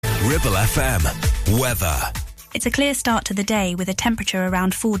Ribble FM. Weather. It's a clear start to the day with a temperature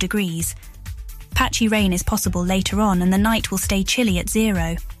around 4 degrees. Patchy rain is possible later on and the night will stay chilly at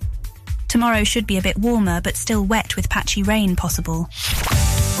 0. Tomorrow should be a bit warmer but still wet with patchy rain possible.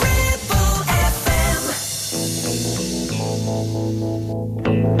 Ribble FM.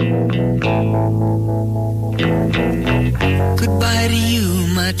 Goodbye to you,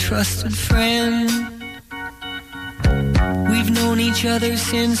 my trusted friend. We've known each other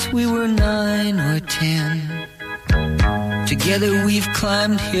since we were 9 or 10. Together we've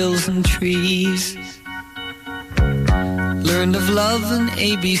climbed hills and trees, learned of love and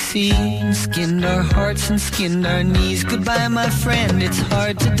ABC, and skinned our hearts and skinned our knees. Goodbye, my friend, it's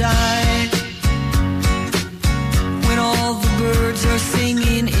hard to die when all the birds are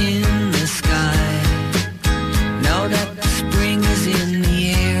singing in the sky. Now that the spring is in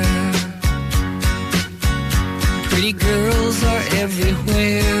the air, pretty girls are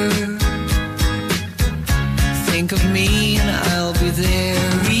everywhere. Think of me and I'll be there.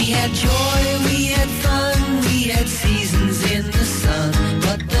 We had joy, we had fun, we had seasons in the sun,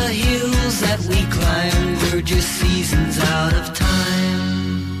 but the hills that we climbed were just seasons out of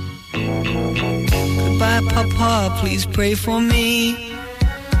time. Goodbye, Papa, please pray for me.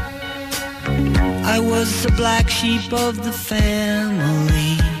 I was the black sheep of the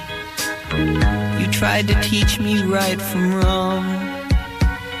family. You tried to teach me right from wrong.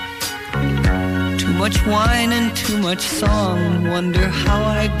 Too much wine and too much song, wonder how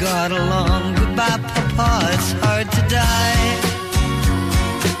I got along. Goodbye, Papa, it's hard to die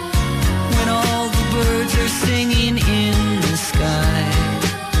when all the birds are singing in the sky.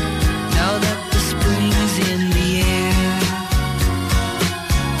 Now that the spring is in the air,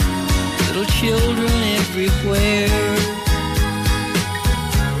 little children everywhere.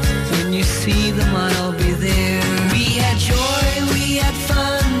 When you see them, I'll be there. We had joy, we had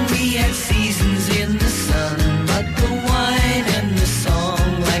fun, we had seasons in the sun, but the wine and the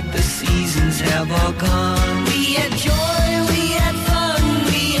song, like the seasons, have all gone. We had joy, we had fun,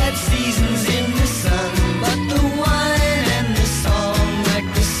 we had seasons in the sun, but the wine and the song, like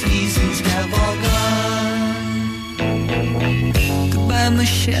the seasons, have all gone. Goodbye,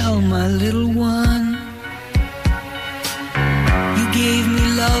 Michelle, my little one. You gave me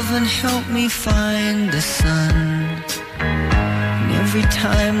love and helped me find the sun. Every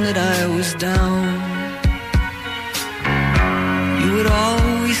time that I was down, you would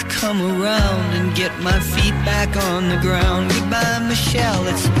always come around and get my feet back on the ground. Goodbye, Michelle,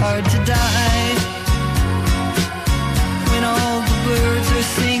 it's hard to die when all the birds are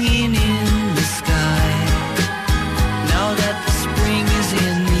singing in the sky. Now that the spring is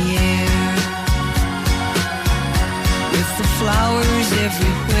in the air, with the flowers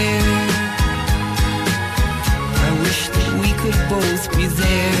everywhere, I wish that we could both be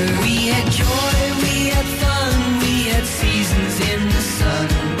there. We had joy, we had fun, we had seasons in the sun,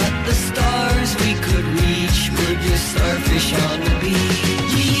 but the stars we could reach were just starfish on the beach.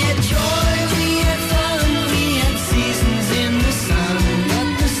 We had joy, we had fun, we had seasons in the sun, but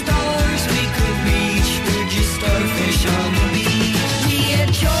the stars we could reach were just starfish on the beach. We had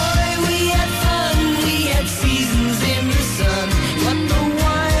joy, we had fun, we had seasons in the sun, but the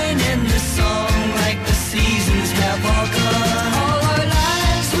wine and the song, like the seasons, have all gone. All our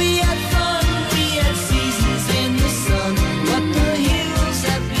lives we had fun, we had seasons in the sun, but the hills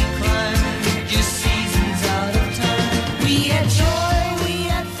that we climbed were just seasons out of time. We had joy, we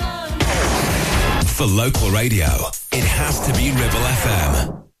had fun. For local radio, it has to be Ribble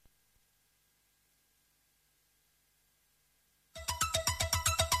FM.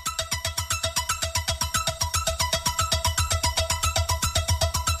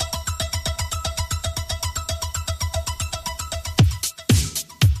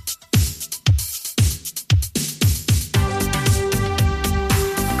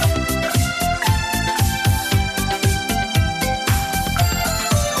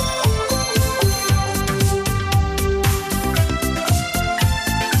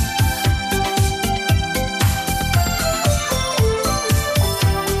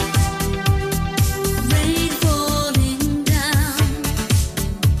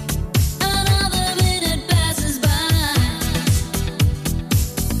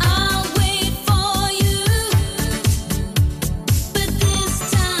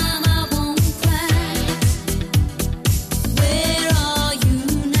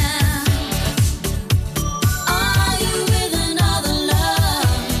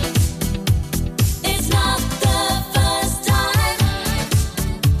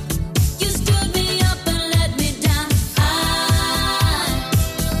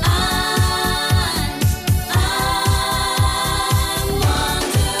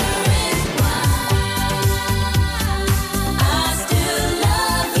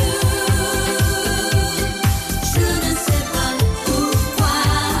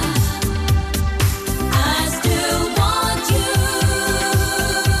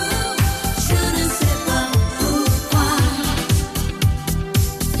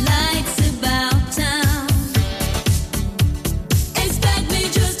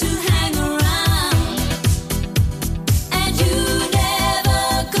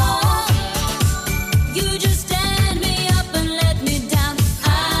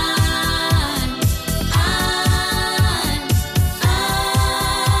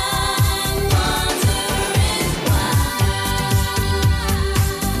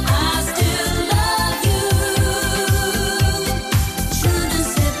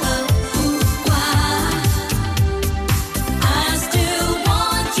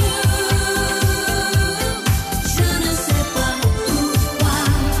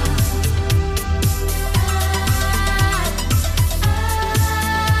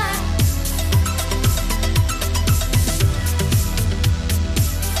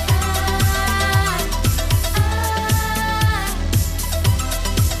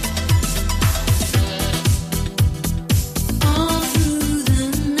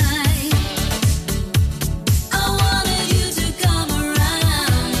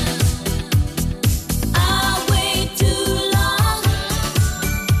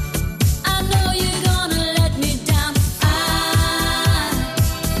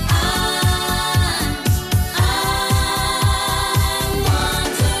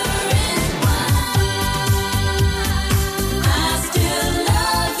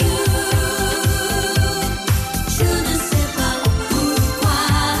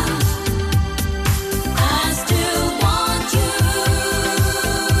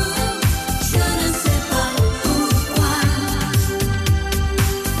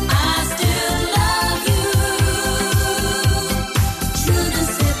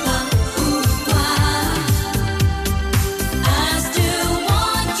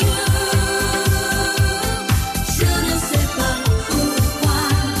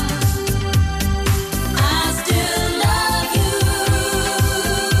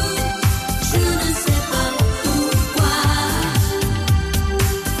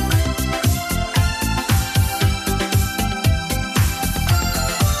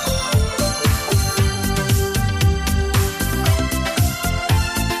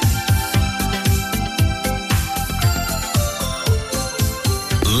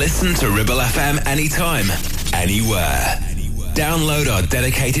 Listen to Ribble FM anytime, anywhere. Download our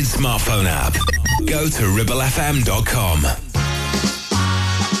dedicated smartphone app. Go to ribblefm.com.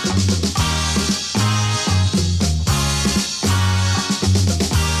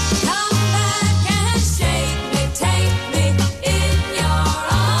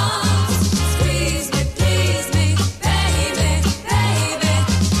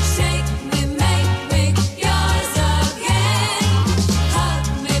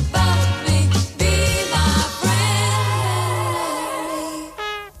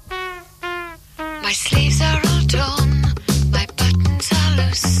 My sleeves are all torn, my buttons are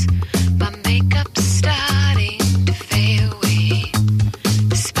loose, my makeup's starting to fade away.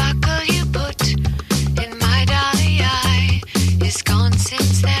 The sparkle you put in my dolly eye is gone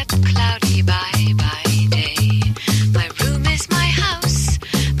since that cloudy bye-bye day. My room is my house,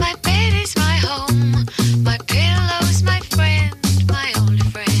 my bed is my home, my pillow's my friend, my only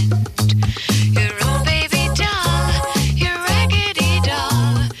friend. Your old baby doll, your raggedy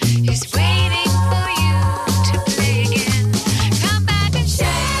doll is waiting for you to play again. Come back and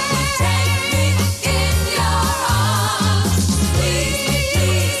take me in your arms. Please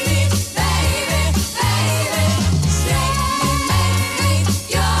me, baby, baby. Shake me, make me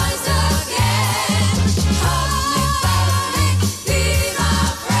yours again. Hold me, be my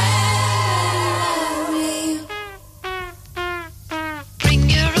friend. Bring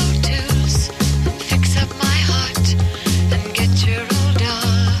your old tools and fix up my heart and get your old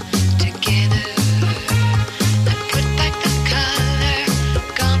doll together and put back the color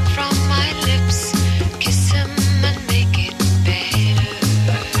gone from my lips. Kiss 'em and make it better.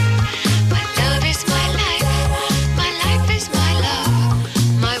 My love is my life is my love,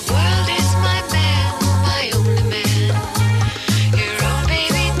 my world is my man, my only man. Your old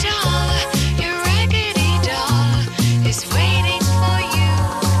baby doll, your raggedy doll is waiting for you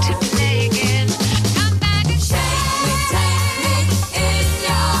to play again. Come back and take me in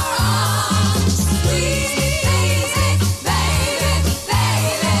your arms. Please me, baby,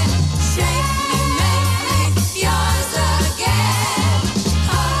 baby. Shake me, make me yours again.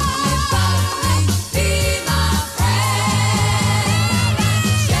 Hold me, be my friend.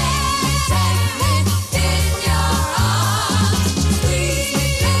 Take me in your arms. Please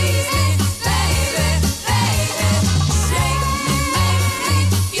me, baby, baby. Shake me, make me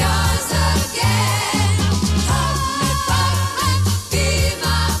yours again. Hold me, be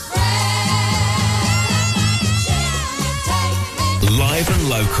my friend. Live and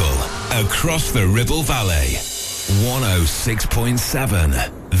local, across the Ribble Valley. 106.7.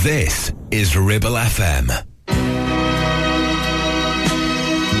 This is Ribble FM.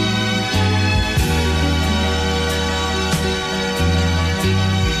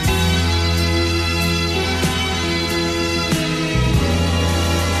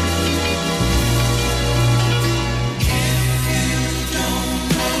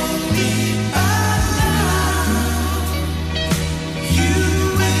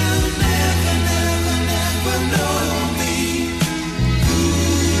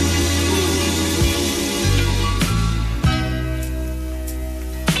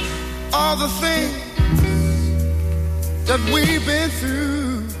 All the things that we've been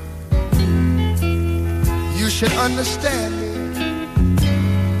through, you should understand me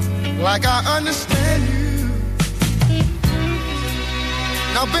like I understand you.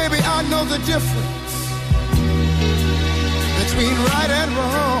 Now, baby, I know the difference between right and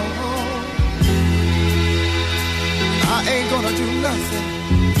wrong. I ain't gonna do nothing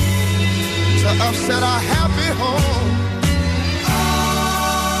to upset our happy home.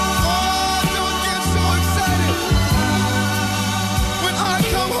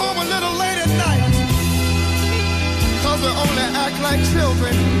 We only act like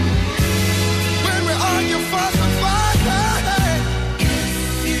children when we argue, fuss, and fight. Hey, if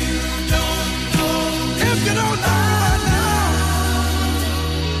you don't know now,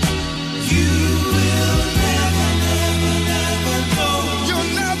 you will never know. You'll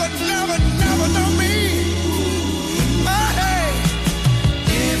never know me. Hey,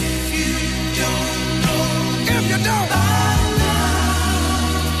 if you don't know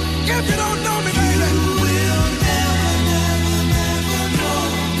me, baby.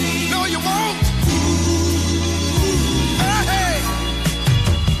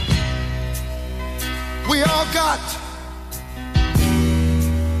 We all got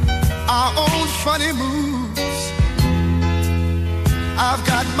our own funny moves. I've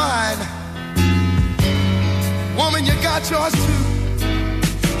got mine. Woman, you got yours too.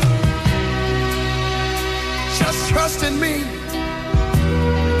 Just trust in me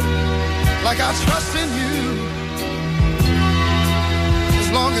like I trust in you. 'Cause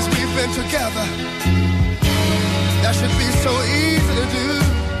long as we've been together, that should be so easy to do.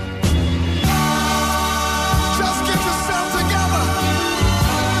 Just get yourself together,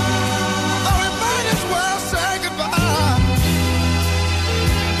 or we might as well say goodbye.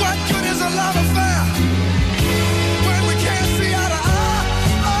 What good is a love affair when we can't see eye to eye?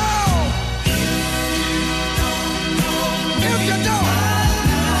 Oh,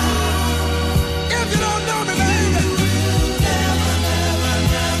 if you don't know me, baby, hey,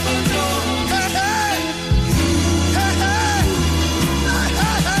 hey, hey, hey, hey,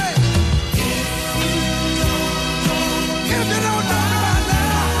 hey, hey. If you don't know me by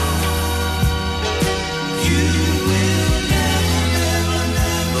now, you will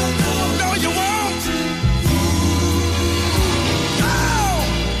never know. No, you won't. No.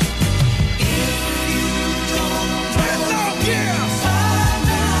 10 long years.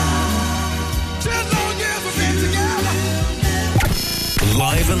 10 long years we've been together.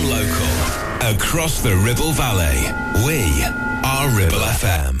 Live and local, across the Ribble Valley, we are Ribble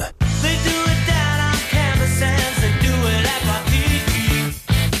FM. They do it down on canvas sands, they do it at Waikiki.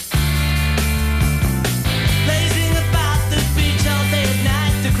 Blazing about the beach all day at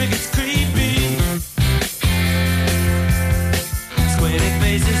night, the crickets creepy. Squinting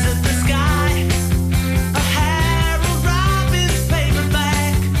faces at the sky, a Harold Robbins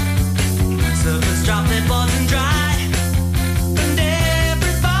paperback. Surfers drop their balls and dry, and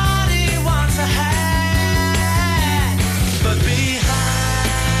everybody wants a hat. But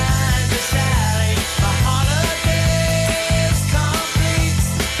behind the Sally, my holiday's complete,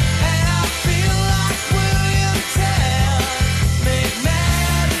 and I feel like William Tell, make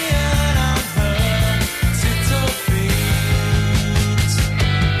Marion on her tiptoe feet,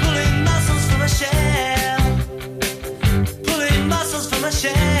 pulling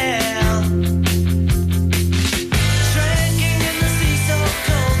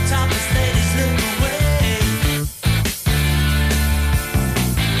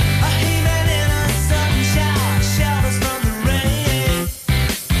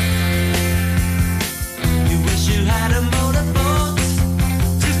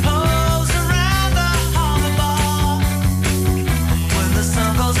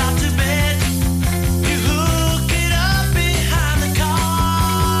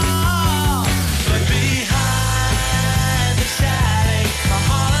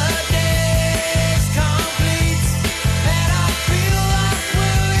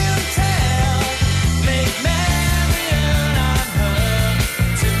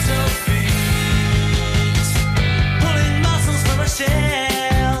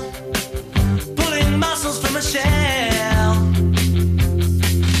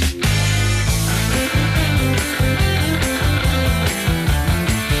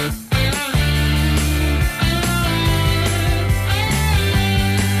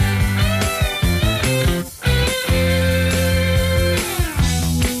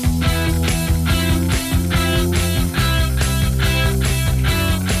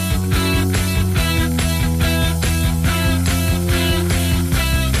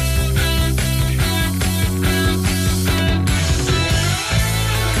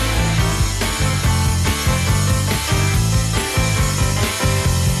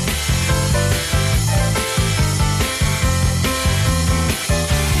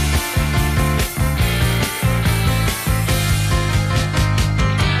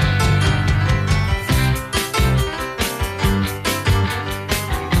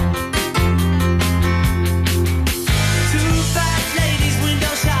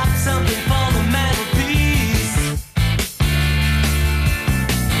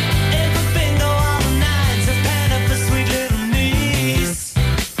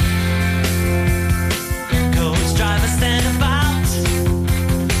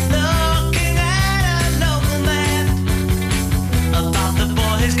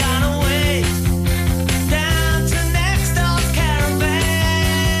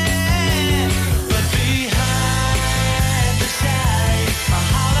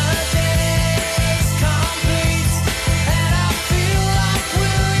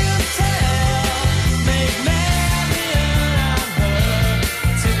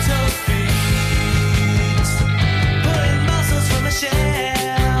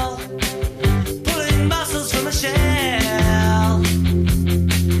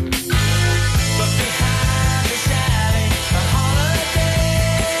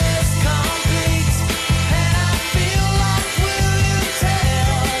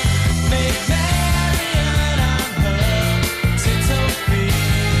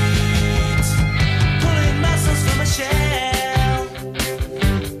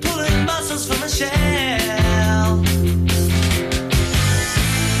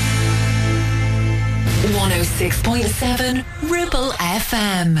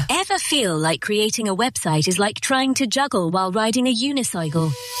FM. Ever feel like creating a website is like trying to juggle while riding a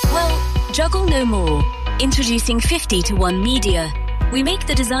unicycle? Well, juggle no more. Introducing 50 to 1 Media. We make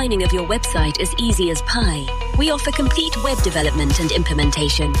the designing of your website as easy as pie. We offer complete web development and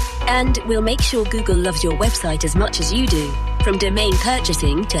implementation. And we'll make sure Google loves your website as much as you do. From domain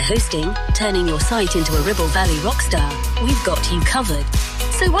purchasing to hosting, turning your site into a Ribble Valley rockstar, we've got you covered.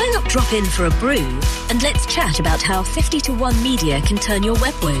 So why not drop in for a brew and let's chat about how 50 to 1 Media can turn your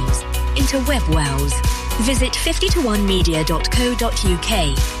web woes into web wows. Visit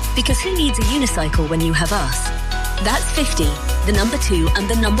 50to1media.co.uk because who needs a unicycle when you have us? That's 50, the number 2 and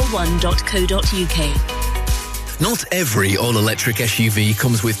the number 1.co.uk. Not every all-electric SUV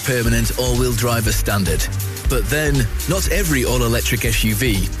comes with permanent all-wheel drive as standard. But then, not every all-electric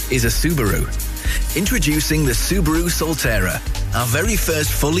SUV is a Subaru. Introducing the Subaru Solterra, our very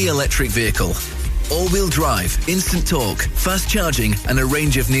first fully electric vehicle. All-wheel drive, instant torque, fast charging and a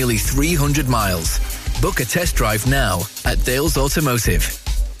range of nearly 300 miles. Book a test drive now at Dales Automotive.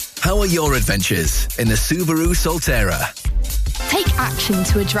 Power your adventures in the Subaru Solterra. Take action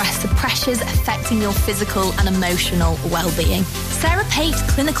to address the pressures affecting your physical and emotional well-being. Sarah Pate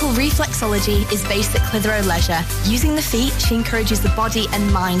Clinical Reflexology is based at Clitheroe Leisure. Using the feet, she encourages the body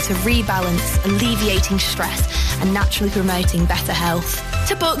and mind to rebalance, alleviating stress and naturally promoting better health.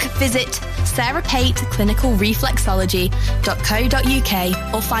 To book, visit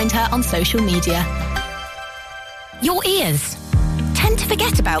sarahpateclinicalreflexology.co.uk or find her on social media. Your ears. Tend to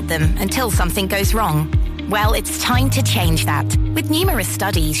forget about them until something goes wrong. Well, it's time to change that. With numerous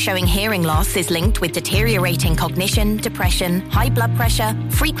studies showing hearing loss is linked with deteriorating cognition, depression, high blood pressure,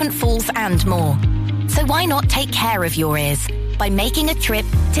 frequent falls and more. So why not take care of your ears by making a trip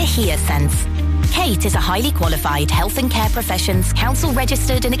to HearSense? Kate is a highly qualified health and care professions, council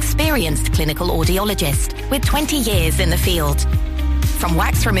registered and experienced clinical audiologist with 20 years in the field. From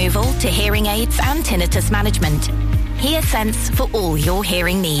wax removal to hearing aids and tinnitus management. HearSense for all your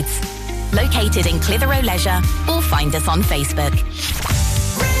hearing needs. Located in Clitheroe Leisure or find us on Facebook.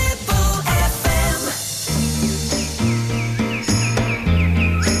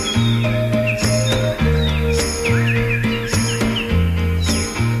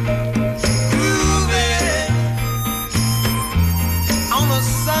 On a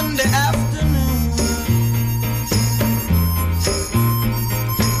Sunday afternoon,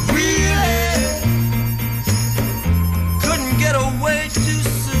 really couldn't get away too soon.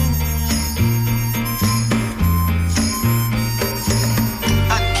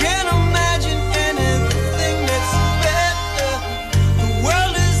 I can't imagine anything that's better. The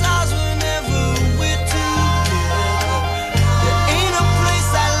world is ours whenever we're together. There ain't a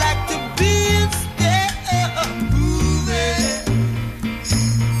place I like to be instead of moving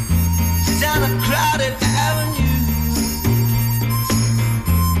down a crowded avenue.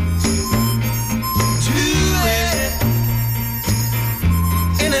 Doing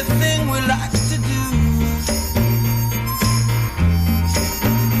anything we like to do.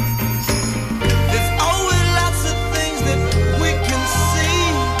 There's always lots of things that we can see.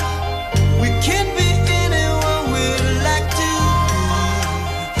 We can be anyone we like to be.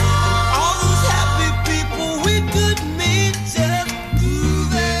 All those happy people we could meet just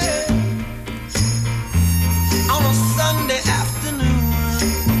moving on a Sunday afternoon.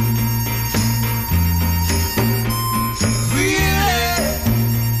 Really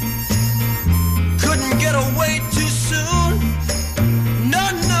couldn't get away too soon. No,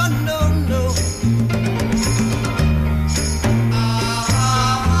 no, no, no.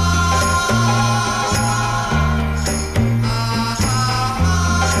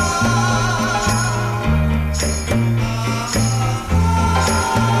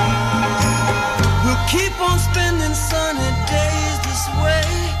 We'll keep on spending sunny days this way.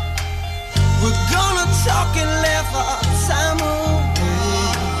 We're gonna talk and laugh our time away.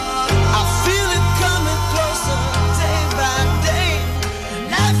 I feel it coming closer day by day.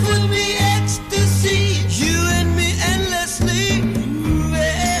 Life would be ecstasy, you and me endlessly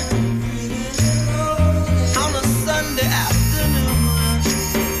moving on a Sunday afternoon.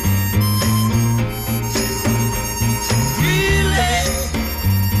 Really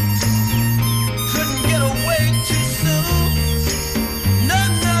couldn't get away too soon. No,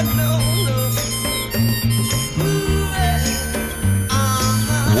 no, no, no. Moving,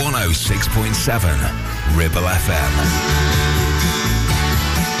 106.7 Ribble FM.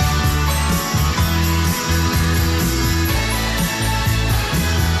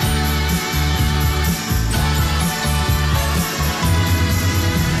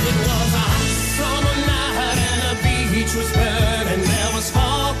 It was a hot summer night and the beach was burning. There was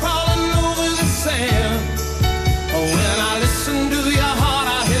fog crawling over the sand. When I listened to your heart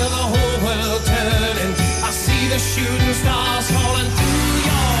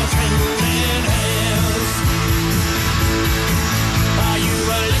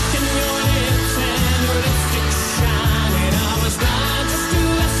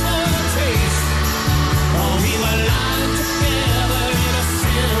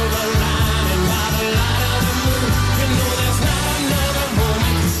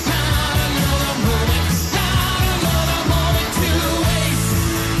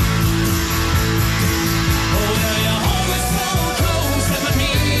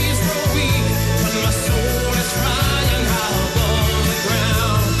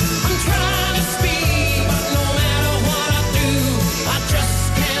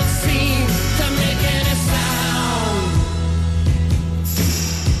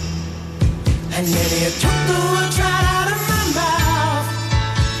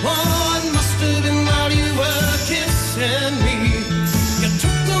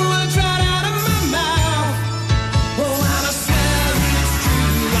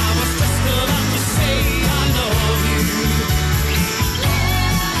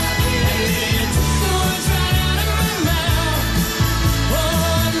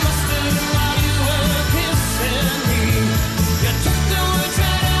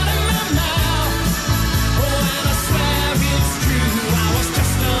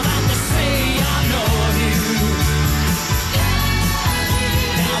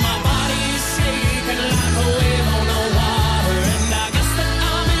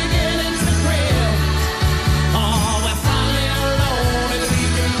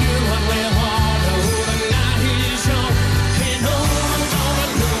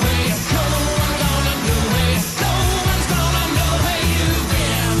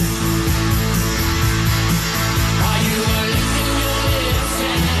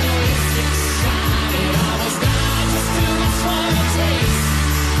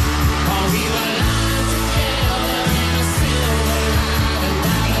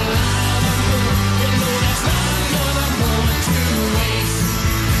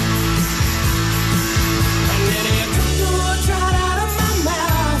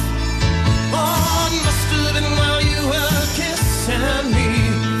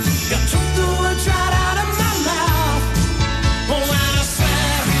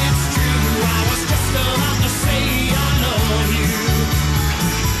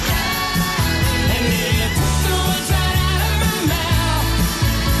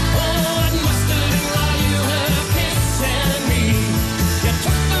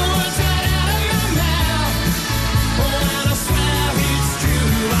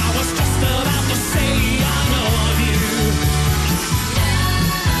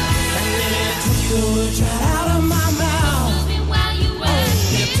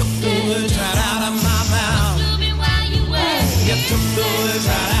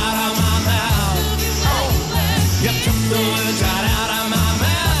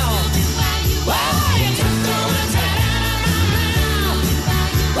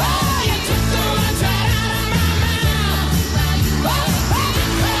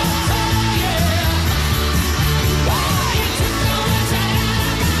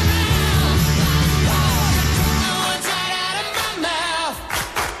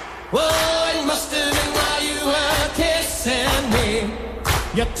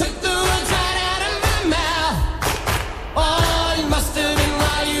You took the words right out of my mouth. Oh, it must have been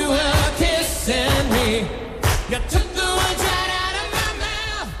while you were kissing me. You took the words right out of my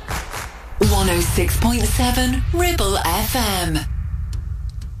mouth. 106.7 Ribble FM.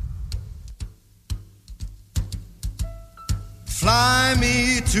 Fly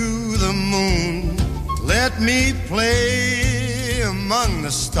me to the moon, let me play among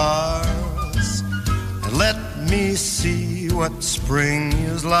the stars, and let me see what spring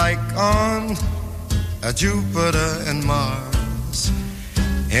is like on Jupiter and Mars.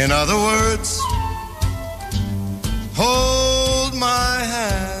 In other words, hold my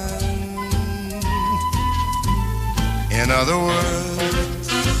hand. In other words,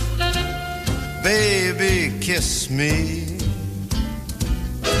 baby, kiss me.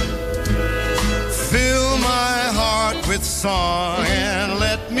 Fill my heart with song and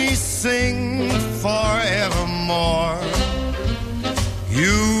let me sing forevermore.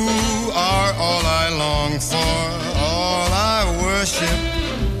 You are all I long for, all I worship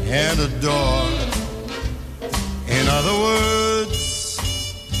and adore. In other words,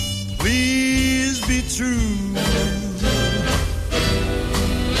 please be true.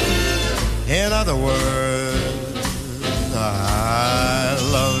 In other words, I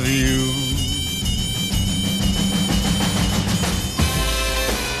love you.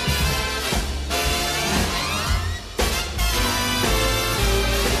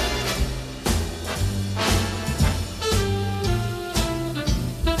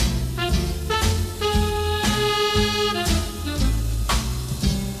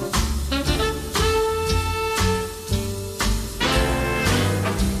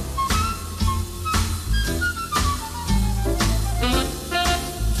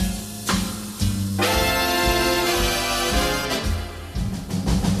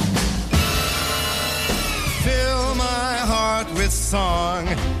 Song,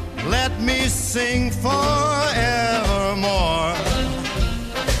 let me sing forevermore.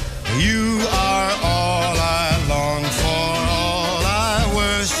 You are all I long for, all I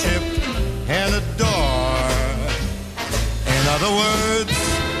worship and adore. In other words,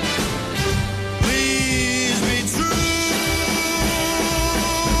 please be true.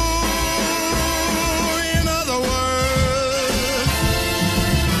 In other words,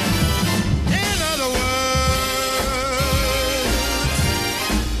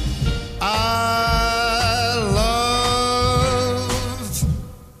 I love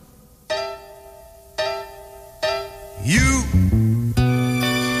you.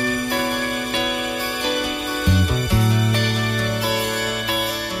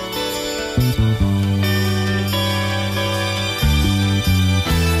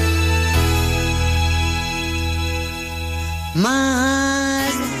 My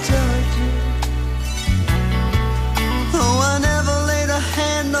eyes told you, oh, I never laid a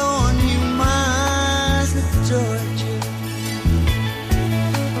hand on you. My eyes adored you.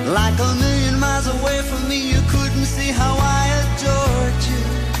 Like a million miles away from me, you couldn't see how I adored you.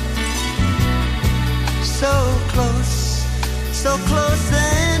 So close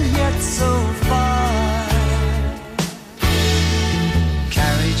and yet so far.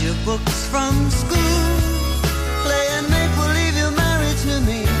 Carried your books from school, playing make-believe you're married to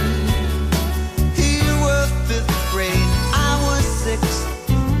me. You were 5th grade, I was 6th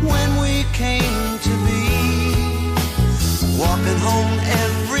when we came to be. Walking home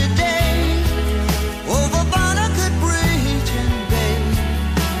every day over Barnacle Bridge and Bay,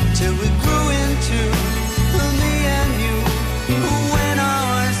 till we grew into me and you, who went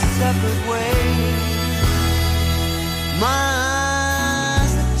our separate ways. My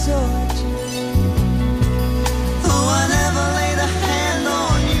eyes adored you.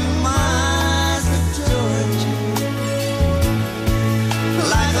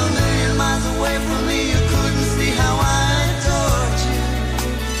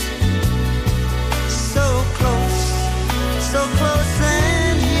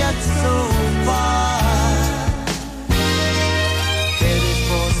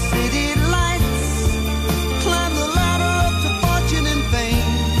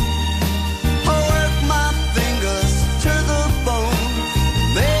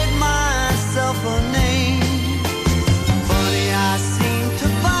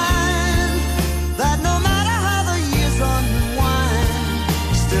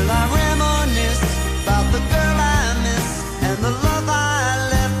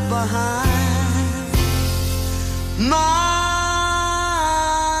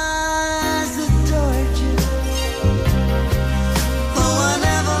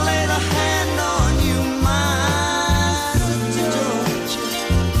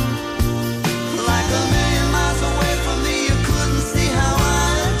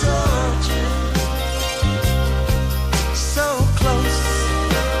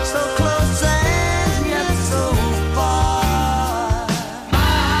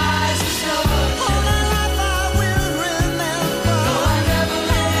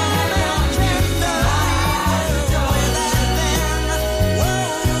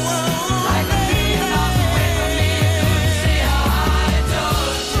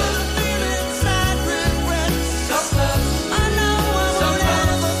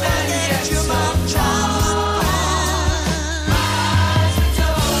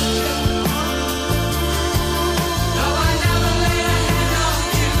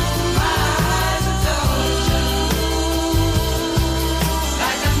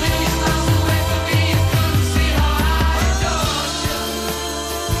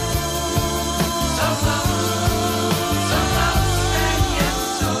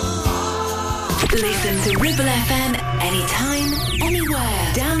 Ribble FM, anytime,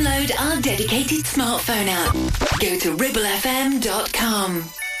 anywhere. Download our dedicated smartphone app. Go to ribblefm.com.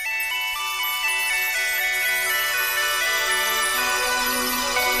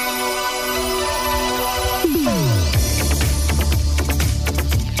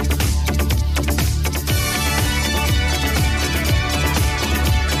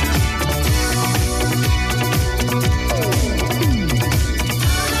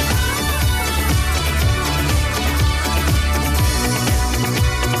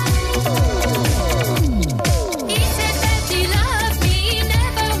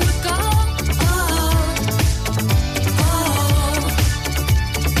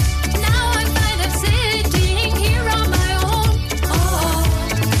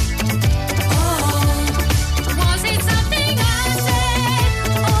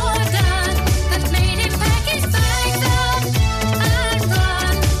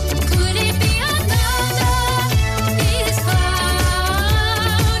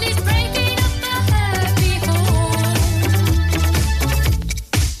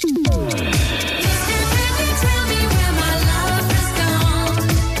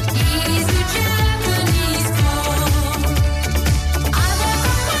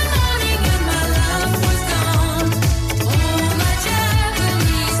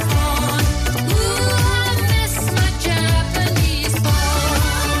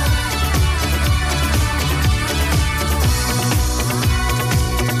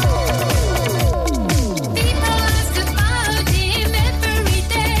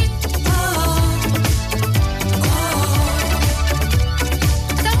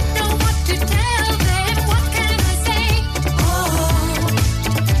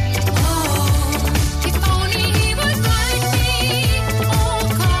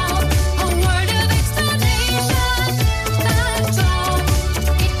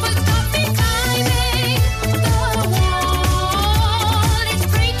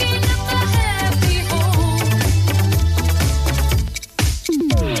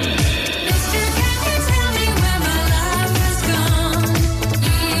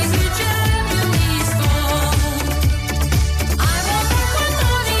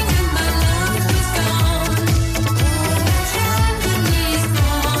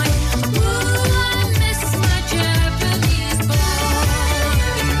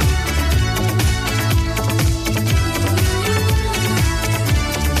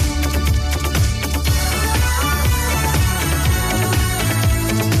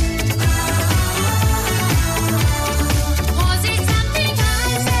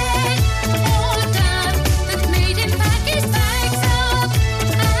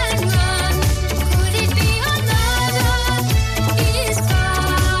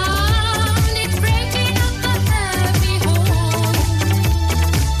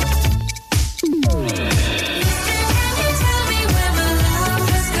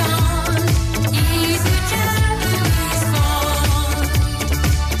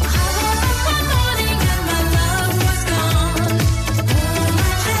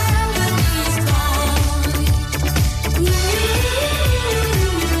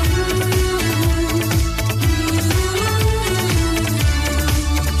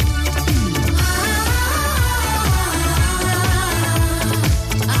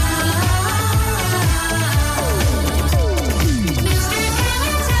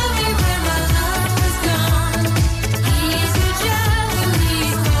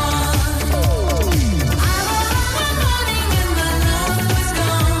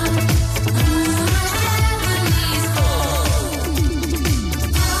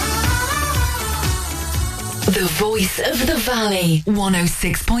 The voice of the valley.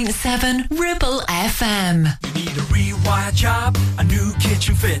 106.7 Ribble FM. You need a rewire job, a new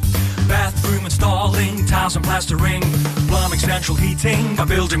kitchen fit, bathroom installing, tiles and plastering, plumbing, central heating, a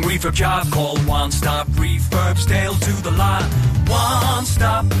building refurb job. Call One Stop Refurbs, Dale to the lot. One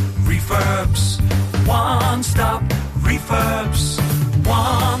Stop Refurbs. One Stop Refurbs.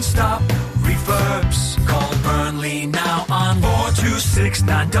 One Stop Refurbs. Call Burnley now on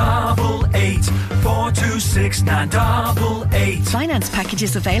 426-988. 426-988. Finance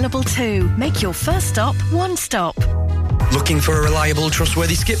packages available too. Make your first stop One Stop. Looking for a reliable,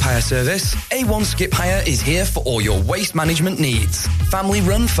 trustworthy skip hire service? A1 Skip Hire is here for all your waste management needs. Family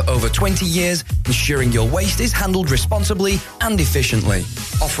run for over 20 years, ensuring your waste is handled responsibly and efficiently.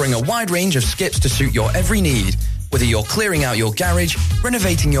 Offering a wide range of skips to suit your every need, whether you're clearing out your garage,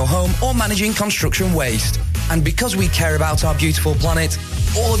 renovating your home or managing construction waste. And because we care about our beautiful planet,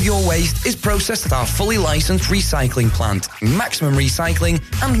 All of your waste is processed at our fully licensed recycling plant, maximum recycling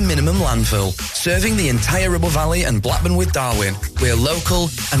and minimum landfill, serving the entire Ribble Valley and Blackburn with Darwen. We're local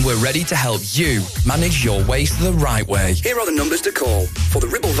and we're ready to help you manage your waste the right way. Here are the numbers to call. For the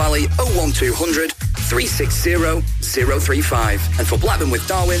Ribble Valley, 01200 360 035. And for Blackburn with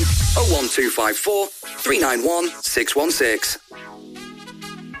Darwen, 01254 391 616.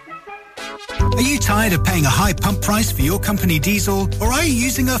 Are you tired of paying a high pump price for your company diesel? Or are you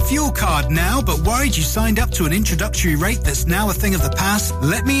using a fuel card now but worried you signed up to an introductory rate that's now a thing of the past?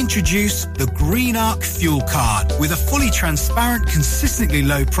 Let me introduce the Green Arc Fuel Card. With a fully transparent, consistently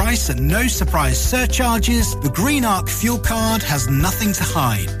low price and no surprise surcharges, the Green Arc Fuel Card has nothing to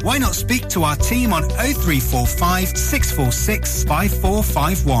hide. Why not speak to our team on 0345 646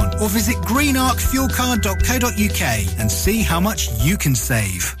 5451 or visit greenarcfuelcard.co.uk and see how much you can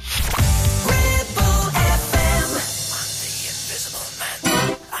save.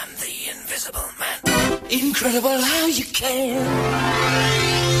 Incredible how you can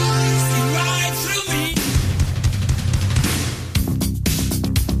see right through me.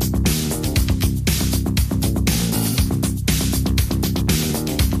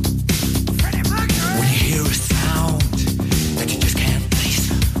 When you hear a sound that you just can't place,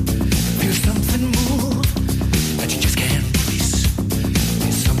 feel something move that you just can't place,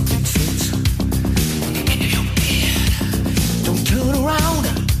 feel something sit in your head. Don't turn around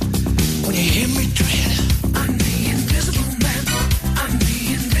when you hear me dread.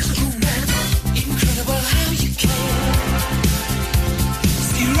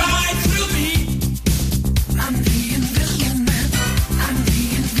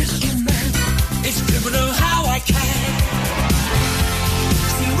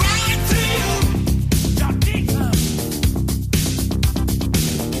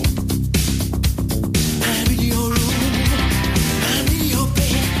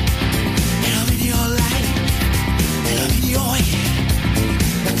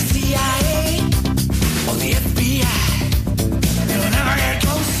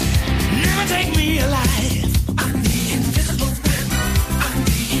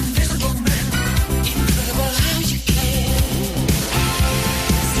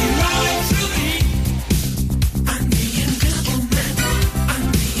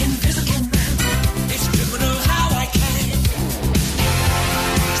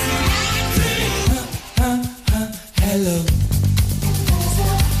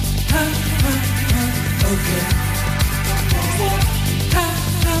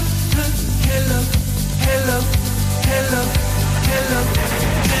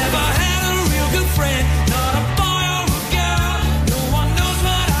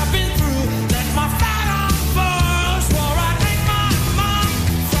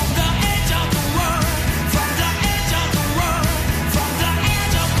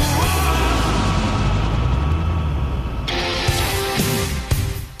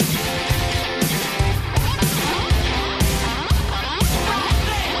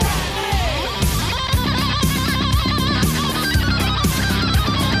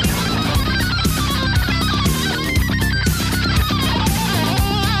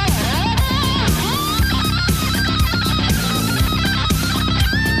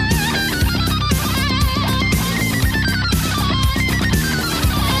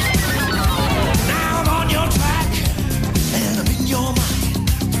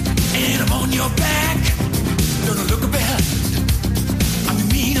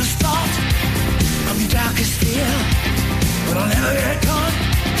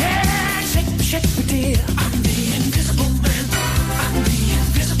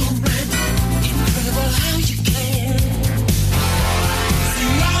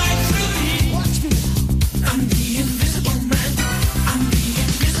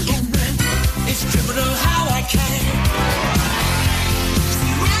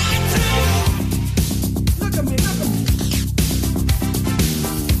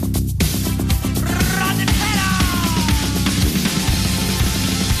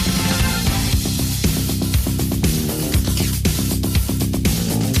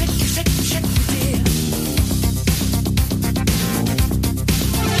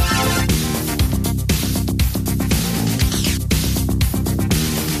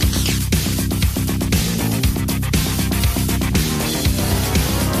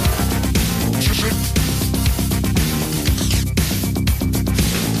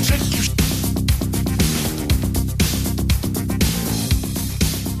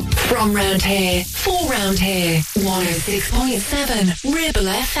 From round here, for round here, 106.7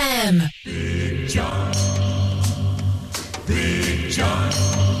 Ribble FM. Big John, Big John.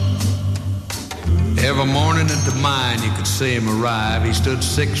 Every morning at the mine, you could see him arrive. He stood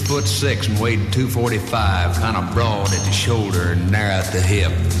 6'6" and weighed 245, kind of broad at the shoulder and narrow at the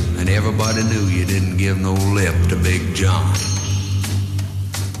hip. And everybody knew you didn't give no lip to Big John.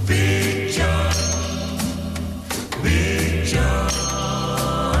 Big John, Big John,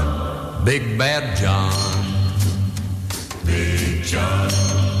 Big Bad John, Big John.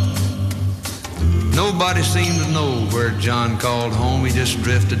 Nobody seemed to know where John called home. He just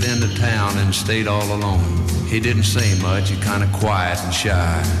drifted into town and stayed all alone. He didn't say much, he kind of quiet and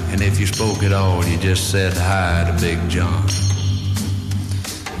shy. And if you spoke at all, you just said hi to Big John.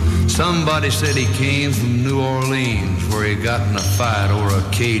 Somebody said he came from New Orleans, where he got in a fight over a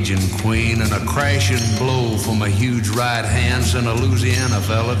Cajun queen, and a crashing blow from a huge right hand sent a Louisiana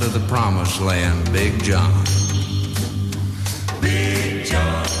fella to the promised land. Big John. Big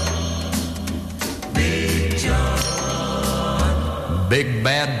John. Big John, Big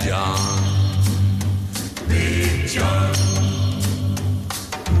Bad John, Big John.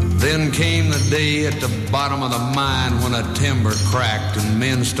 Then came the day at the bottom of the mine when a timber cracked and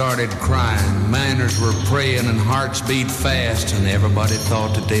men started crying. Miners were praying and hearts beat fast, and everybody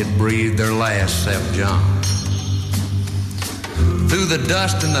thought that they'd breathed their last except John. Through the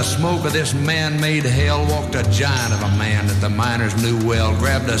dust and the smoke of this man-made hell walked a giant of a man that the miners knew well,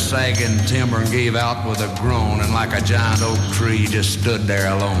 grabbed a sagging timber and gave out with a groan, and like a giant oak tree just stood there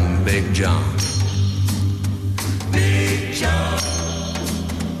alone. Big John. Big John.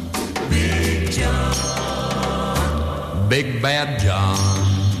 Big John. Big Bad John.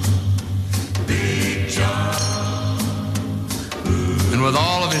 Big John. And with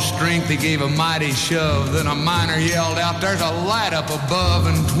all of his strength, he gave a mighty shove. Then a miner yelled out, "There's a light up above,"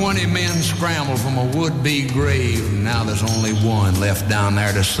 and 20 men scrambled from a would-be grave. And now there's only one left down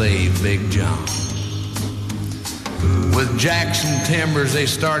there to save Big John. With Jackson Timbers, they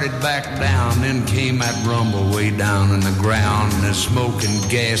started back down. Then came that rumble way down in the ground, and as smoke and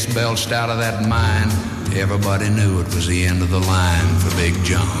gas belched out of that mine, everybody knew it was the end of the line for Big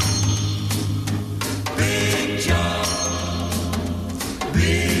John. Big John.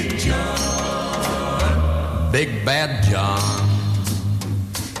 Big John, Big Bad John,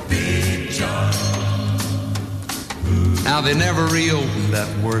 Big John. Now they never reopened that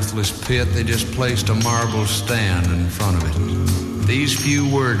worthless pit. They just placed a marble stand in front of it. These few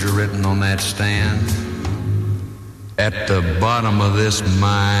words are written on that stand. At the bottom of this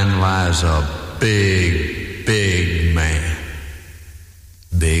mine lies a big, big man.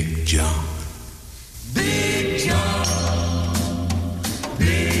 Big John. Big John.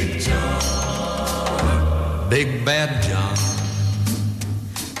 Big John, Big Bad John,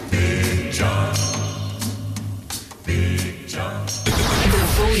 Big John, Big John. The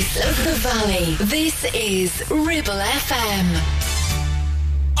voice of the valley. This is Ribble FM.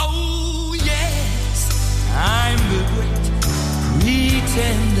 Oh yes, I'm the great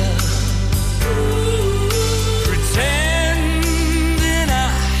pretender. Pretending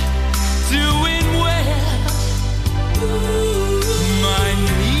I'm doing well. My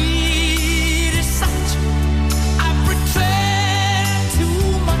need is such, I pretend too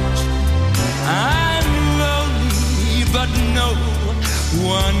much. I'm lonely, but no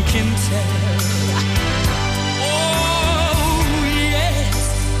one can tell. Oh yes,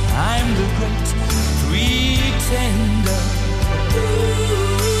 I'm the great pretender.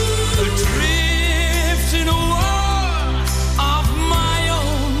 Adrift in a world of my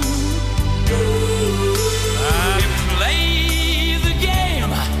own. I play the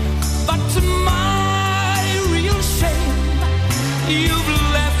game, but to my real shame, you've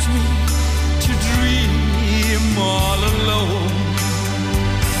left me to dream all alone.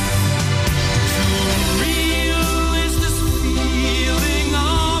 Too real is this feeling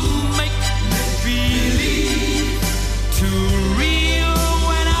of make-believe. Too real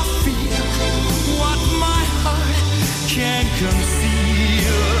when I feel what my heart can't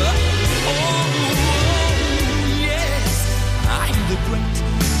conceal. Oh, yes, I'm the great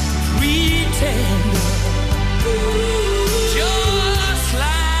pretender. Just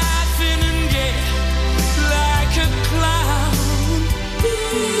laughing and gay like a clown.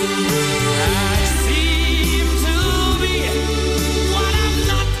 I seem to be what I'm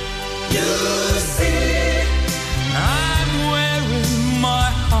not. You see, I'm wearing my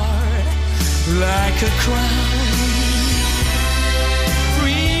heart like a crown.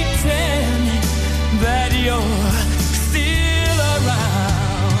 Pretending that you're still around.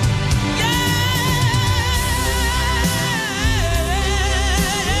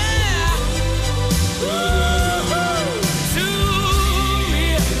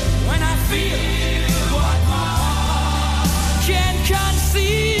 When I feel what my heart can't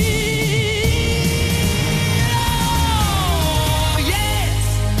conceive.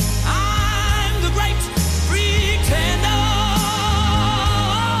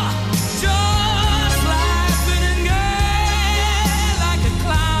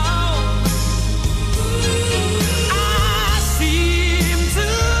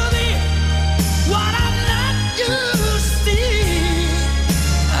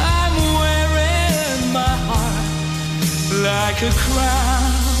 like a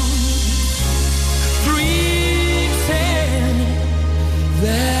crown. Pretend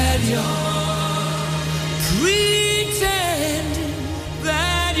that you're pretending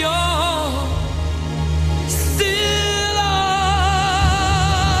that you're still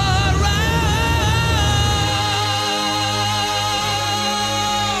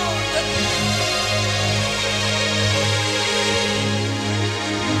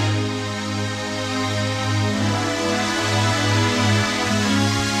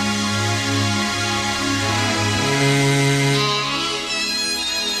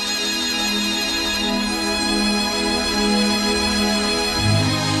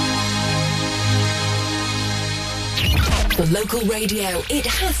For local radio, it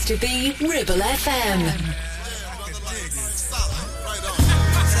has to be Ribble FM.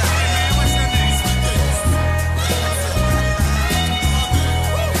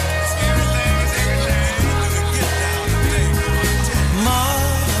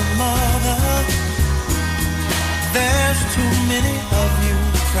 Mother, there's too many of you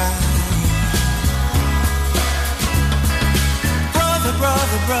crying.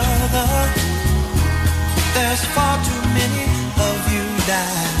 Brother, there's far too many of you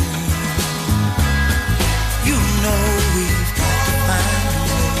dying. You know we've got to find a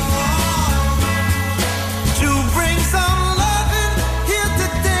way to bring some loving here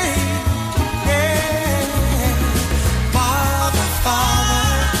today. Yeah. Father,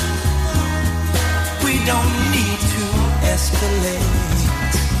 we don't need to escalate.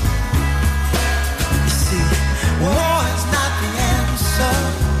 You see, war is not the answer,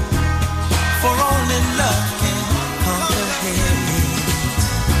 for only love can conquer hate.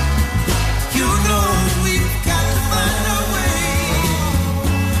 You know we've got to find a way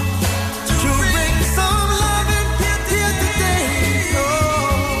to bring some love in here today. Oh,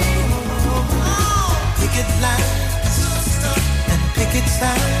 picket lines and picket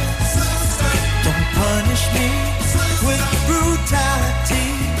signs. Don't punish me with brutality.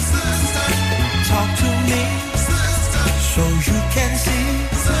 Talk to me so you can see.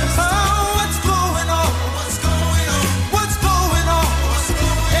 What's going on? What's going on? What's going on?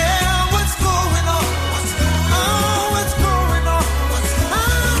 Yeah, what's going on? What's going on? What's going on? What's going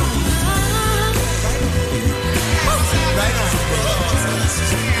on? Right on.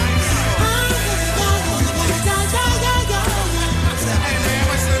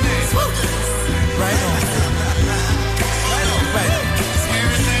 Right on. Right on.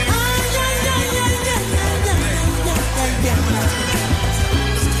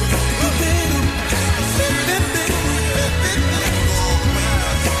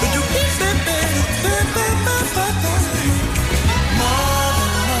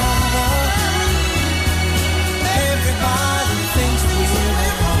 Everybody thinks we're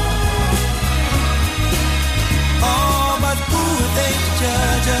at home. Oh, but who are they to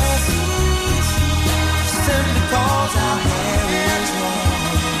judge us? Simply cause our hair is long.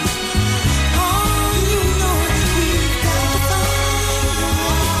 Oh, you know that we've got to find a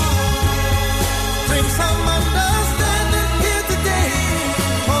way. Bring some understanding here today.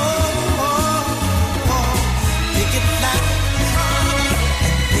 Picket lines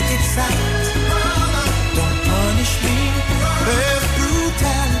and picket signs. Don't punish me with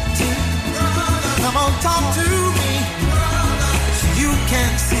brutality. Come on, talk to me so you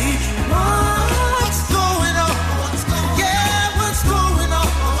can see what's going on. Yeah, what's going on?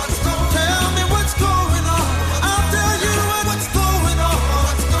 Tell me what's going on. I'll tell you what's going on.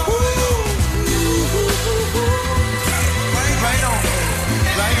 Right on.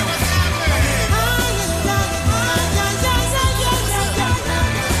 Right on.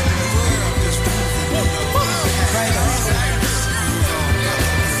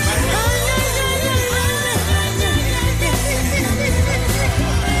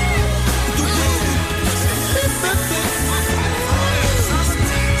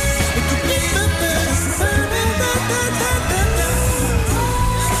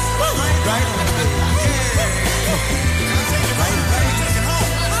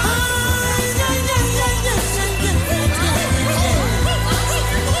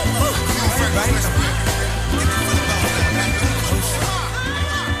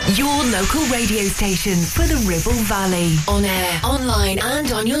 Your local radio station for the Ribble Valley. On air, online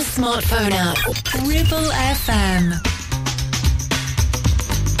and on your smartphone app. Ribble FM.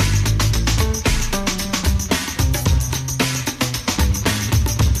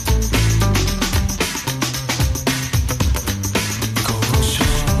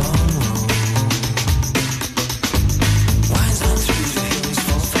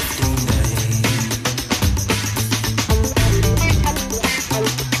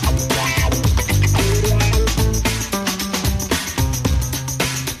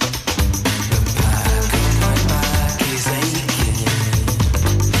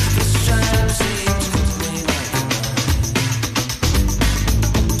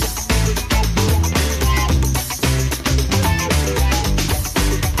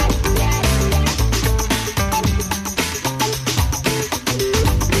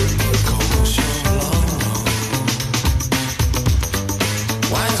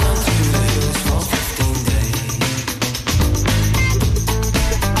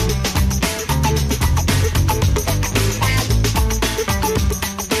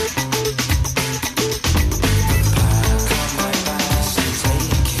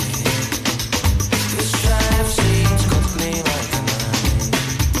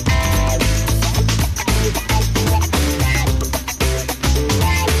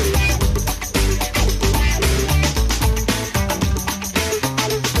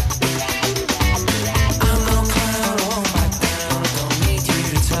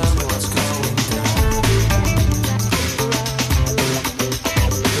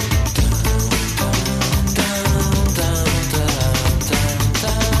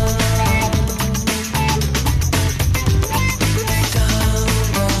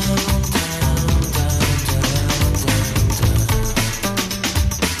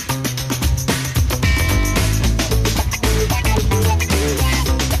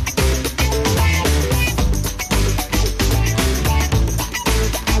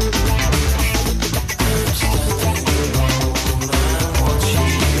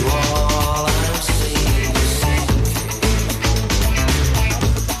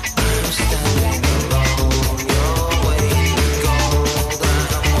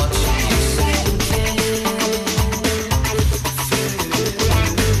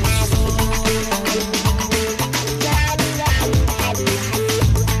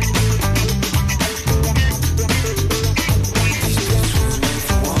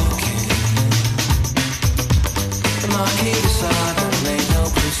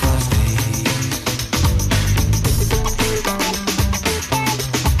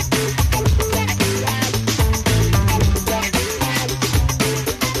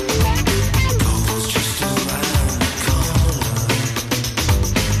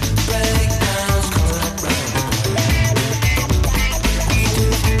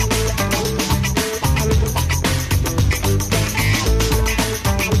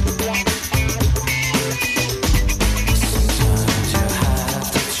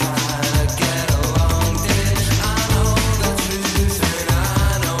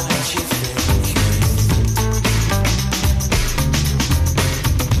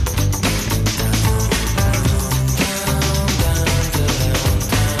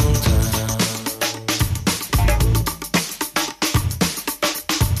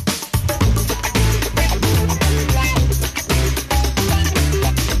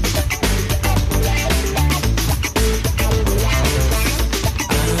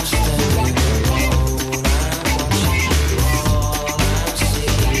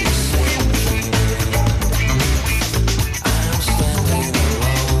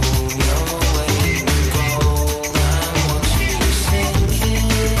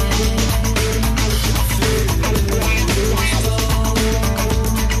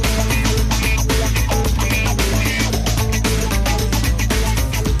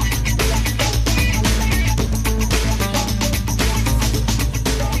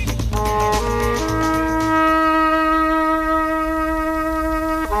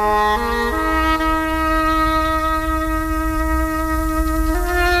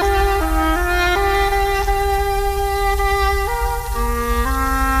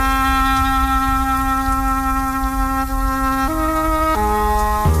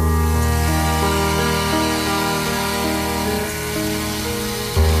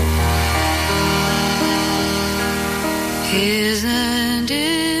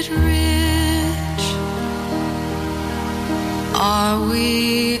 Are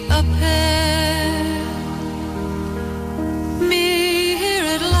we a pair? Me here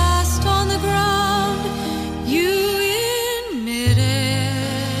at last on the ground, you in midair.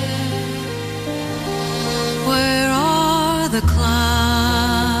 Where are the clouds?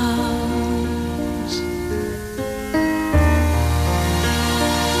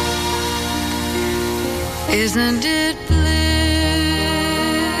 Isn't it bliss?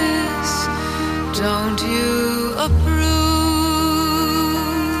 Don't you approve?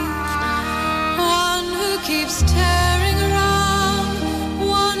 One who keeps tearing around,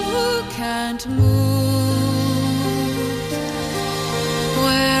 one who can't move.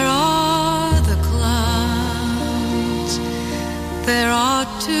 Where are the clouds? There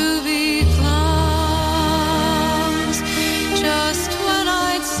ought to be clouds. Just when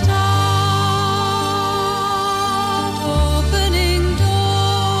I'd start opening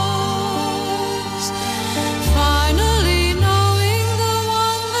doors, finally knowing the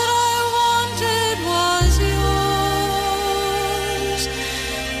one that I wanted was yours,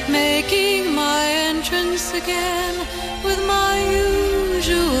 making my entrance again with my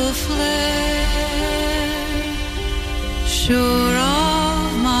usual flair, sure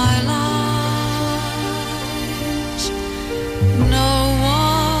of my lies, no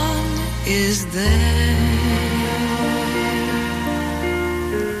one is there.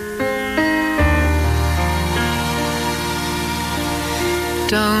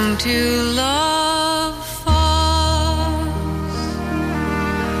 Don't you love fuss?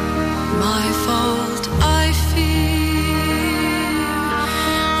 My fault, I fear.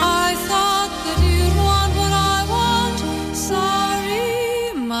 I thought that you'd want what I want.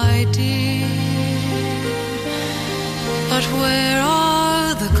 Sorry, my dear. But where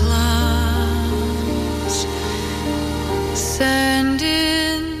are the clouds? Send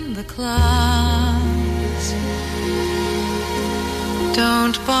in the clouds.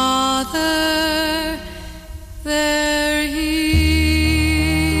 Don't bother, they're here.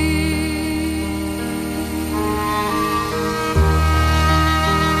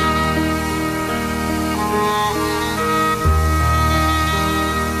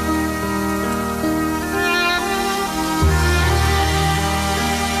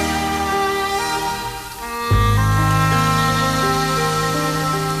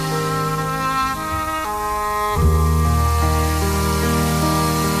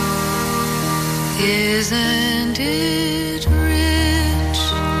 Isn't it rich?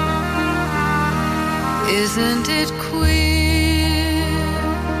 Isn't it queer?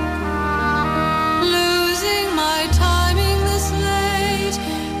 Losing my timing this late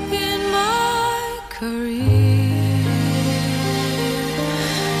in my career.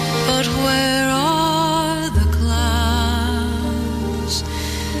 But where are the clouds?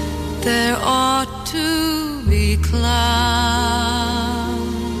 There ought to be clouds.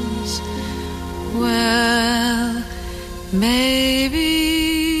 Well,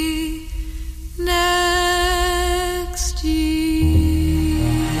 maybe next year.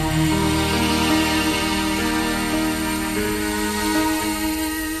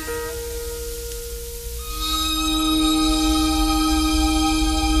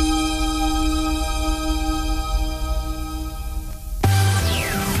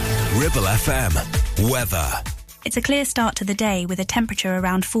 Ribble FM. Weather. It's a clear start to the day with a temperature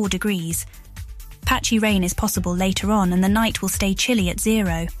around 4 degrees. Patchy rain is possible later on and the night will stay chilly at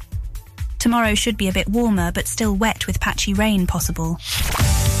 0. Tomorrow should be a bit warmer but still wet with patchy rain possible.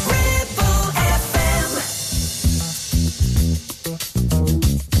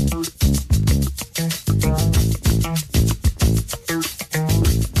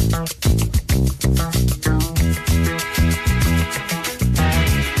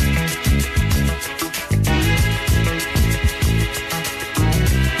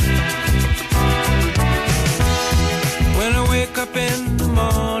 When I wake up in the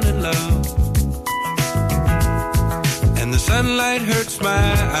morning, love, and the sunlight hurts my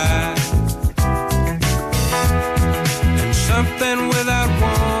eyes, and something without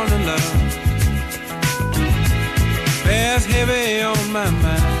warning, love, bears heavy on my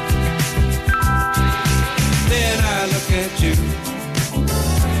mind. Then I look at you,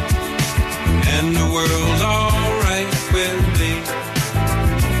 and the world's alright with me.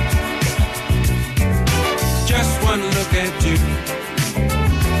 Just one look at you,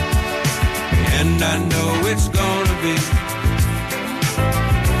 and I know it's gonna be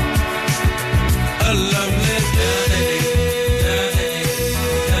a lovely day.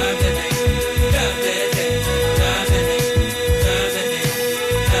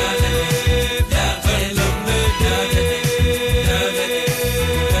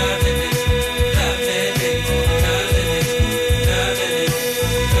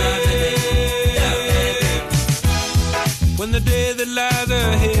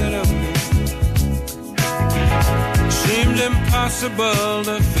 impossible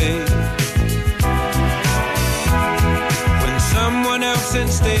to fake. When someone else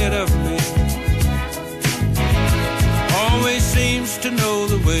instead of me always seems to know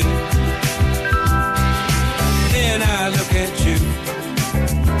the way, then I look at you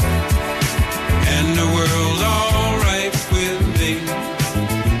and the world's all right with me.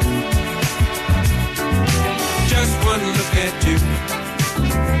 Just one look at you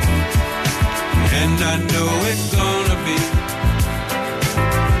and I know it's gonna be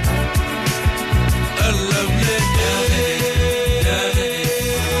a lovely day.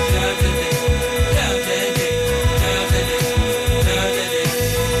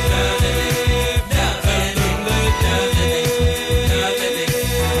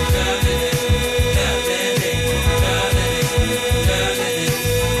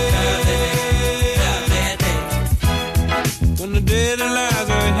 When the dead lies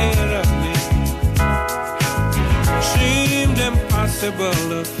ahead of me seemed impossible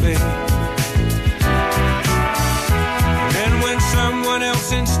to fake, and when someone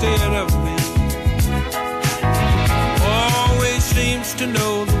else instead of me always seems to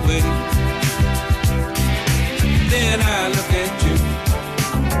know the way, then I look at you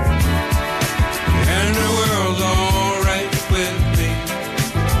and the world's all right with me.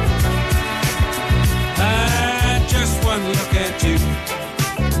 Just one look at you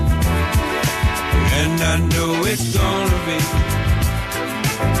and I know it's gonna be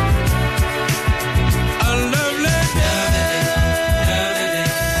a lovely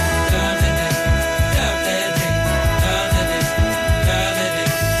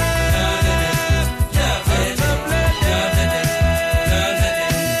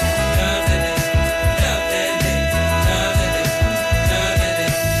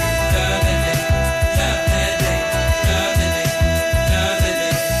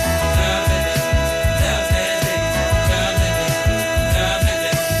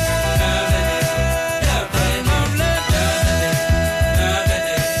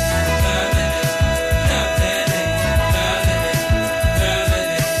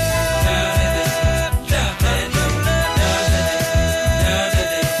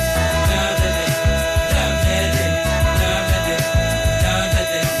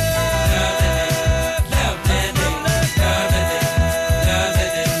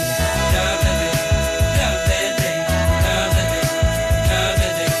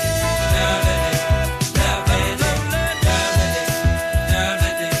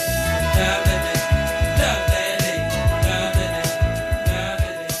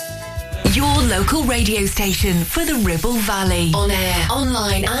local radio station for the Ribble Valley. On air,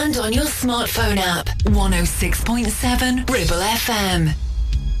 online and on your smartphone app. 106.7 Ribble FM.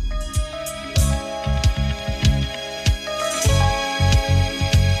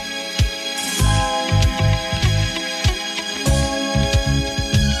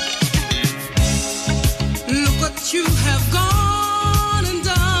 Look what you have gone and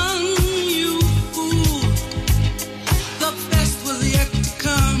done, you fool. The best was yet to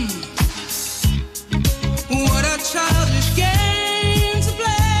come. What a childish game to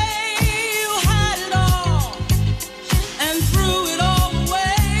play. You had it all and threw it all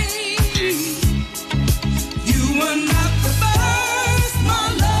away. You were not the first, my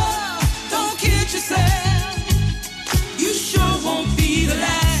love. Don't kid yourself. You sure won't be the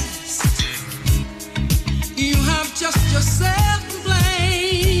last. You have just yourself to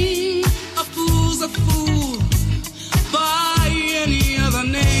blame. A fool's a fool by any other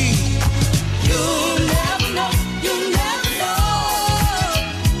name. You'll never know, you'll never know.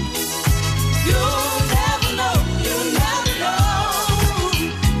 You'll never know, you'll never know.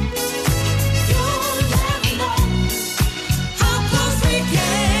 You'll never know how close we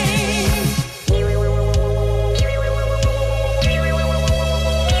came.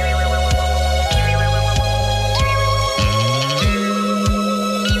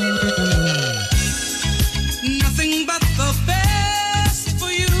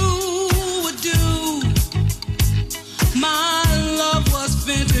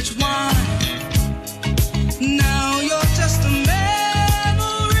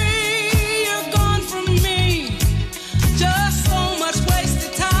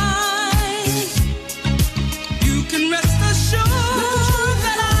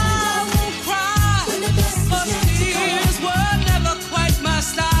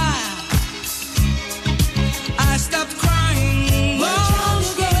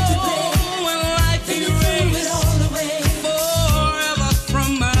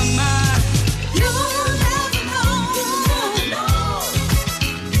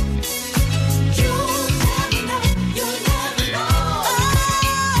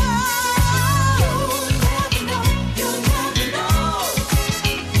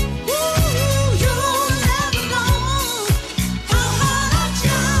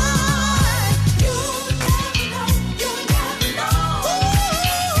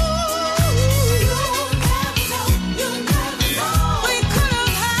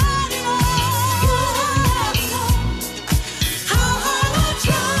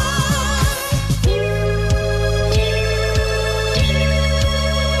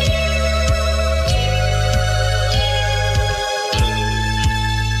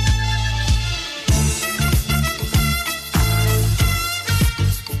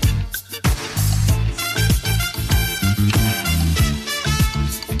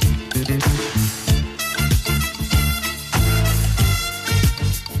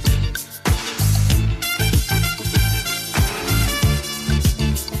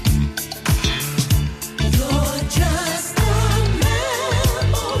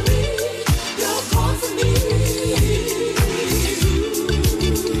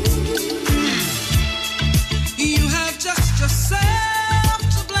 You have just yourself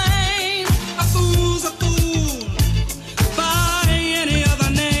to blame. A fool's a fool by any other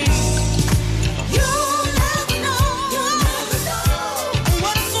name. You'll never know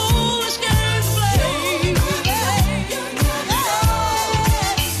what a foolish game to play. You'll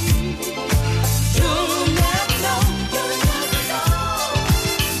never know.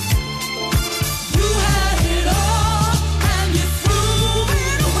 You had it all and you threw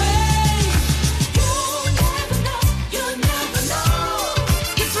it away. You'll never know.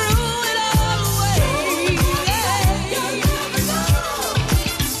 You threw it all away. You'll never know.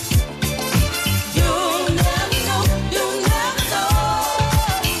 You'll never know. You'll never know.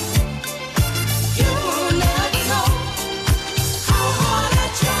 You'll never know how hard I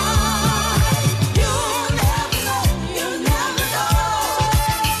tried. You'll never know. You'll never know.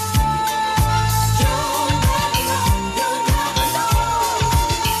 You'll never know. You'll never know.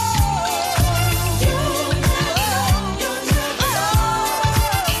 You'll never know. You'll never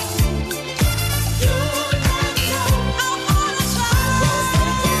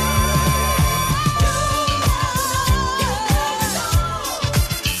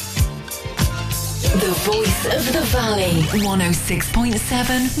The Voice of the Valley,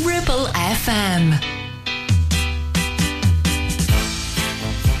 106.7 Ribble FM.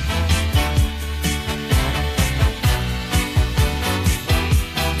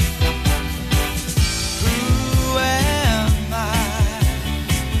 Who am I?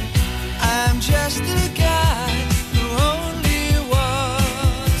 I'm just a guy who only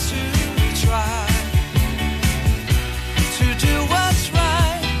wants to try to do what's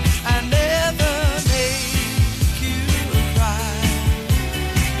right. I never make you cry,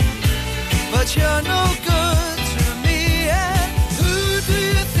 but you're no good to me. And who do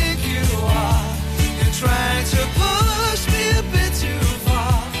you think you are? You're trying to push me a bit too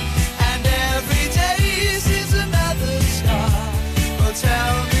far, and every day seems another scar. Oh,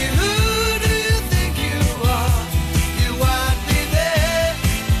 tell me, who do you think you are? You want me there,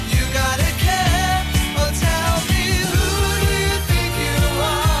 you gotta care. Oh, tell me, who do you think you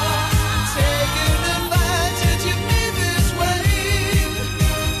are? Taking advantage of me this way.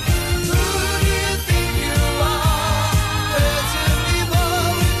 Who do you think you are? Hurting me more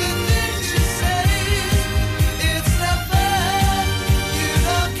with the things you say. It's not fair, you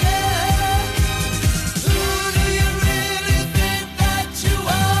don't care. Who do you really think that you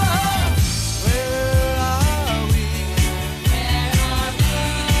are? Where are we?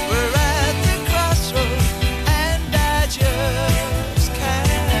 We're at the crossroads, and I just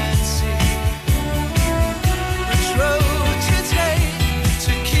can't see which road to take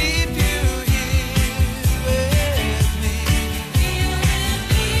to keep you here with me.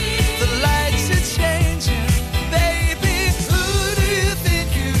 The lights are changing, baby. Who do you think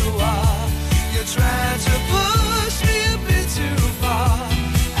you are? You're trying to push me a bit too far,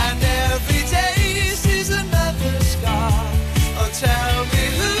 and every day sees another scar. Oh, tell me,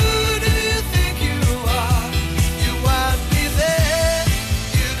 who do you think you are? You want me there,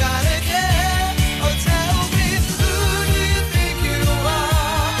 you gotta care. Oh, tell me, who do you think you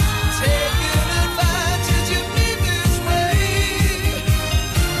are? Taking advantage of me this way.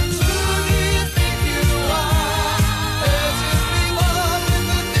 Who do you think you are? Hurting me more with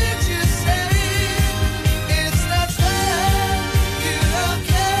the things you say. It's not fair, you don't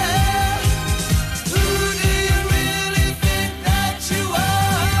care. Who do you really think that you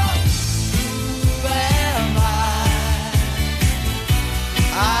are? Who am I?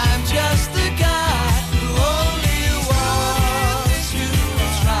 I'm just the guy who only wants to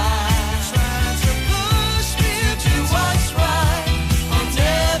try to push me to do what's right. I'll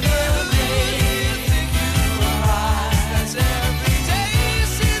never make you cry. That's every day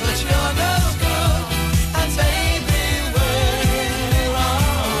seems but you're no good, and baby, we're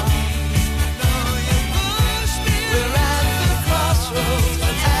wrong. No, you push me. We're at the crossroads,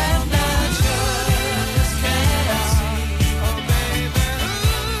 and I just can't see. Oh, baby,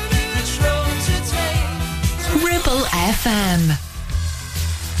 which road to take? Ribble FM.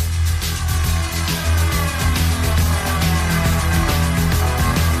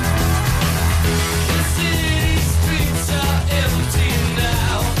 The city streets are empty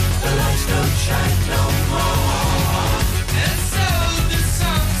now. The lights don't shine no more. And so the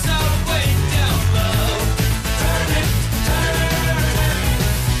songs are way down low. Turn it,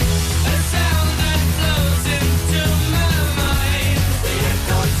 a sound that flows into my mind. The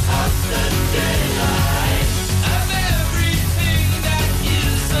echoes of the daylight, of everything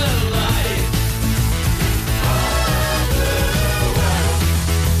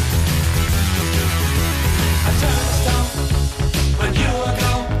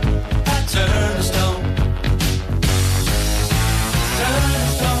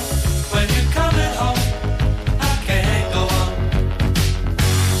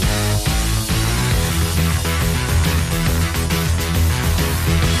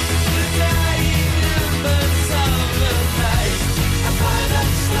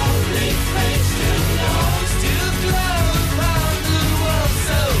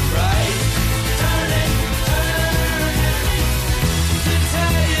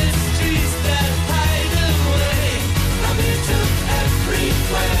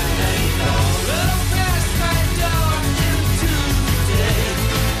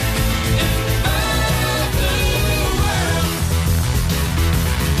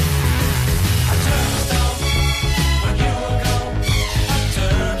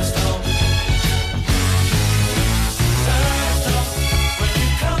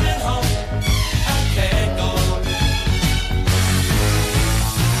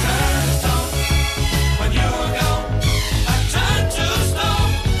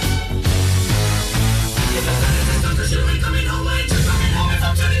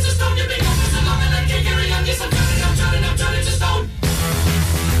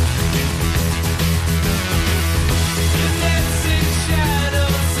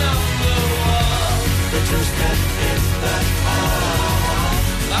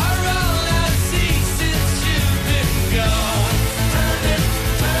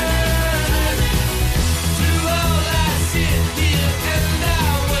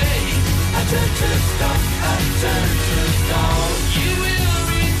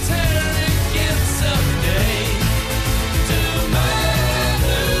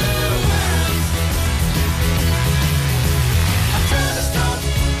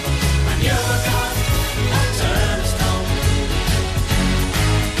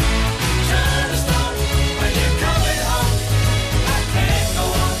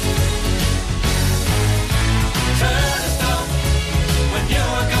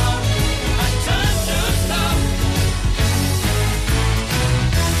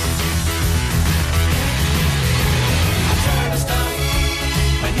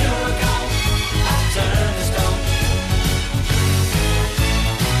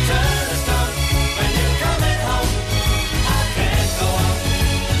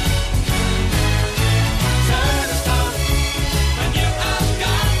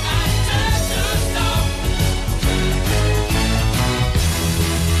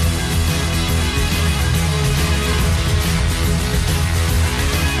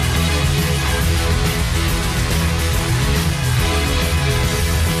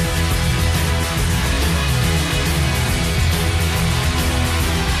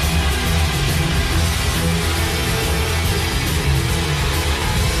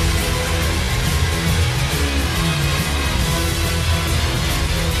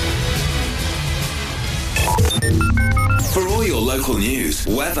For your local news,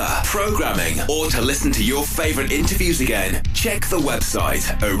 weather, programming, or to listen to your favourite interviews again, check the website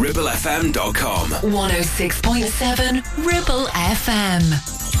at ribblefm.com. 106.7 Ribble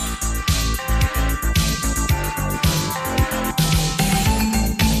FM.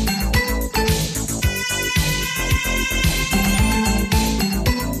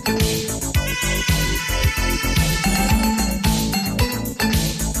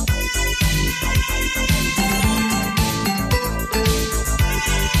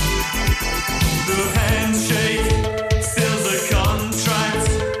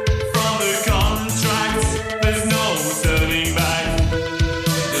 There's no turning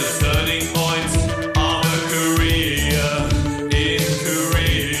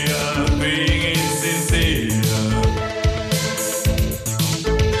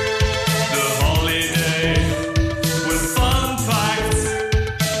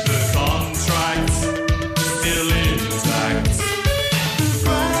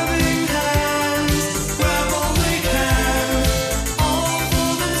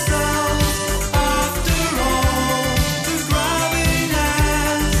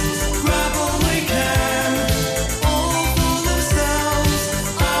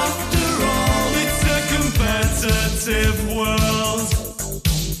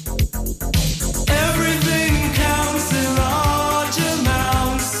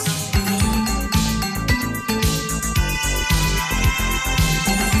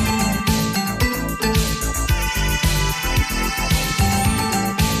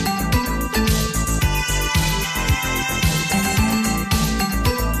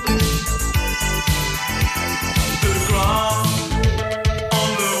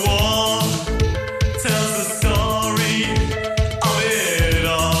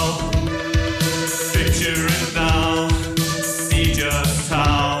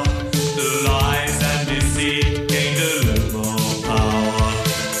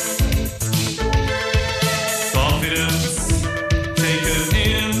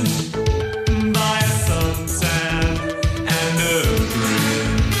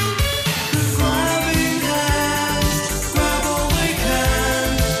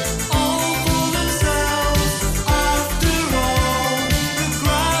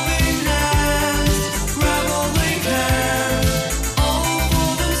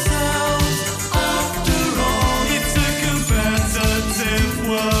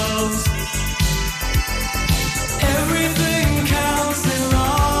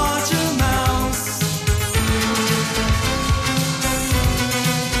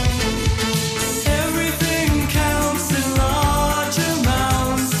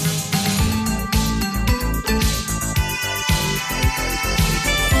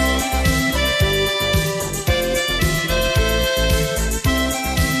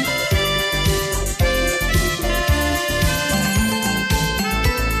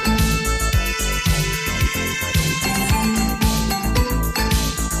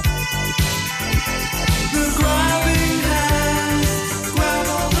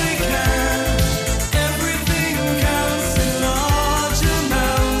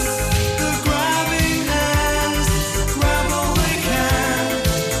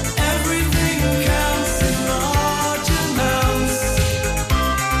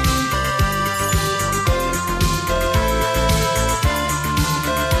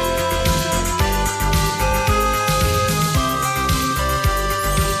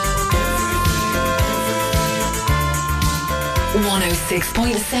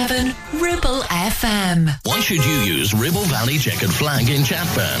Ribble FM. Why should you use Ribble Valley Checkered Flag in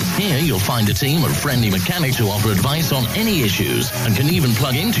Chatburn? Here you'll find a team of friendly mechanics who offer advice on any issues and can even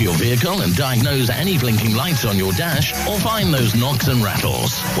plug into your vehicle and diagnose any blinking lights on your dash or find those knocks and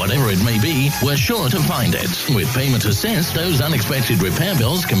rattles. Whatever it may be, we're sure to find it. With Payment Assist, those unexpected repair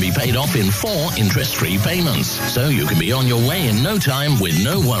bills can be paid off in 4 interest-free payments, so you can be on your way in no time with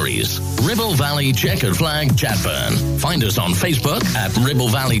no worries. Ribble Valley Checkered Flag, Chatburn. Find us on Facebook at Ribble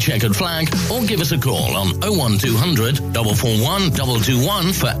Valley Checkered Flag or give us a call on 01200 441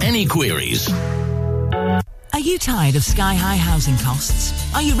 221 for any queries. Are you tired of sky-high housing costs?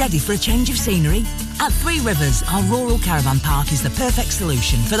 Are you ready for a change of scenery? At Three Rivers, our rural caravan park is the perfect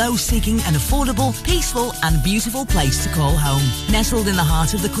solution for those seeking an affordable, peaceful and beautiful place to call home. Nestled in the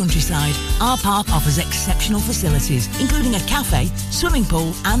heart of the countryside, our park offers exceptional facilities, including a cafe, swimming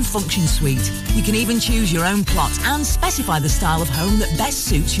pool and function suite. You can even choose your own plot and specify the style of home that best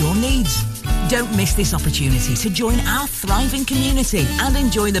suits your needs. Don't miss this opportunity to join our thriving community and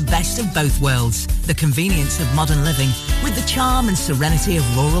enjoy the best of both worlds, the convenience of modern living with the charm and serenity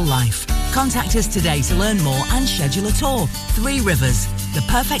of rural life. Contact us today to learn more and schedule a tour. Three Rivers, the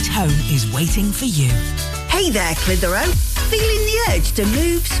perfect home is waiting for you. Hey there, Clitheroe. Feeling the urge to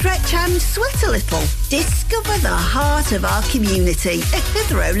move, stretch and sweat a little? Discover the heart of our community at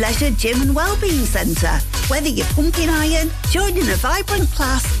Clitheroe Leisure Gym and Wellbeing Centre. Whether you're pumping iron, joining a vibrant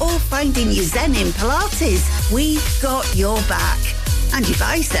class or finding your zen in Pilates, we've got your back. And your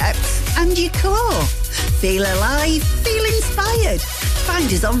biceps and your core. Feel alive, feel inspired. Find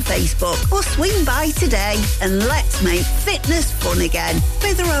us on Facebook or swing by today and let's make fitness fun again.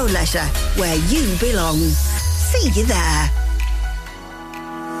 Clitheroe Leisure, where you belong. See you there.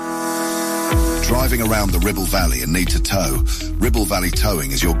 Driving around the Ribble Valley and need to tow? Ribble Valley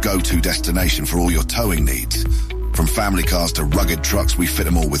Towing is your go-to destination for all your towing needs. From family cars to rugged trucks, we fit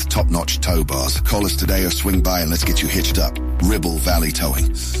them all with top-notch tow bars. Call us today or swing by and let's get you hitched up. Ribble Valley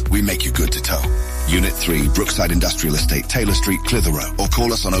Towing. We make you good to tow. Unit 3, Brookside Industrial Estate, Taylor Street, Clitheroe. Or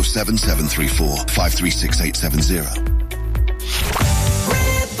call us on 07734 536870.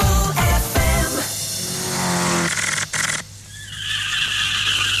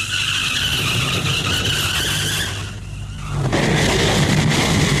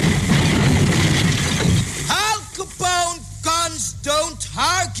 Don't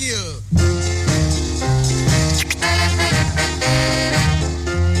argue.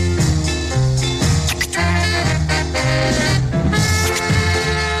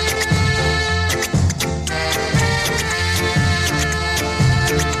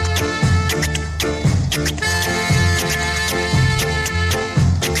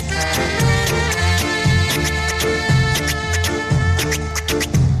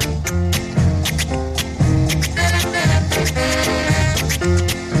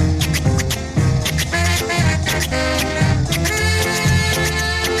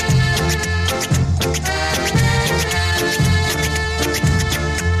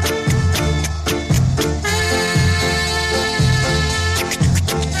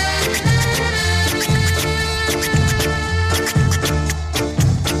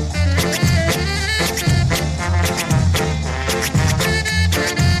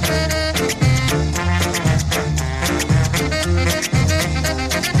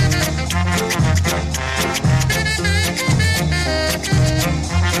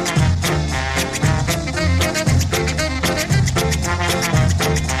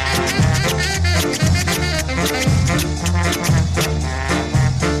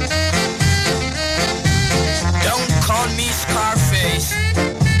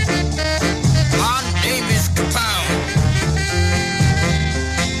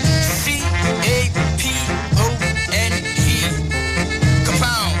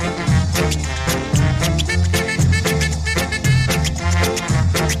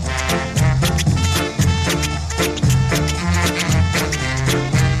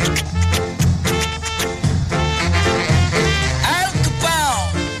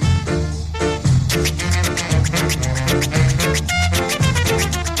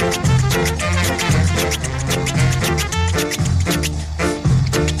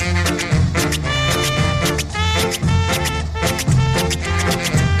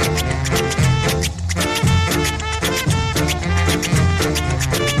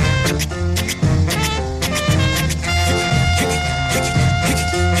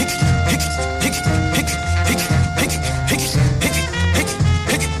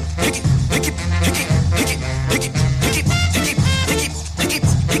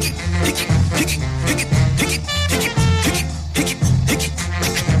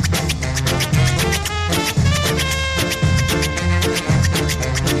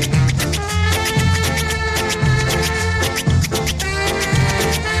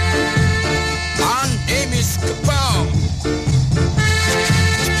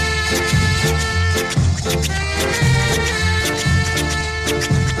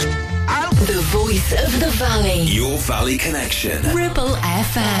 Valley. Your Valley Connection. Ribble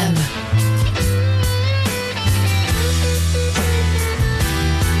FM.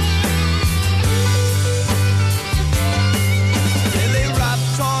 They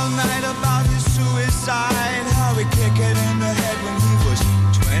rapped all night about his suicide, how he kicked it in the head when he was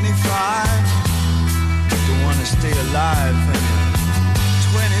 25. Don't wanna stay alive when you're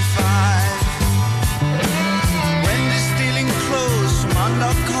 25. Wendy's stealing clothes from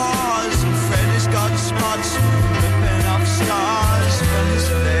under cars, and Freddy's got spots ripping off stars from his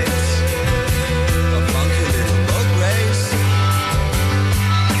face. A funky little boat race.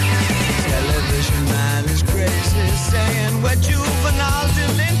 Television man is crazy, saying we're juvenile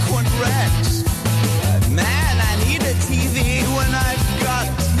delinquent wrecks. But man, I need a TV when I've got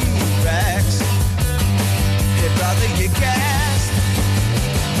T-Rex. Hey brother, you guessed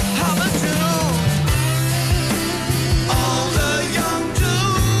how much do all the young do?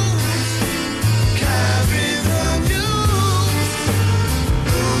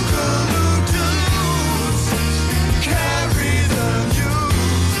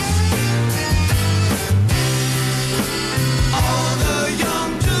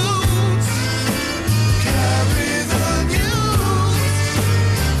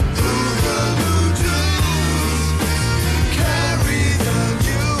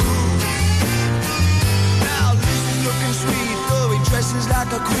 dresses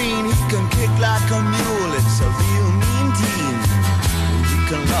like a queen, he can kick like a mule. It's a real mean team. We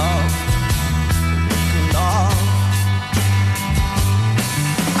can love, we can love.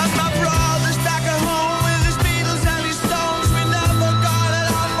 And my brother's back at home with his Beatles and his Stones. We never got it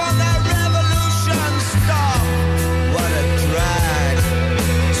off on that revolution stuff. What a drag,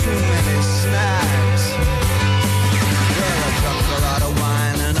 too many snacks. Well, I drunk a lot of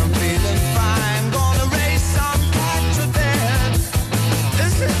wine and I'm feeling fine. Gonna race some back to bed.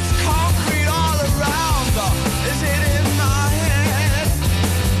 Is it concrete all around or is it in my head?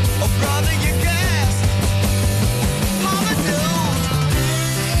 Oh brother, you guess I'm a dude.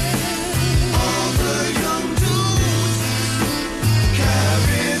 All the young dudes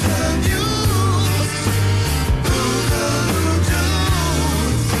carry the news. Boogaloo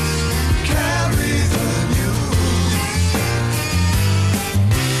dudes carry the news.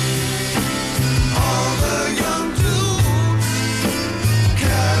 All the young dudes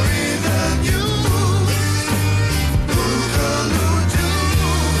carry the news. Boogaloo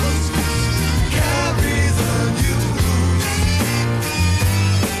dudes carry the news.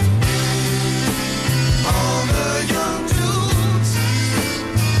 All the young dudes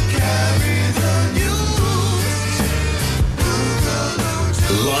carry the news. Boogaloo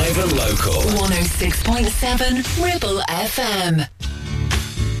dudes. Live and local. 106.7 Ribble FM.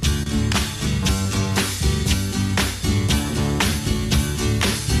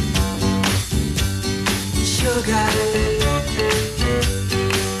 Sugar,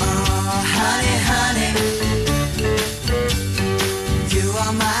 oh honey, honey, you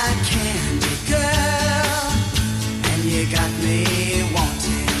are my candy girl, and you got me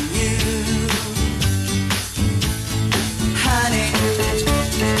wanting you, honey.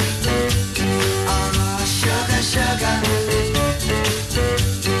 Oh sugar, sugar,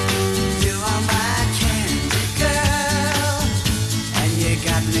 you are my candy girl, and you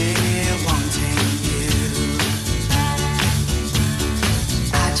got me wanting you.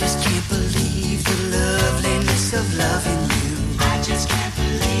 I just can't believe the loveliness of loving you. I just can't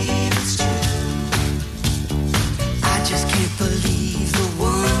believe it's true. I just can't believe the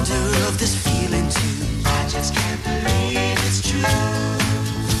wonder of this feeling too. I just can't believe it's true.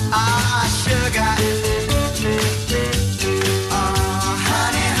 Ah, sugar. Oh,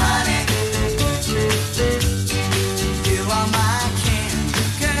 honey, honey. You are my candy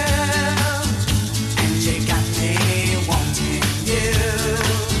girl, and you got me wanting you.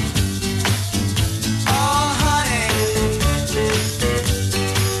 Oh, honey.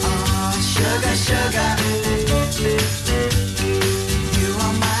 Oh, sugar, sugar. You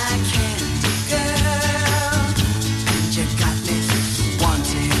are my candy girl, and you got me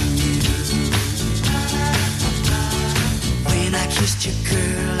wanting you. When I kissed you,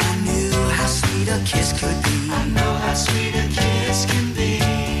 girl, I knew how sweet a kiss could be. I know how sweet a kiss can be.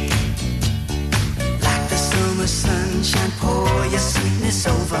 Like the summer sunshine, pour your sweetness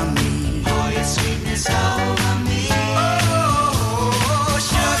over me. Pour your sweetness over me. Oh,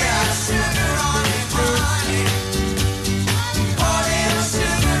 sugar, sugar on it, honey. Pour a little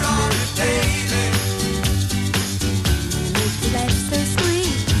sugar on it, baby. Life so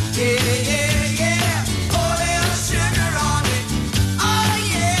sweet. Yeah, yeah, yeah. Pour a little sugar on it. Oh,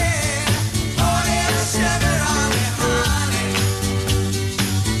 yeah. Pour a little sugar on it, honey.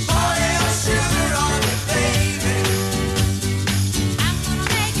 Pour a little sugar on it, baby. I'm gonna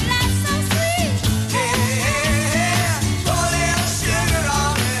make your life so sweet. Yeah, yeah. Pour a little sugar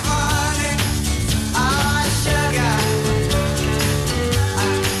on it, honey. Ah, sugar.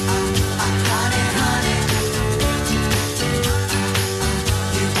 Honey, honey.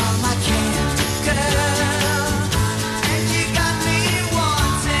 You are my candy girl, and you got me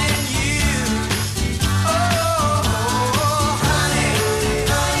wanting you. Oh, honey,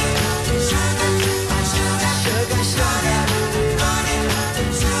 honey, sugar, sugar, sugar, sugar, honey,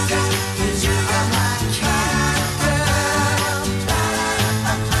 sugar, you are my candy girl.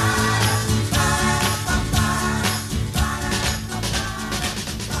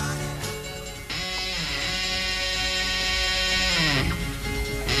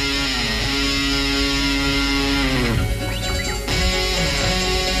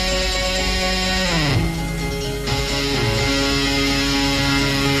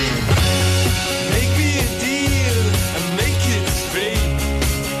 Make me a deal and make it straight.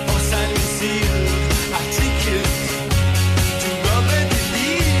 Or sign the seal, I take it. To Robert the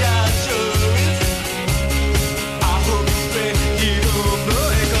Lee, I show it. I hope that you don't know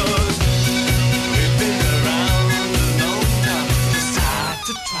it, 'cause we've been around alone now. It's time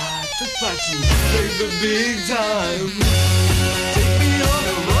to try to play the big time. Take me on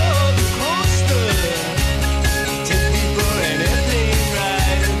a roller coaster. Take me for anything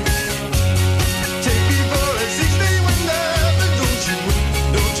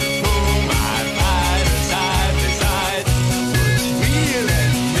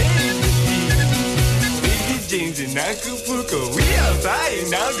loco, we are flying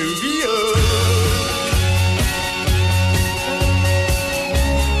down to Rio.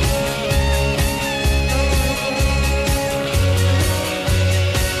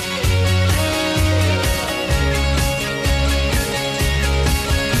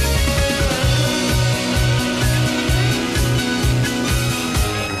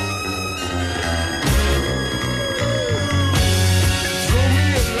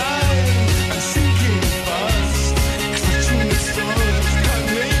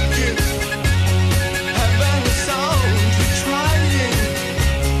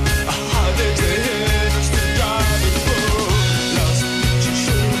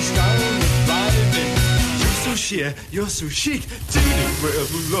 Yeah, you're so chic, dating where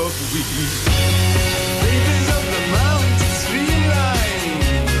the love we Babies of the mountain streamline,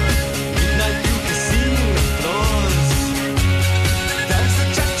 midnight you can see the floors. Dance the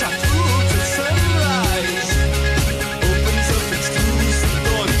cha-cha through till sunrise, opens up exclusive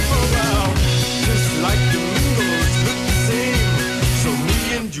doors. Oh wow, just like the windows look the same. So me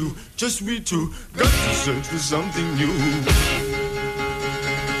and you, just we two, got to search for something new.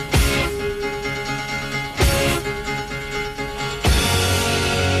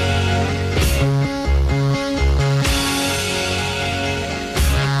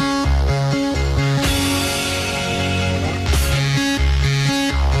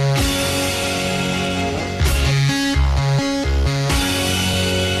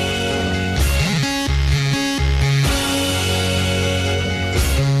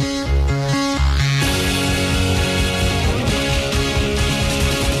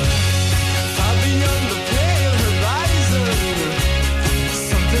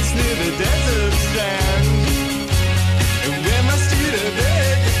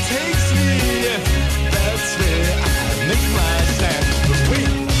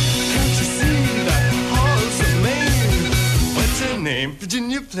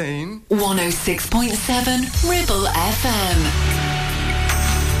 Virginia Plain 106.7 Ribble FM.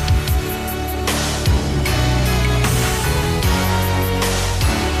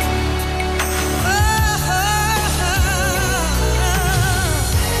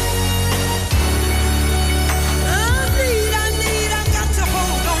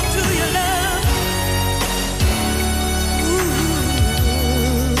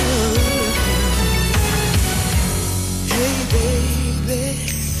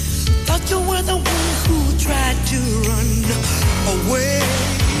 You were the one who tried to run away.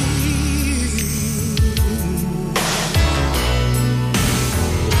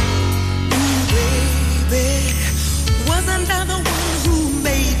 Ooh, baby, wasn't I the one who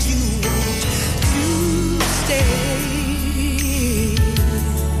made you want to stay?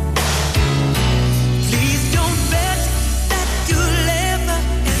 Please don't bet that you'll ever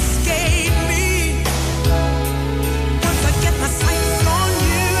escape me. Once I get my sights on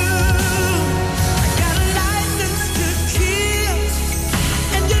you,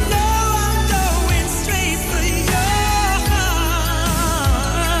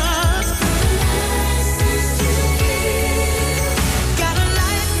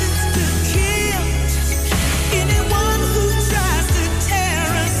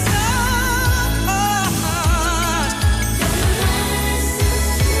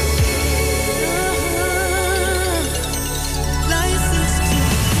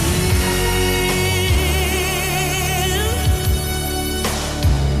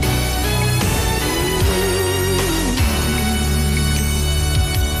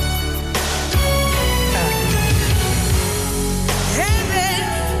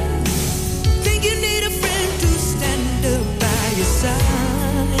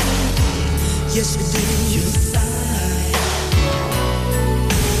 yes, you do. You sigh.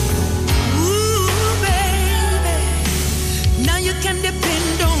 Ooh, baby, now you can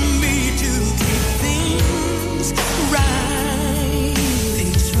depend on me to keep things right.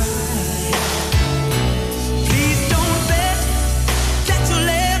 Things right. Please don't bet that you'll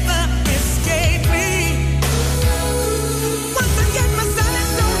ever escape me. Once I get my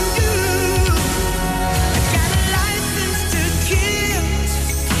sights on you, I got a license to kill,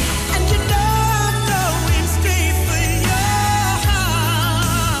 and you know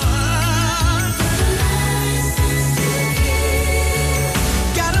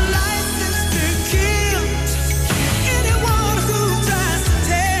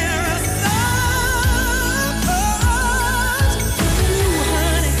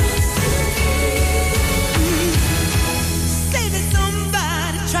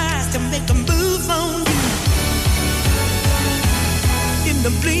the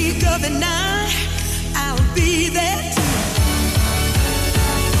blink of an eye, I'll be there too.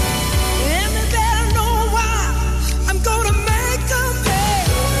 And they better know why I'm gonna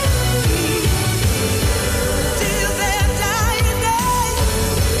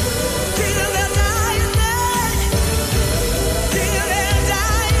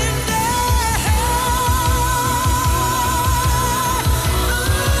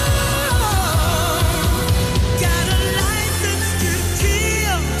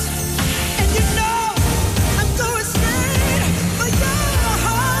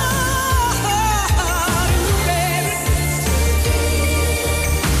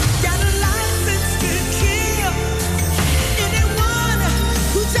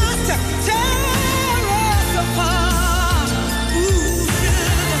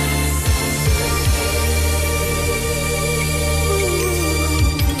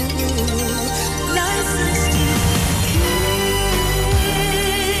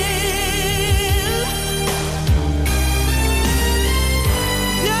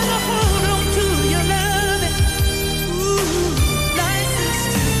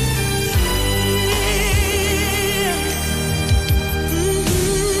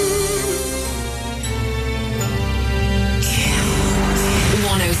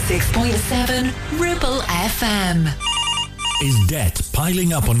FM. Is debt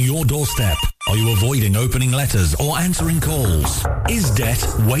piling up on your doorstep? Are you avoiding opening letters or answering calls? Is debt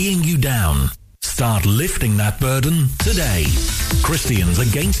weighing you down? Start lifting that burden today. Christians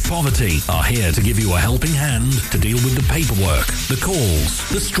Against Poverty are here to give you a helping hand to deal with the paperwork, the calls,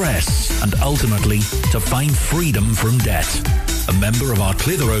 the stress, and ultimately to find freedom from debt. A member of our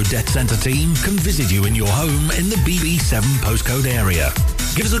Clitheroe Debt Centre team can visit you in your home in the BB7 postcode area.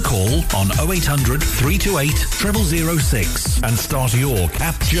 Give us a call on 0800 328 0006 and start your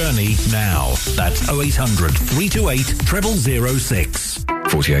CAP journey now. That's 0800 328 0006.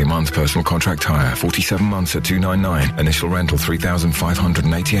 48-month personal contract hire, 47 months at $299. Initial rental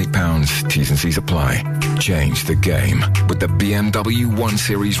 £3,588. T's and C's apply. Change the game with the BMW 1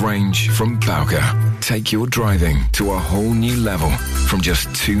 Series range from Bowker. Take your driving to a whole new level from just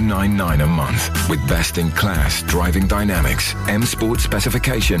 $299 a month with best-in-class driving dynamics, M Sport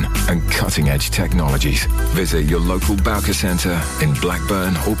specification and cutting-edge technologies. Visit your local Bowker Centre in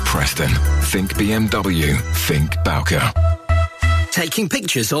Blackburn or Preston. Think BMW. Think Bowker. Taking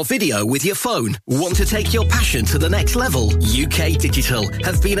pictures or video with your phone? Want to take your passion to the next level? UK Digital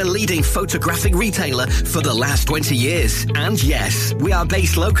have been a leading photographic retailer for the last 20 years. And yes, we are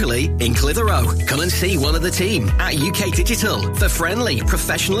based locally in Clitheroe. Come and see one of the team at UK Digital for friendly,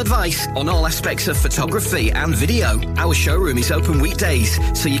 professional advice on all aspects of photography and video. Our showroom is open weekdays,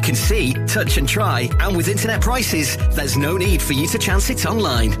 so you can see, touch and try. And with internet prices, there's no need for you to chance it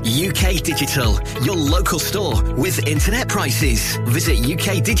online. UK Digital, your local store with internet prices. Visit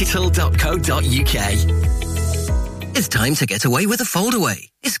ukdigital.co.uk. It's time to get away with a foldaway.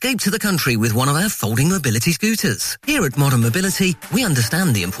 Escape to the country with one of our folding mobility scooters. Here at Modern Mobility, we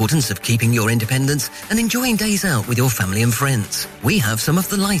understand the importance of keeping your independence and enjoying days out with your family and friends. We have some of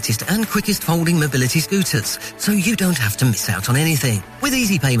the lightest and quickest folding mobility scooters, so you don't have to miss out on anything. With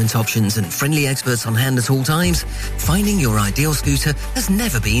easy payment options and friendly experts on hand at all times, finding your ideal scooter has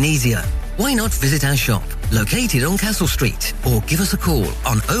never been easier. Why not visit our shop, located on Castle Street, or give us a call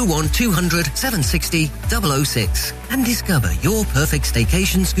on 01200 760 006 and discover your perfect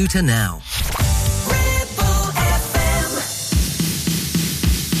staycation scooter now.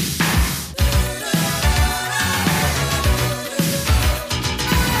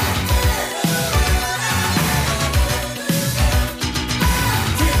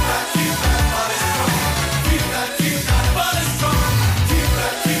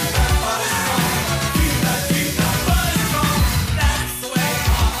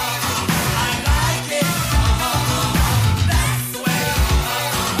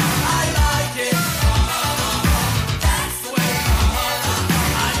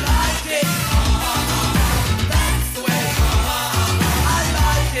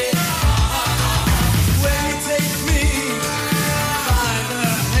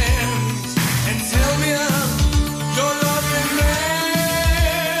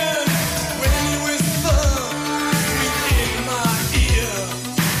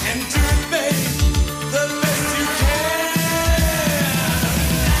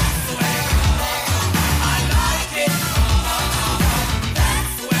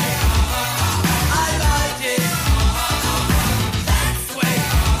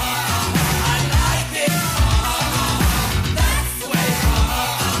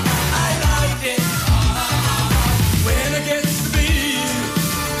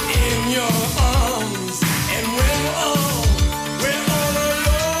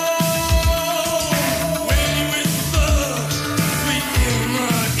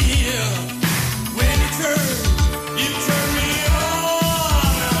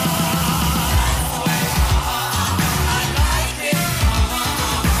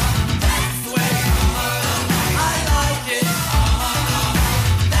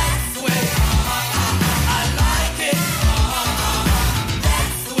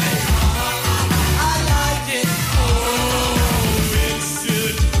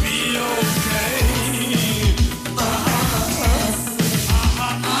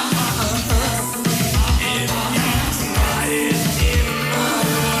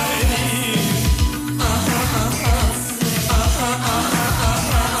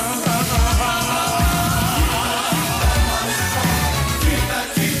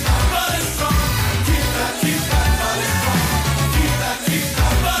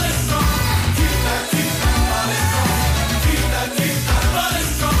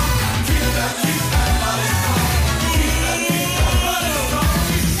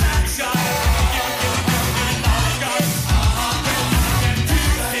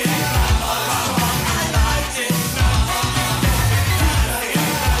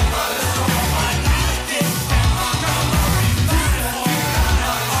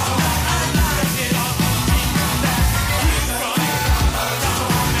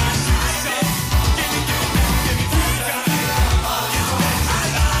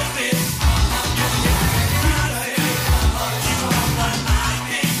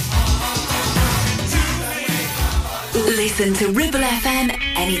 Listen to Ribble FM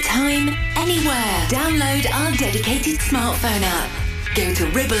anytime, anywhere. Download our dedicated smartphone app. Go to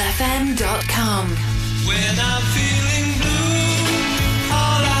ribblefm.com. When I'm feeling blue,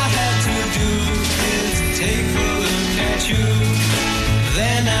 all I have to do is take a look at you.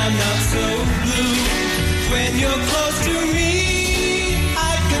 Then I'm not so blue. When you're close to me,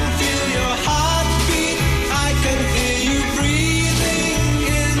 I can feel your heartbeat. I can hear you breathing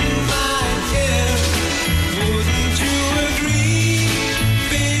in my ear. Wouldn't you agree?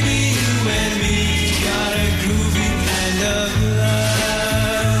 Baby, you and me got a groovy kind of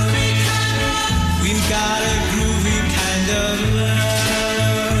love. We've got a groovy kind of love.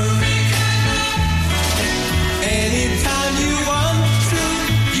 Anytime you want to,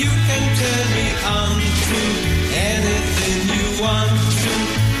 you can turn me on to anything you want to,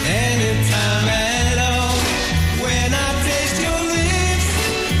 anytime at all. When I taste your lips,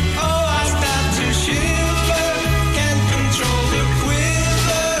 oh, I start to shiver. Can't control the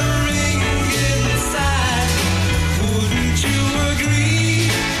quivering inside. Wouldn't you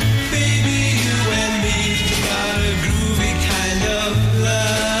agree? Baby, you and me got a groovy kind of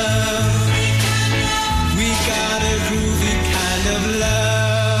love. We got a groovy kind of love.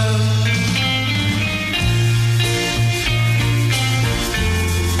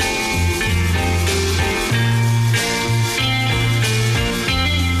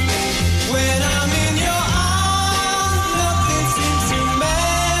 When I'm in your arms, nothing seems to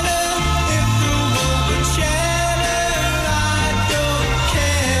matter. If the world would shatter, I don't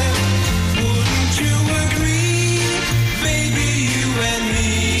care. Wouldn't you agree? Baby, you and me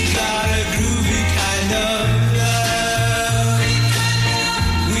got a groovy kind of love.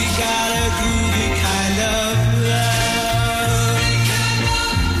 We got a groovy kind of love.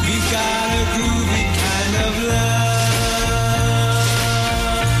 We got a groovy kind of love.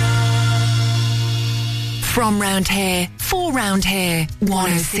 From round here, for round here,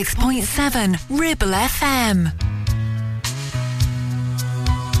 106.7 Ribble FM.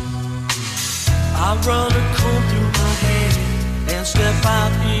 I run a comb through my hair and step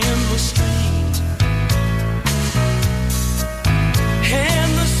out in the street.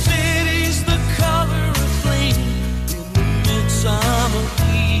 And the city's the color of flame in the midsummer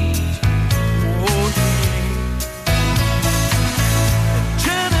heat. Oh yeah.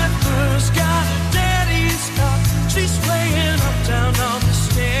 Jennifer's got a daddy's car. She's playing uptown on the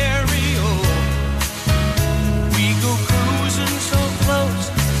stereo. We go cruising so close,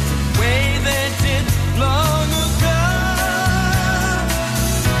 the way they did long ago.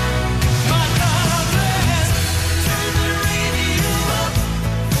 My love, let's turn the radio up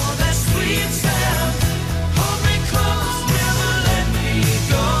for that sweet sound. Hold me close, never let me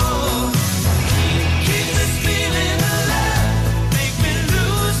go. Keep this feeling alive, make me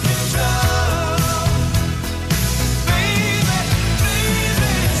lose control. Baby,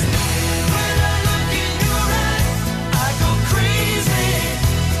 baby, when I look in your eyes, I go crazy.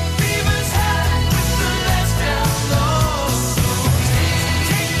 Fever's high with the lights down low. So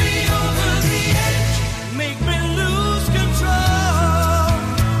take me over the edge, make me lose control.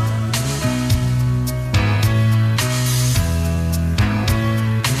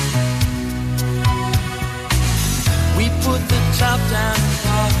 We put the top down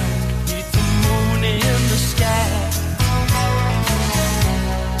hard, beneath the moon in the sky.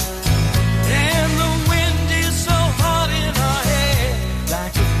 And the wind is so hot in our hair,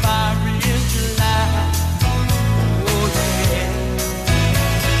 like a fire in July. Oh yeah.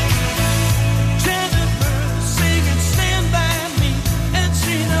 Jennifer singing Stand By Me, and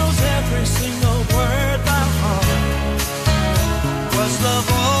she knows every single word by heart. Was love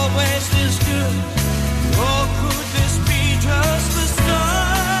always this good, or could this be just the start?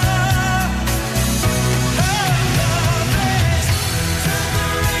 Her love is turn the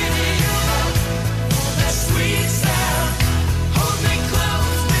radio up for that sweet sound. Hold me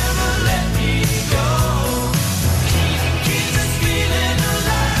close, never let me go. Keep this feeling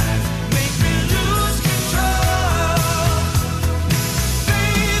alive, make me lose control.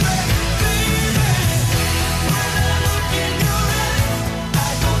 Baby, baby, when I look in your eyes, I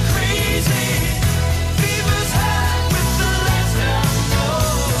go crazy. Fever's high with the lights down low.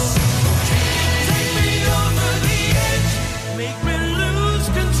 Take me over the edge, make me lose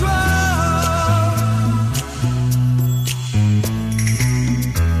control.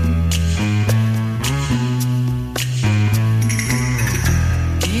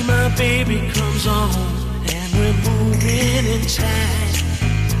 Be my baby comes on, and we're moving in time.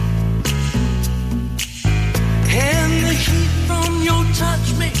 And the heat from your touch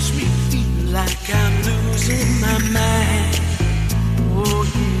makes me feel like I'm losing my mind. Oh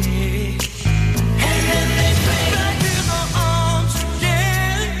yeah. And then they play back in the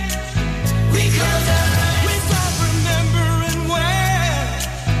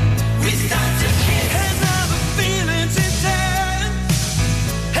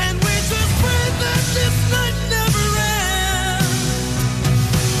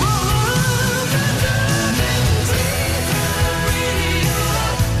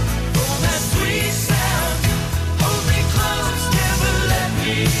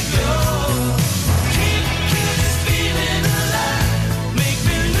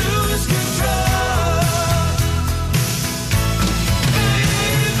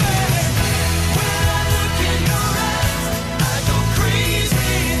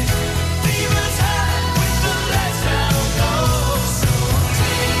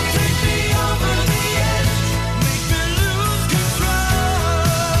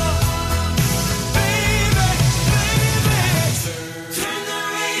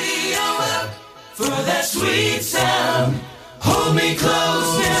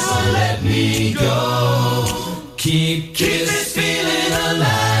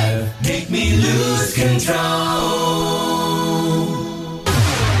lose control.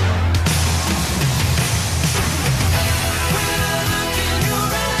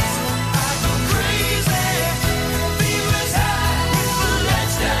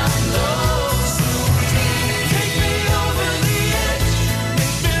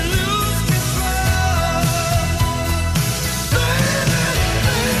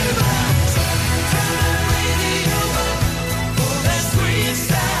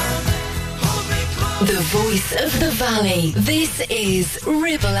 The voice of the valley. This is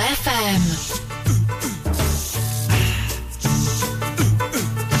Ribble FM.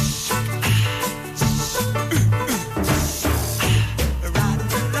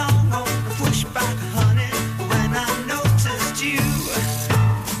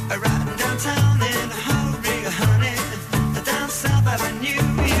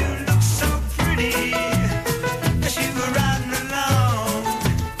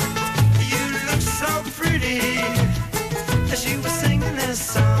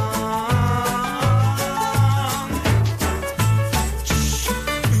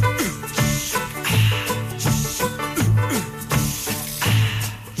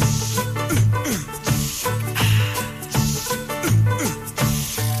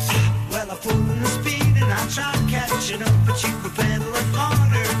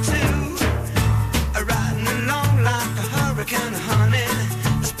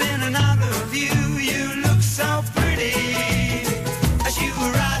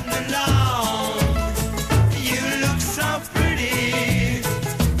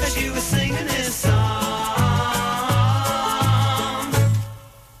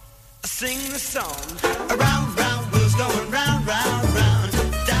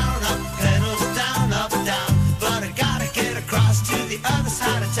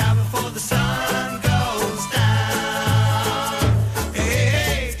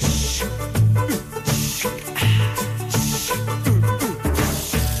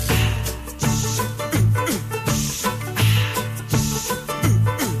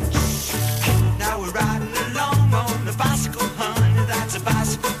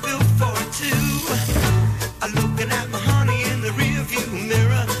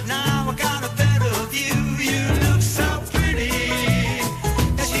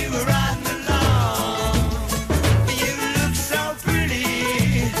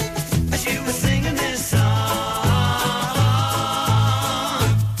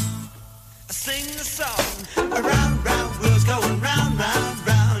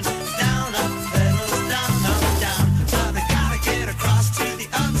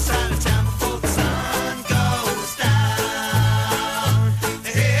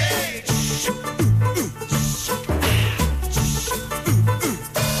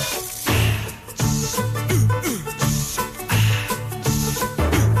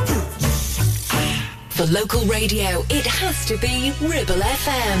 Local radio, it has to be Ribble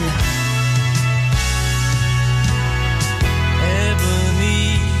FM.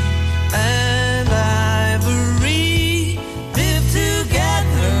 Ebony and ivory live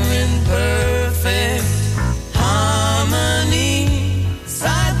together in perfect harmony,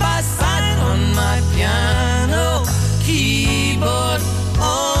 side by side on my piano keyboard.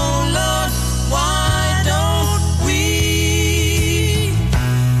 Oh Lord, why don't we?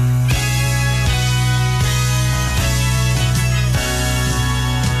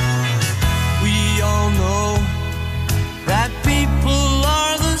 We all know that people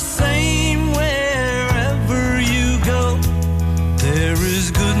are the same wherever you go. There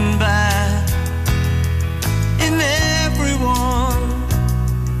is good and bad in everyone.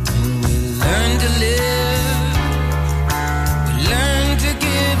 And we learn to live, we learn to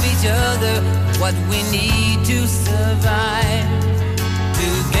give each other what we need to survive.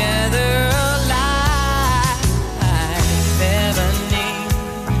 Together alive, ebony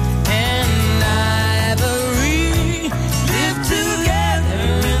and ivory live together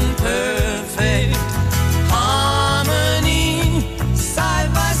in perfect harmony, side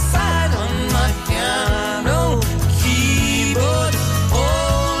by side on my piano keyboard.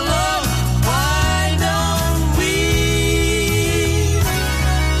 Oh Lord, why don't we?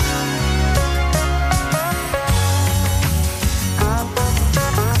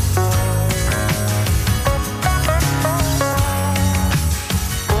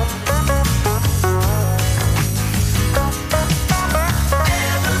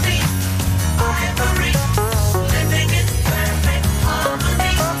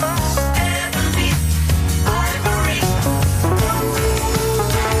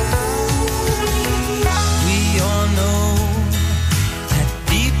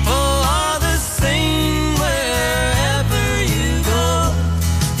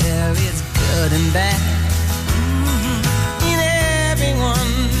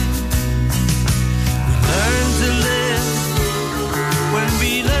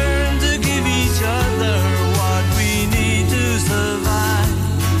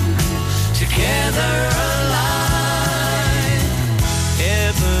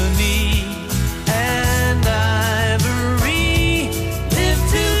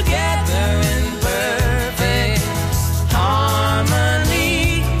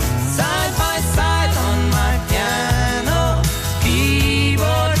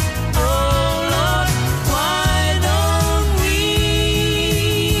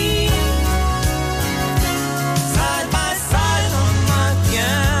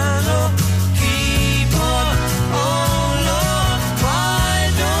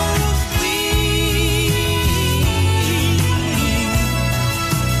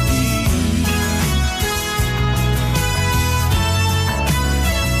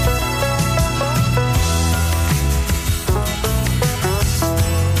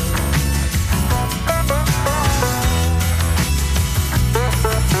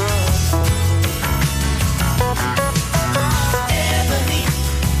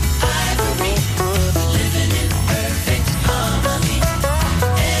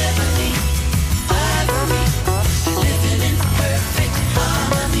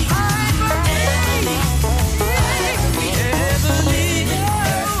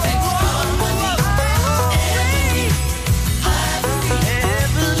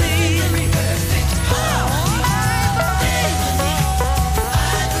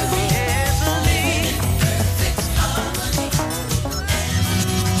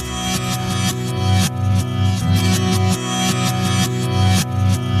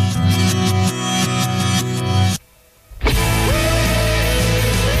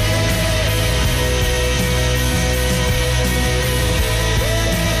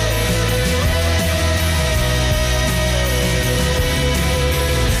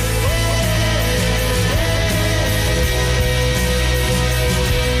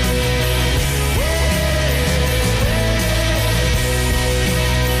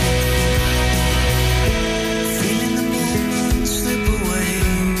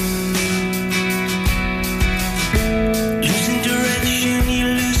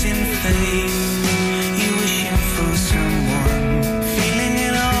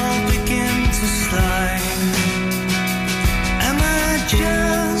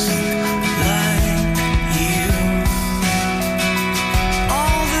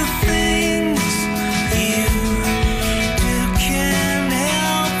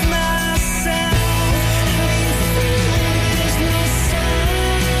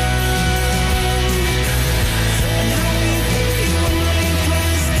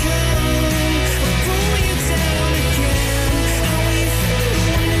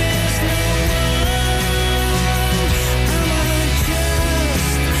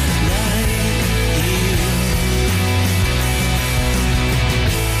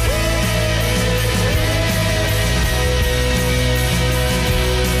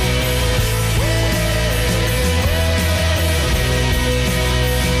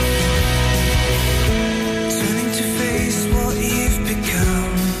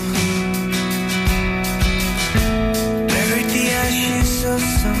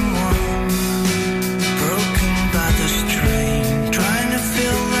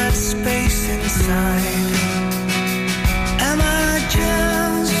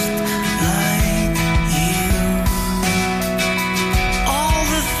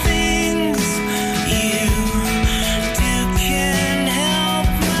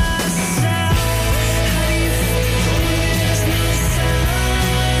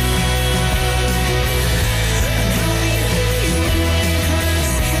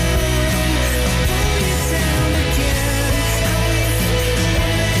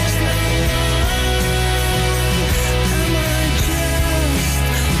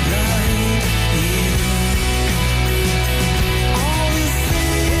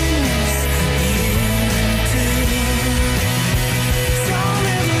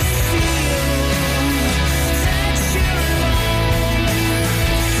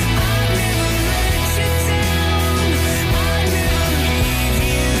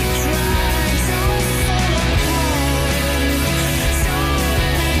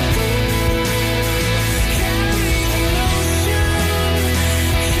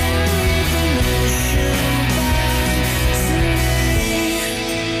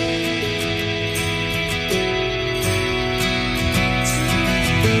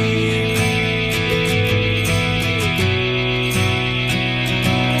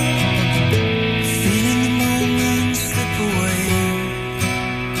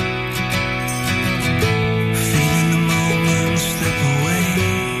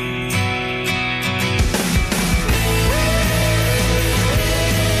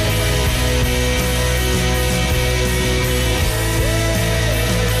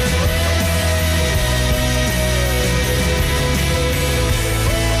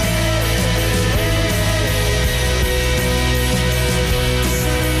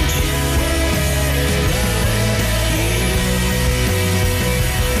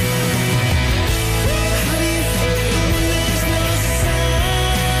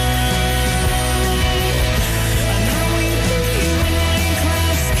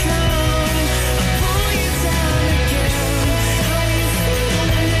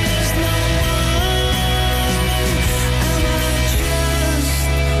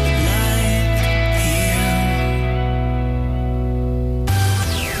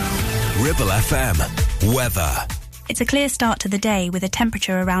 Ribble FM. Weather. It's a clear start to the day with a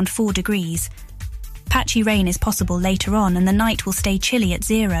temperature around 4 degrees. Patchy rain is possible later on and the night will stay chilly at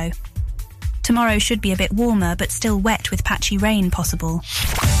 0. Tomorrow should be a bit warmer but still wet with patchy rain possible.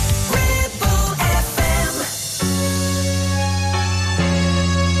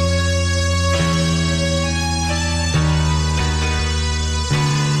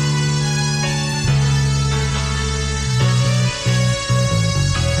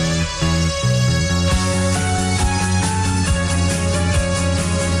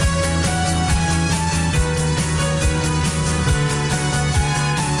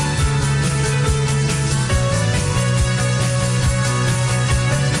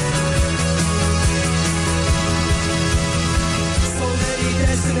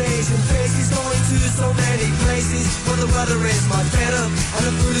 The weather is much better and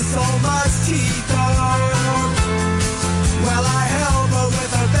the food is so much cheaper. Well, I help her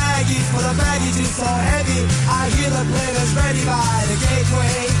with her baggage, for the baggage is so heavy. I hear the planers ready by the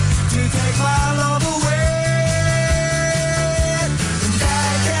gateway to take my love away. And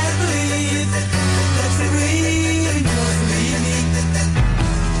I can't believe that she really does leave me.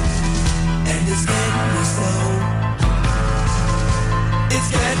 And it's getting me so. It's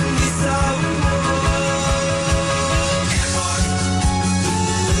getting me so.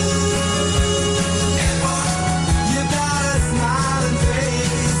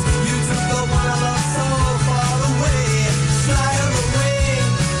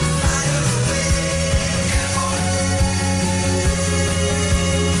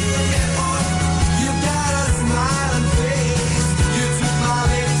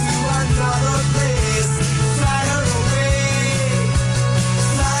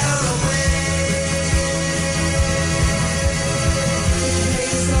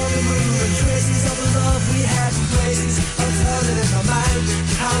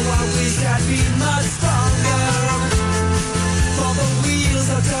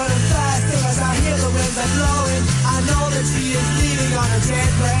 She is leaving on a jet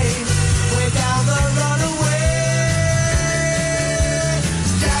plane way down the runaway.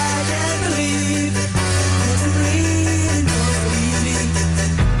 I can't believe that you really don't leave me,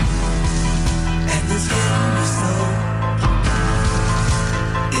 and it's getting me so.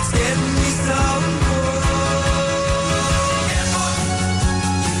 It's getting me so.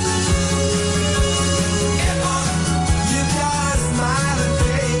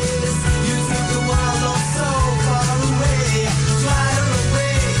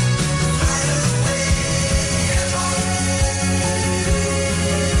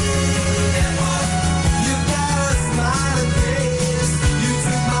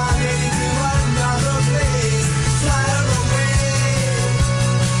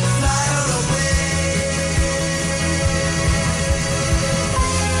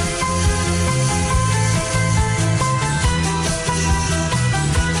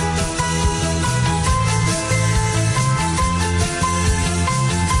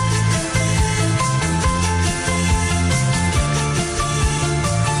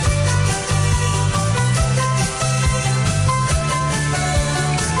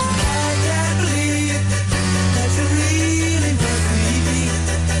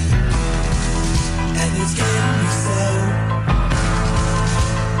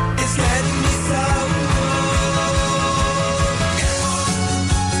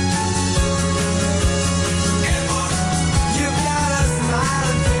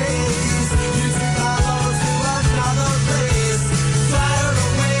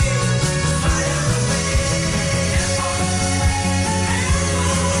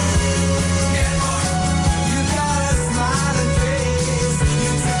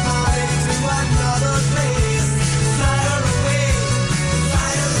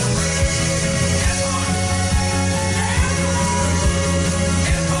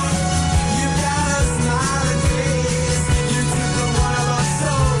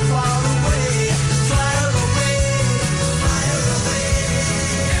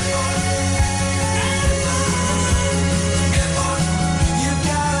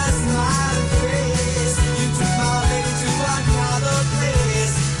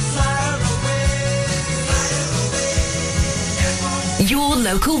 Your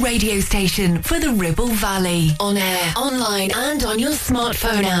local radio station for the Ribble Valley. On air, online and on your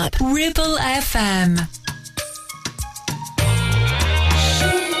smartphone app. Ribble FM.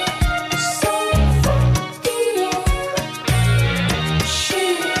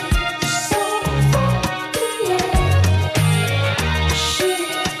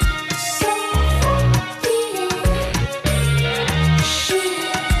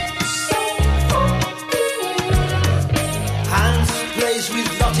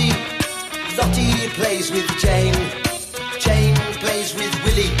 With Lottie Lottie plays with Jane. Jane plays with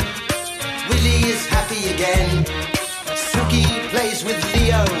Willie. Willie is happy again. Suki plays with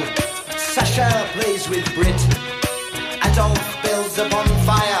Leo. Sasha plays with Brit. Adolf builds a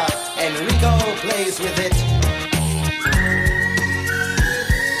bonfire. Enrico plays with it.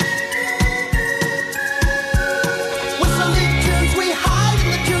 Whistling tunes, we hide in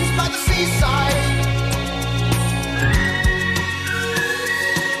the tunes by the seaside.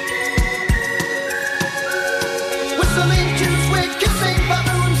 Whistling tunes, we're kissing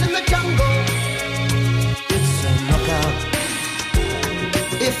baboons in the jungle. It's a knockout.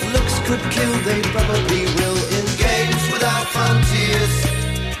 If looks could kill, they probably will. In games without frontiers,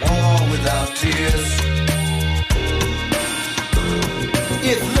 war without tears.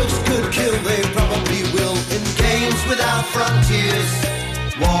 If looks could kill, they probably will. In games without frontiers,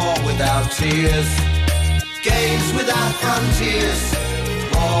 war without tears. Games without frontiers,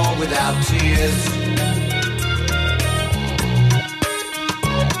 war without tears.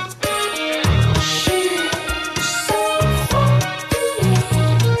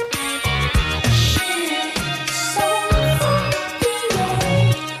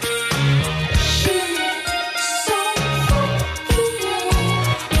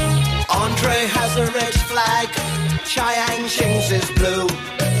 Chiang Shing's is blue.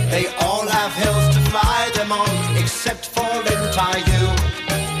 They all have hills to fly them on, except for Lin Tai Yu.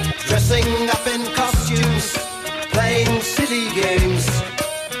 Dressing up in costumes, playing silly games,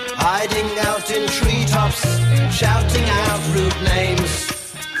 hiding out in treetops, shouting out rude names.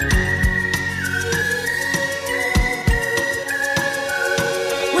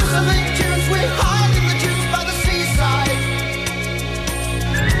 Whistling tunes, we hide in the tunes by the seaside.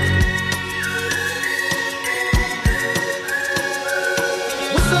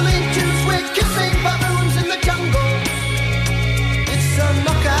 Whistling tunes, we're kissing baboons in the jungle. It's a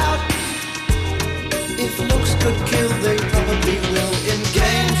knockout. If looks could kill, they probably will. In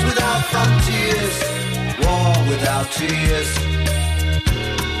games without frontiers, war without tears.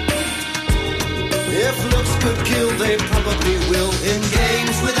 If looks could kill, they probably will. In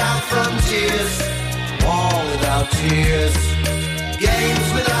games without frontiers, war without tears. Games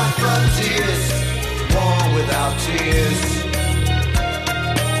without frontiers, war without tears.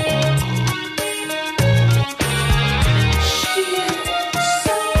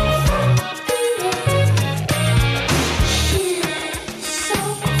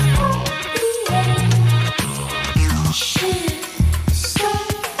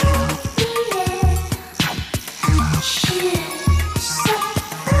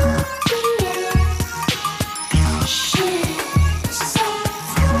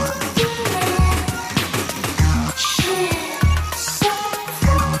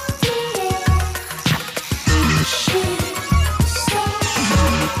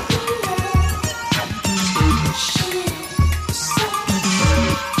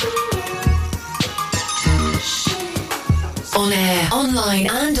 On air, online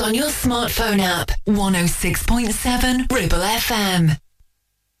and on your smartphone app. 106.7 Ribble FM.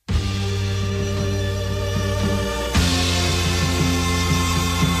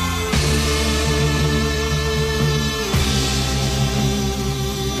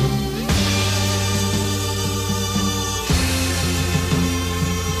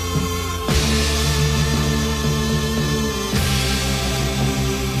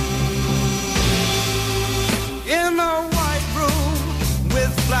 In a white room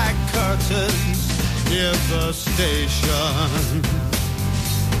with black curtains near the station.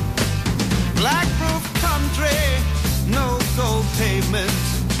 Black roof country, no gold pavement,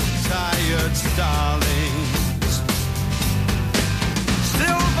 tired starlings.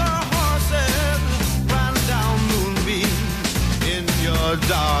 Silver horses ran down moonbeams in your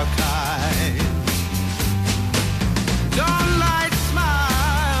dark eyes. Dawnlight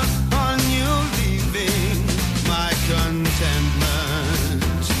smile on you leaving my contentment.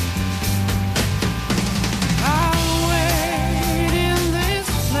 I'll wait in this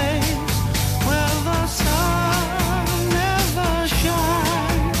place where the sun never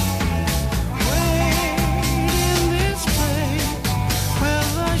shines. Wait in this place where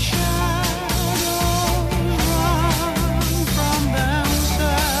the shadows run from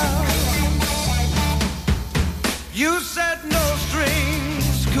themselves. You said no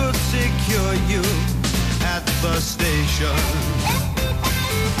strings could secure you at the station.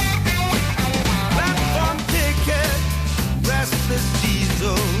 Platform ticket, restless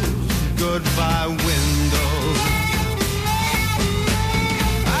diesels, goodbye windows.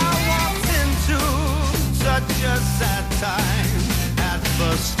 I walked into such a sad time at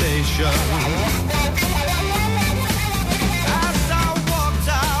the station. As I walked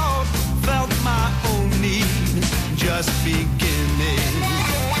out, felt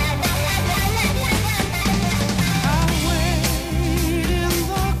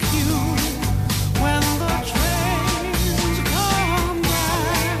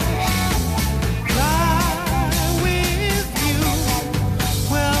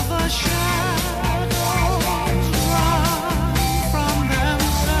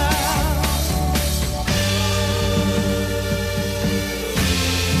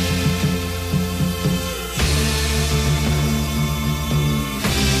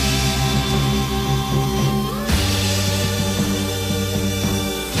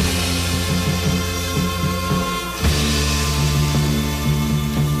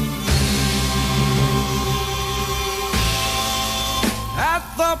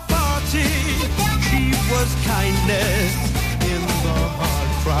the party. She was kindness in the hard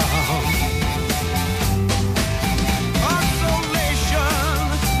crowd. Consolation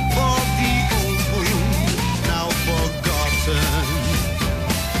for the old wound now forgotten.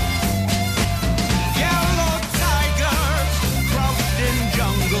 Yellow tigers crouched in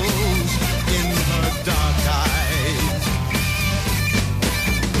jungles in her dark eyes.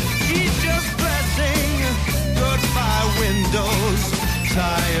 She's just blessing goodbye windows,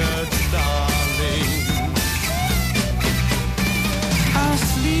 tired starling. I'll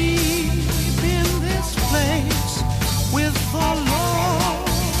sleep in this place with the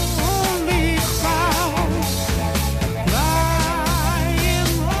lonely crowds. Lie in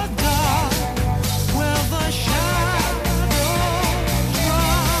the dark where the shadows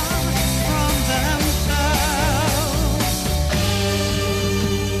run from themselves.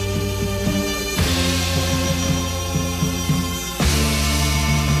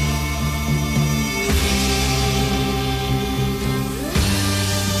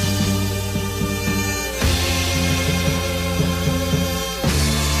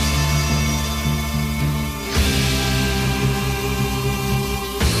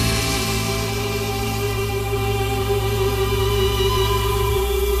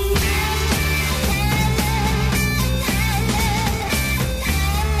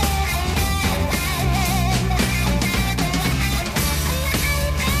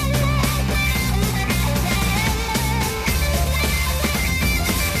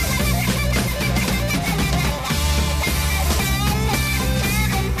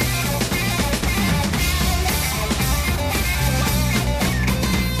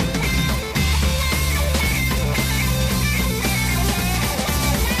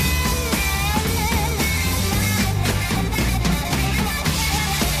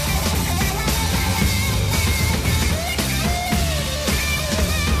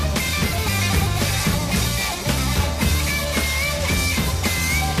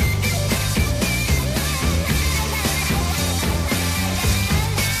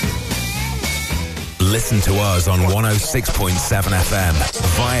 Listen to us on 106.7 FM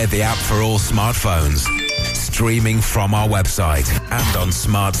via the app for all smartphones, streaming from our website and on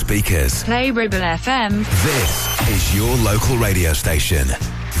smart speakers. Play Ribble FM. This is your local radio station.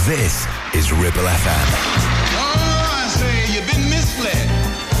 This is Ribble FM. Oh, I say, you've been misled.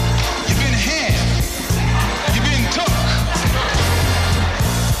 You've been had. You've been took.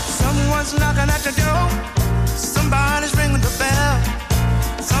 Someone's knocking at the door. Somebody's ringing the bell.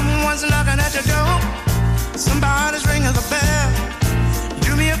 Someone's knocking at the door. Somebody's ringing the bell.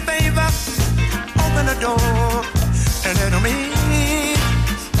 Do me a favor, open the door and let them in.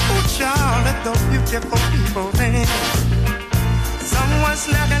 Oh, child, let the beautiful people in. Someone's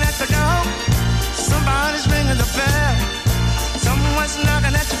knocking at the door. Somebody's ringing the bell. Someone's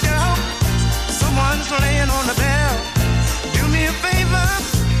knocking at the door. Someone's laying on the bell. Do me a favor,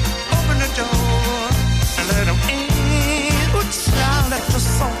 open the door and let them in. Oh, child, let the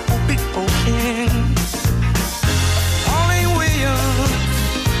soulful people in. Pauline Williams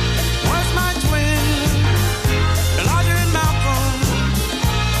was my twin. Elijah and Malcolm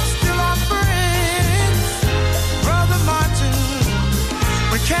still are friends. Brother Martin,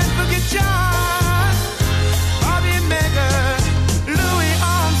 we can't forget John, Bobby and Meggan, Louis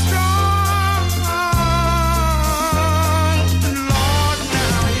Armstrong. Lord,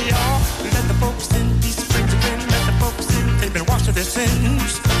 now y'all let the folks in, these friends again, let the folks in, they've been washed of their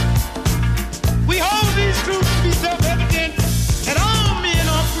sins. We hold these truths to be self-evident, that all men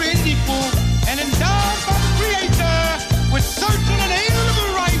are created equal and endowed by the Creator with certain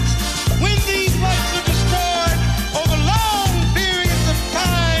inalienable rights. When these rights are destroyed over long periods of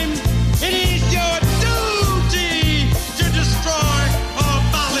time, it is your duty to destroy or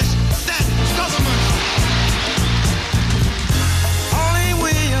abolish that government. Pauline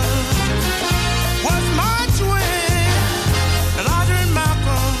Williams was my twin. Elijah and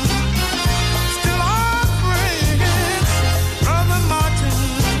Malcolm still are friends. Brother Martin,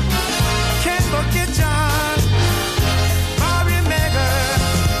 can't forget John, Bobby and Meggan,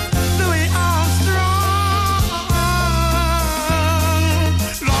 Louis Armstrong.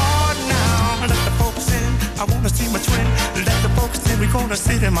 Lord, now let the folks in. I wanna see my twin. Let the folks in. We gonna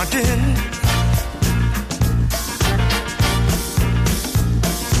sit in my den.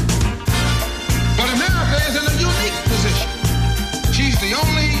 But America is in a unique position. She's the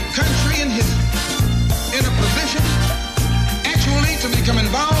only country in history in a position actually to become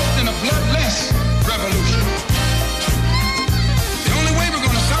involved in a bloodless revolution. The only way we're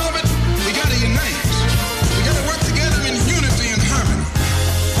going to solve it, we got to unite. We got to work together in unity and harmony.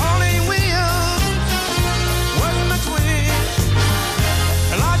 Pauline Williams was my twin.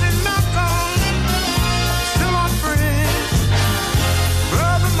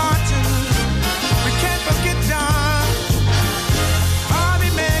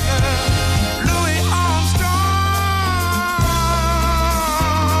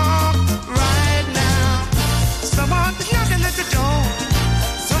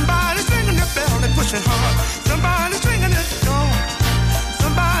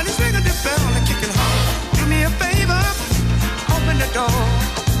 door.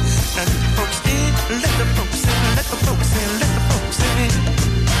 Now let the folks in, let the folks in, let the folks in, let the folks in.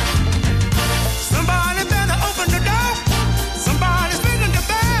 Somebody better open the door. Somebody's ringing the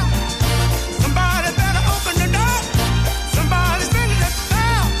bell. Somebody better open the door. Somebody's ringing the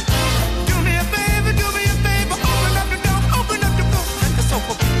bell. Do me a favor, open up the door, open up the door. Let the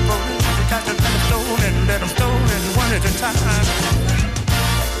sofa be rolling. You got to let them flow and let them flow and one at a time.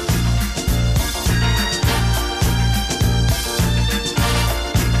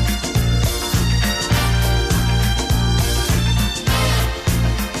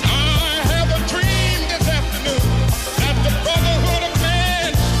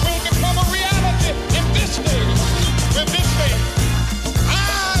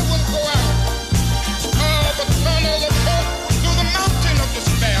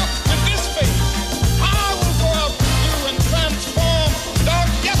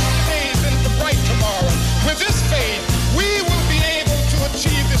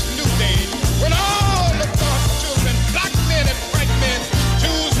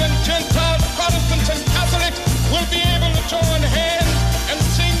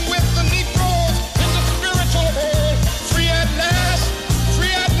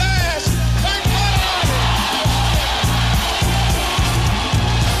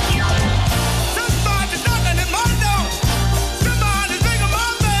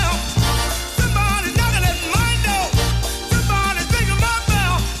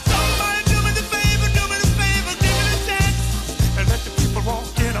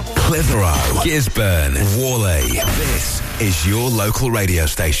 Gisburn, Worley. This is your local radio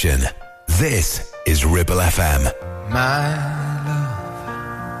station. This is Ribble FM. My love,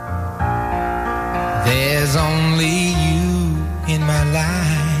 there's only you in my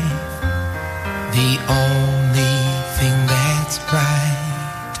life, the only thing that's right.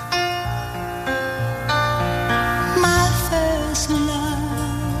 My first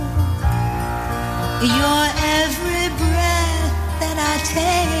love, your every breath that I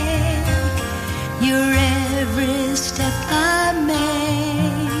take, your every step I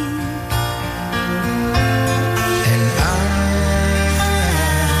make. And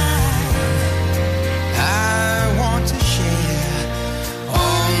I want to share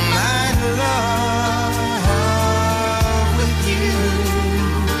all my love with you.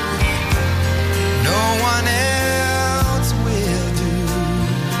 No one else will do.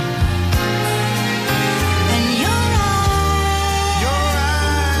 And your eyes,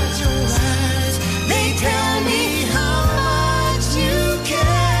 they tell me how much you care.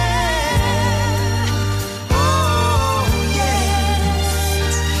 Oh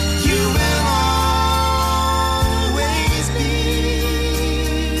yes, you will always be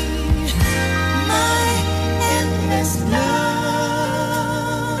my endless love.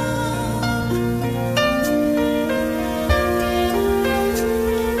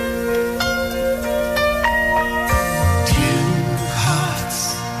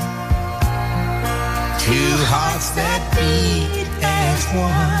 Two hearts that beat as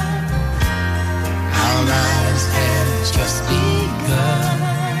one. Our lives have just begun.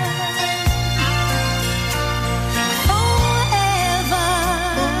 Forever,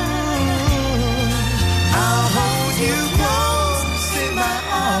 I'll hold you close in my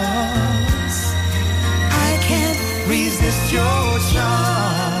arms. I can't Resist your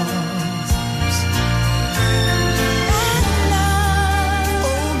charms.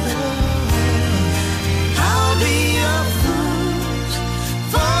 I'll be a fool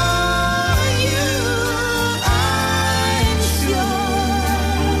for you, I'm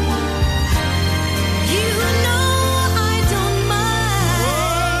sure. You know I don't mind.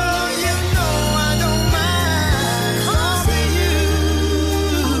 Oh, you know I don't mind. 'Cause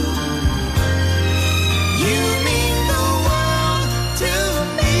you mean the world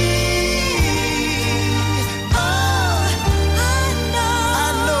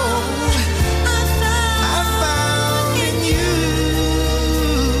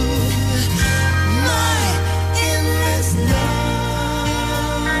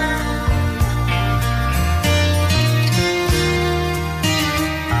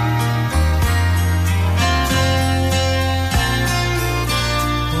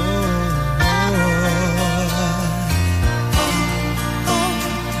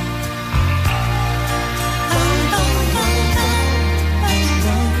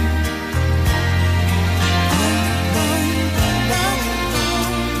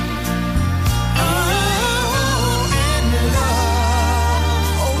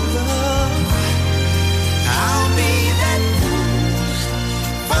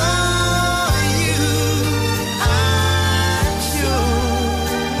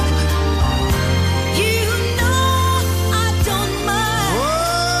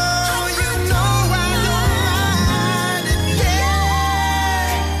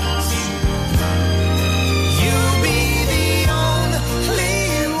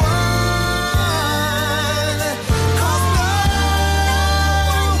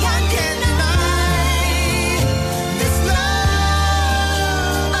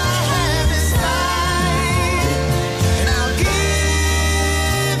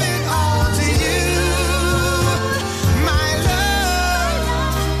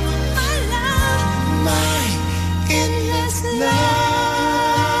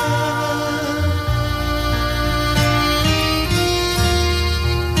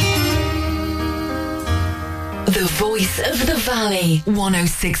The voice of the valley.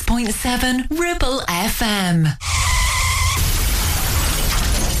 106.7 Ribble FM.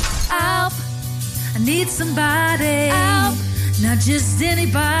 Help, I need somebody. Help, not just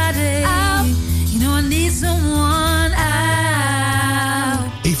anybody. Help, you know I need someone.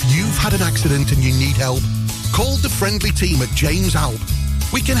 Help. If you've had an accident and you need help, call the friendly team at James Alp.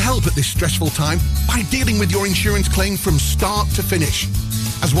 We can help at this stressful time by dealing with your insurance claim from start to finish.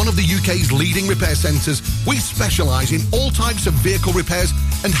 As one of the UK's leading repair centres, we specialise in all types of vehicle repairs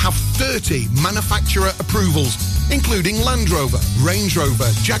and have 30 manufacturer approvals, including Land Rover, Range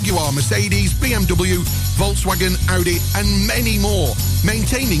Rover, Jaguar, Mercedes, BMW, Volkswagen, Audi and many more,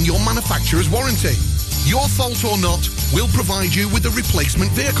 maintaining your manufacturer's warranty. Your fault or not, we'll provide you with a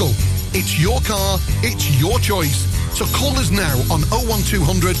replacement vehicle. It's your car, it's your choice. So call us now on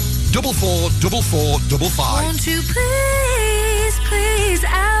 01200 444455. Won't you please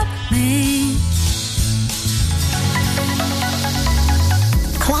help me?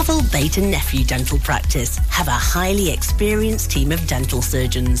 Clavel Bait and Nephew Dental Practice have a highly experienced team of dental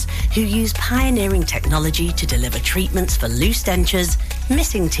surgeons who use pioneering technology to deliver treatments for loose dentures,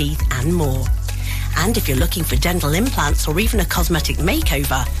 missing teeth and more. And if you're looking for dental implants or even a cosmetic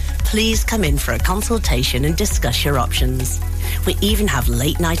makeover, please come in for a consultation and discuss your options. We even have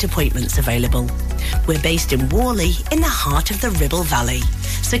late night appointments available. We're based in Worley in the heart of the Ribble Valley.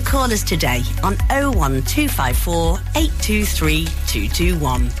 So call us today on 01254 823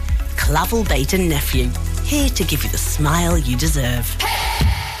 221. Clavel Bait and Nephew, here to give you the smile you deserve.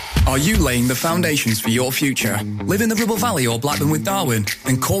 Are you laying the foundations for your future? Live in the Ribble Valley or Blackburn with Darwen?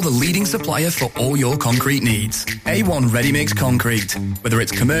 Then call the leading supplier for all your concrete needs. A1 Ready Mix Concrete. Whether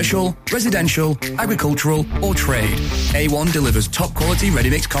it's commercial, residential, agricultural or trade, A1 delivers top quality ready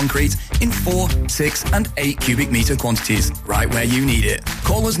mix concrete in 4, 6 and 8 cubic metre quantities, right where you need it.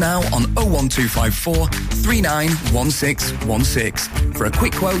 Call us now on 01254 391616 for a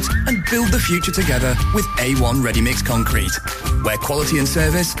quick quote and build the future together with A1 Ready Mix Concrete, where quality and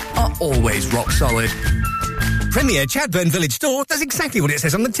service are always rock solid. Premier Chatburn Village Store does exactly what it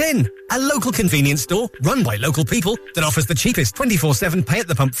says on the tin. A local convenience store run by local people that offers the cheapest 24/7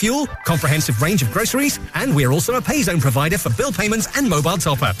 pay-at-the-pump fuel, comprehensive range of groceries, and we're also a pay zone provider for bill payments and mobile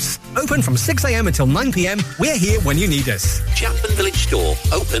top-ups. Open from 6 a.m. until 9 p.m. We're here when you need us. Chatburn Village Store,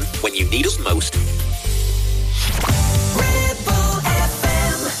 open when you need us most.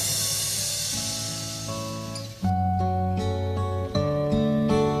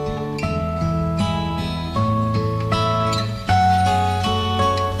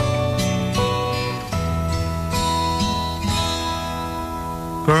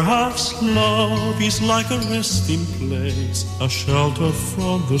 Perhaps love is like a resting place, a shelter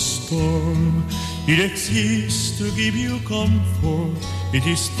from the storm. It exists to give you comfort, it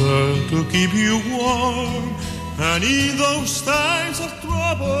is there to keep you warm. And in those times of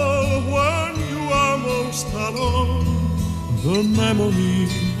trouble, when you are most alone, the memory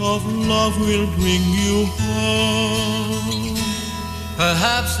of love will bring you home.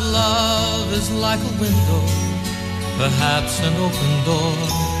 Perhaps love is like a window, perhaps an open door.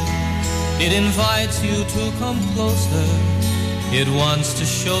 It invites you to come closer, it wants to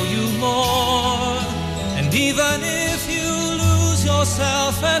show you more. And even if you lose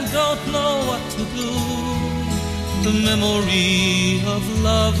yourself and don't know what to do, the memory of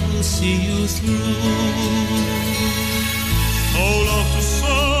love will see you through. Oh, love to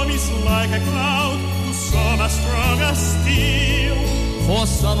some is like a cloud, to some as strong as steel. For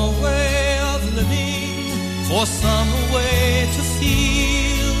some a way of living, for some a way to feel.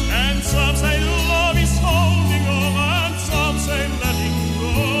 And some say love is holding on, and some say letting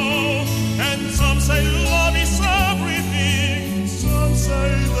go. And some say love is everything, some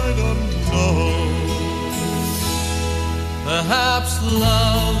say they don't know. Perhaps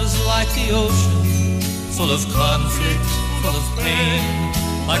love is like the ocean, full of conflict, full of pain.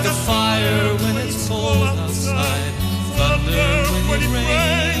 Like a fire when it's cold outside, thunder when it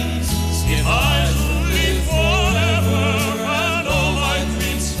rains. If I live forever and all my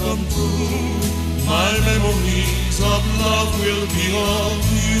dreams come true, my memories of love will be of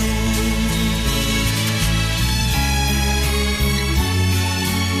you.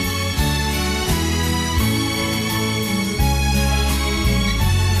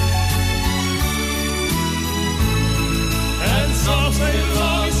 And some say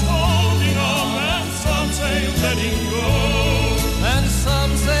love is holding on, and some say letting go. And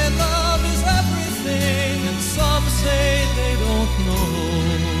some say love is everything, and some say they don't know.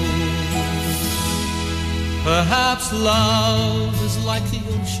 Perhaps love is like the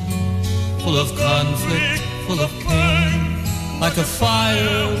ocean, full of conflict, full of pain. Like a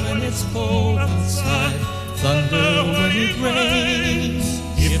fire when it's cold outside, thunder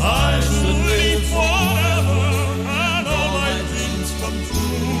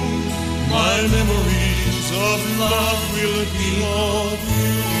love will be of you.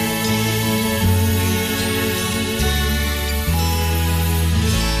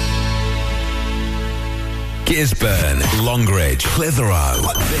 Gisburn, Longridge, Clitheroe.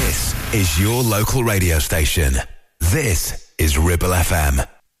 This is your local radio station. This is Ribble FM.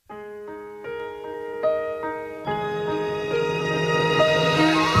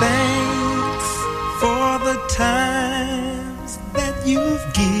 Thanks for the times that you've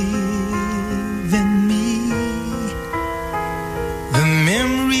given me. The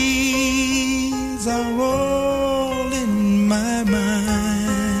memories are all in my mind.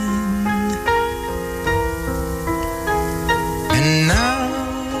 And now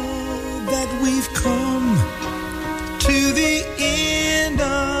that we've come to the end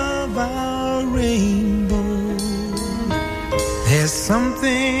of our rainbow, there's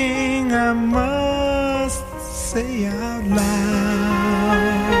something I must say out loud.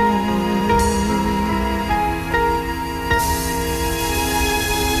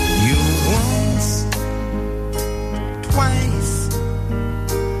 You once, twice,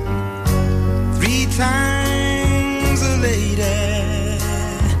 3 times a lady,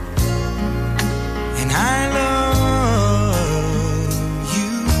 and I love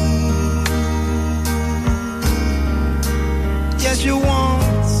you. Yes, you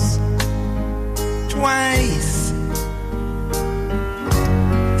once, twice,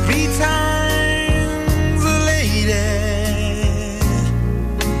 3 times a lady,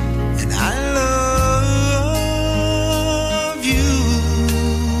 and I love you.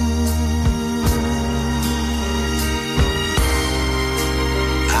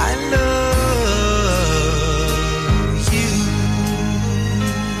 I love you.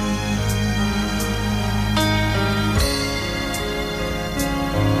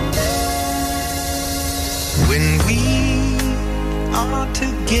 When we are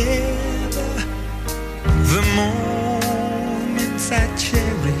together, the moments I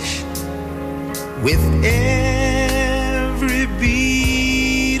cherish with every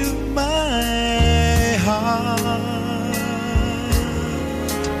beat of my heart.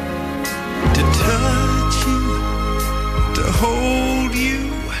 To touch you, to hold you,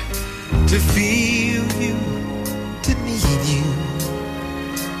 to feel you, to need you.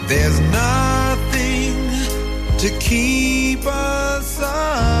 There's nothing to keep us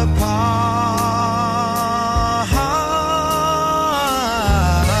apart.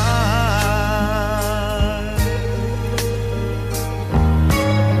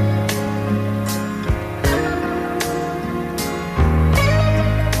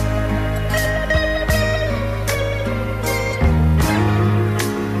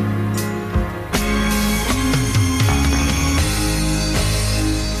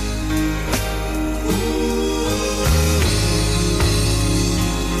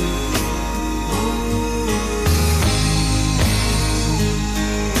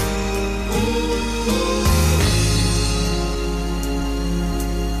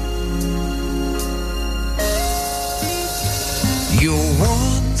 You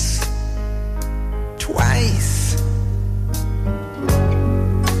once, twice,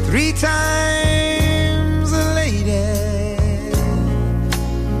 3 times a lady,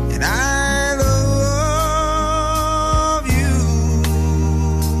 and I love you.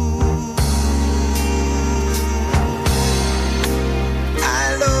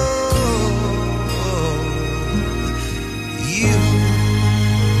 I love you.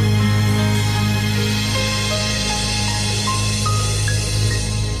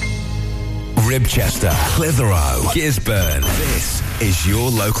 Ribchester, Clitheroe, Gisburn. This is your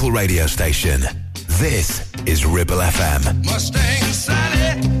local radio station. This is Ribble FM. Mustang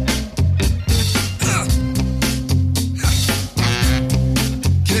Sally.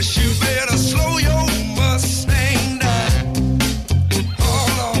 Guess you better slow your Mustang down.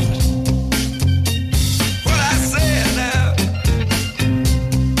 Hold on. What I said now.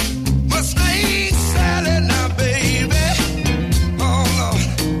 Mustang Sally now, baby. Hold on.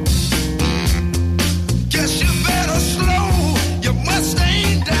 Guess you better slow your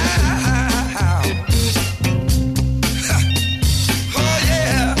Mustang down. Oh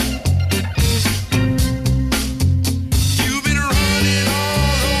yeah. You've been running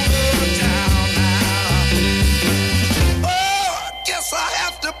all over town now. Oh, I guess I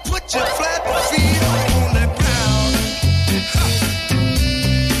have to put your flat feet on the ground.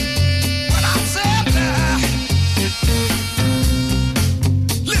 What I said now.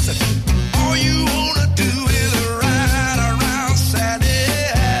 Listen, all you wanna do is ride around Saturday.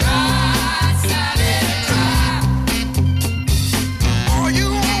 Ride Saturday. All you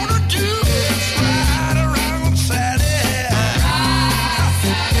wanna do is ride around Saturday. Ride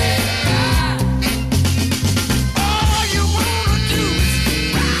Saturday.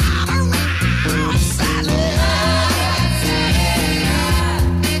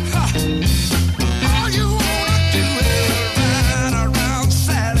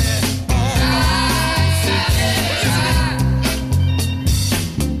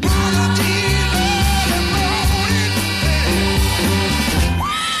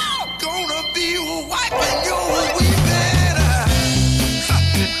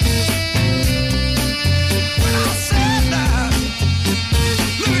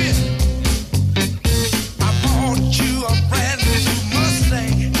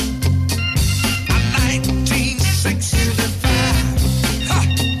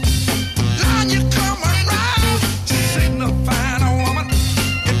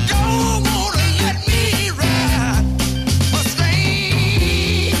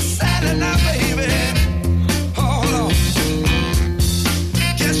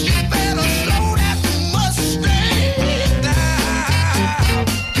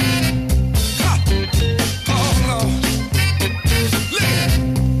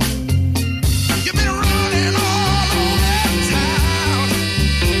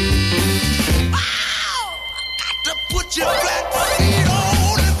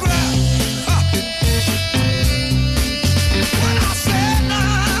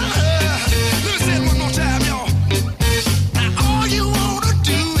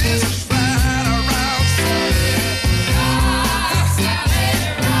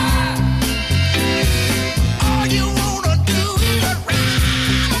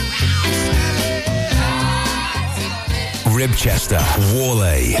 Ribchester,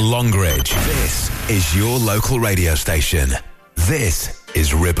 Worley, Longridge. This is your local radio station. This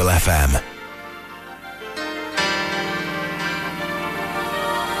is Ribble FM.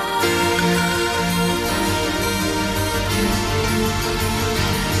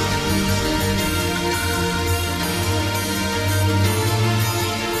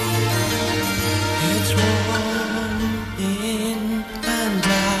 It's warm in and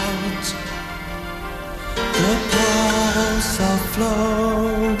out, the pulse of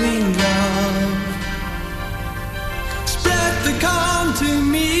flowing love. Spread the calm to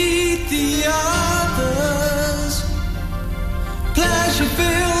meet the others. Pleasure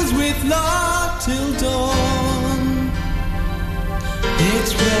fills with love till dawn.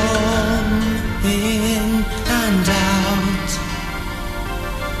 It's warm in and out,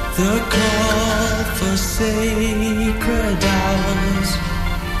 the call for sacred hours.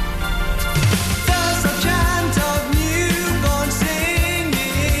 There's a chant of newborn singing,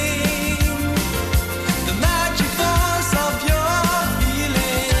 the magic force of your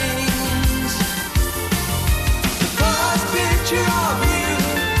feelings. The first picture of you,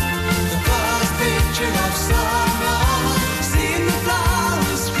 the first picture of summer, seeing the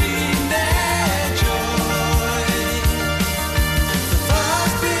flowers scream their joy. The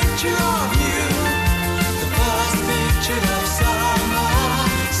first picture of you, the first picture of summer,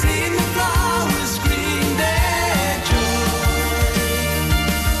 seeing the flowers scream their joy.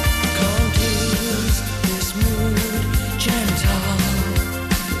 Confuse this mood gentle,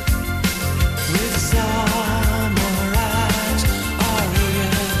 with summer at our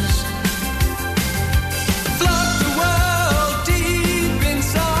ears. Flood the world deep in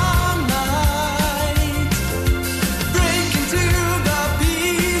sunlight, break into the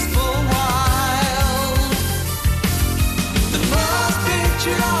peaceful wild. The first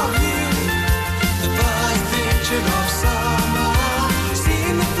picture of you, the first picture of summer,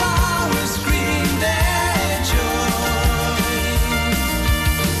 seeing the flowers scream their joy.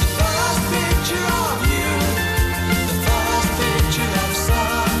 The first picture of you, the first picture of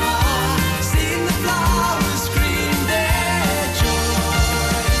summer, seeing the flowers scream their joy.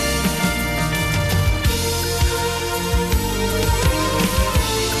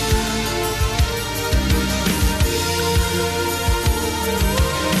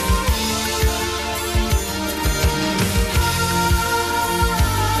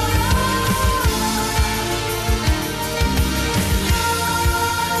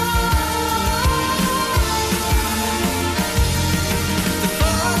 The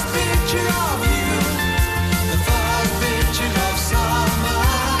first picture of you, the first picture of summer,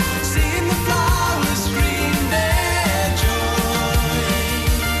 seeing the flowers scream their joy.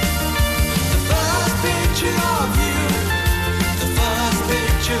 The first picture of you, the first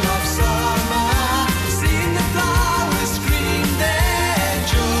picture of summer, seeing the flowers scream their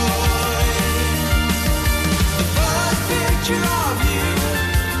joy. The first picture of you,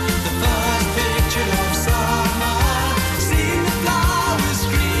 the first picture of summer, seeing the flowers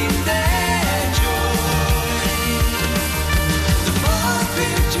scream their joy. The first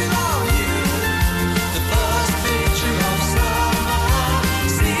picture of you, the first picture of summer,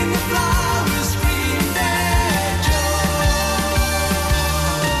 seeing the flowers scream their joy.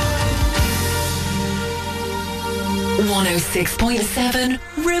 106.7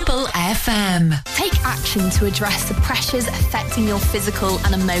 Ribble FM. Take action to address the pressures affecting your physical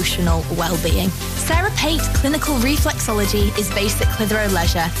and emotional well-being. Sarah Pate Clinical Reflexology is based at Clitheroe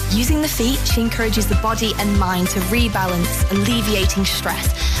Leisure. Using the feet, she encourages the body and mind to rebalance, alleviating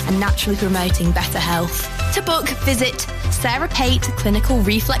stress and naturally promoting better health. To book, visit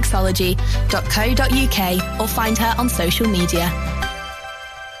sarahpateclinicalreflexology.co.uk or find her on social media.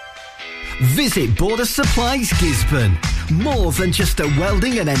 Visit Border Supplies Gisborne. More than just a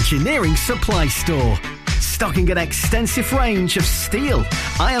welding and engineering supply store. Stocking an extensive range of steel,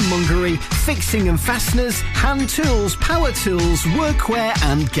 ironmongery, fixing and fasteners, hand tools, power tools, workwear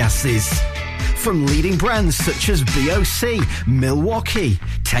and gases. From leading brands such as BOC, Milwaukee,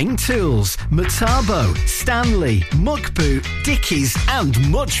 Tang Tools, Metabo, Stanley, Muck Boot, Dickies and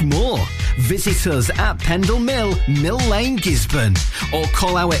much more. Visit us at Pendle Mill, Mill Lane, Gisborne, or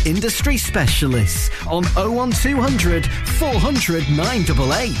call our industry specialists on 01200 400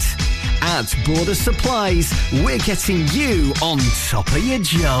 988. At Border Supplies, we're getting you on top of your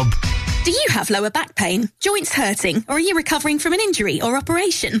job. Do you have lower back pain, joints hurting, or are you recovering from an injury or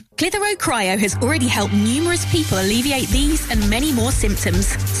operation? Clitheroe Cryo has already helped numerous people alleviate these and many more symptoms.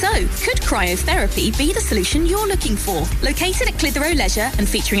 So, could cryotherapy be the solution you're looking for? Located at Clitheroe Leisure and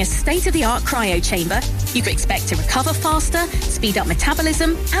featuring a state-of-the-art cryo chamber, you can expect to recover faster, speed up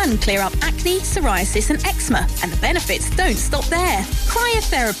metabolism, and clear up acne, psoriasis, and eczema. And the benefits don't stop there.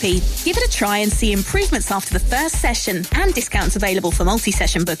 Cryotherapy. Give it a try and see improvements after the first session, and discounts available for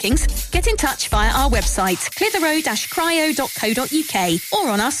multi-session bookings. Get in touch via our website, clitheroe-cryo.co.uk, or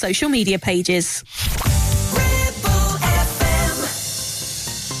on our social media pages.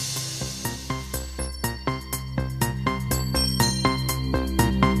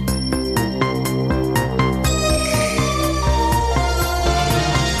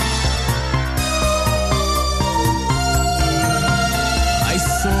 I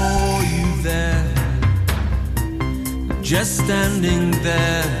saw you there, just standing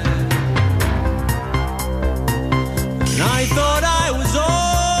there. I thought I was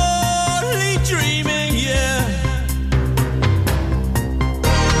only dreaming, yeah.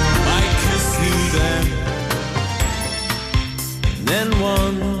 I kissed you then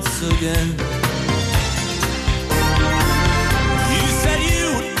once again. You said you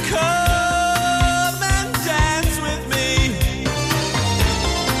would come and dance with me.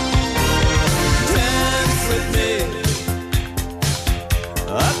 Dance with me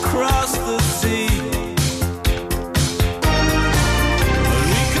across the sea.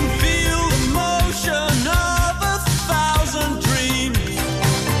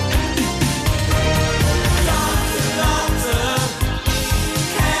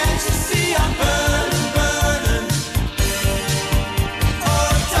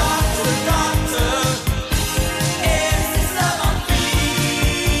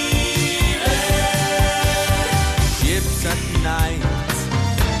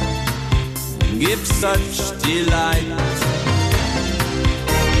 Give such delight.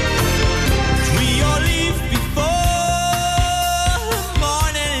 We all leave before the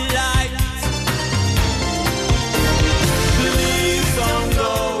morning light. Please don't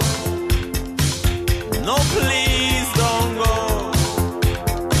go. No, please don't go.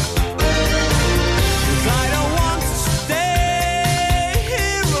 'Cause I don't want to stay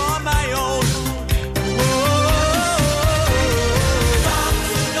here on my own.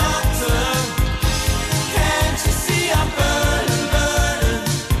 Doctor, can't you see I'm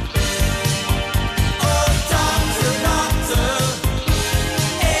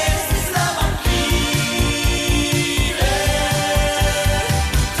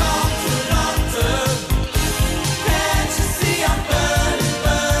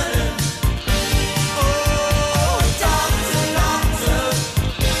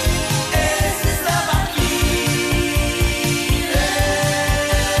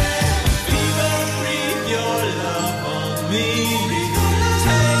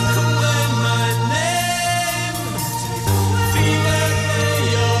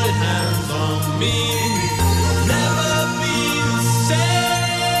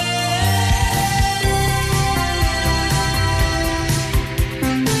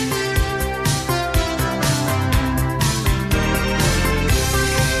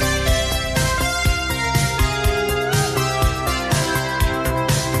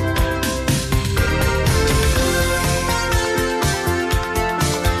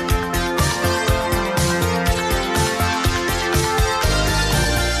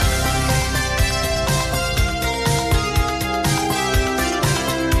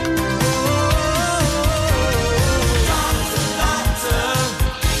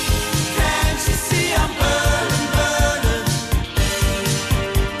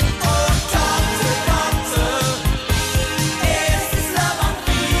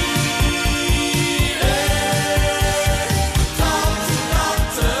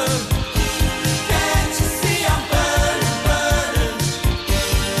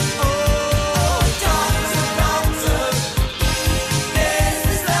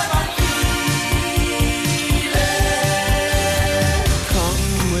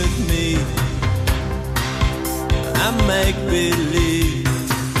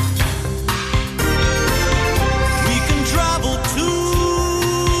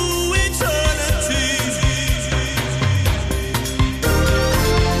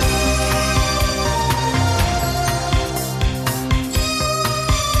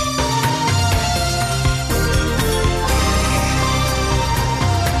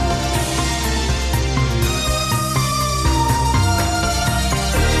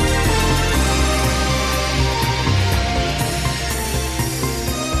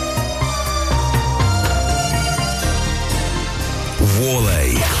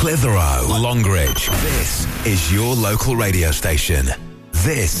Whalley, Clitheroe, Longridge. This is your local radio station.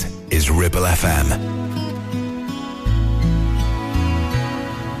 This is Ribble FM.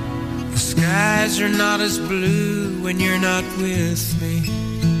 The skies are not as blue when you're not with me.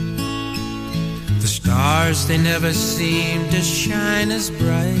 The stars, they never seem to shine as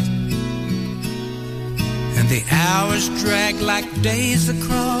bright. And the hours drag like days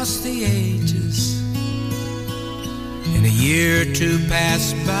across the ages. And a year or two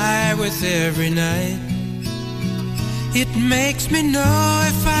pass by with every night. It makes me know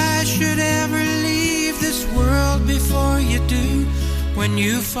if I should ever leave this world before you do. When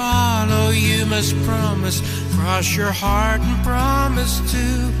you follow, you must promise, cross your heart and promise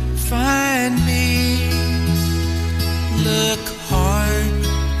to find me. Look hard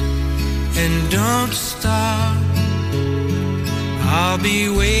and don't stop. I'll be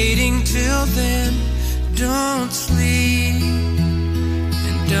waiting till then. Don't sleep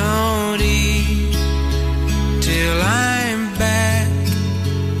and don't eat till I'm back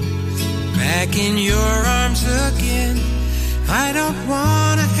in your arms again. I don't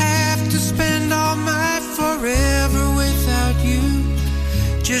wanna have to spend all my forever without you.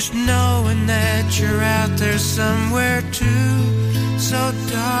 Just knowing that you're out there somewhere too. So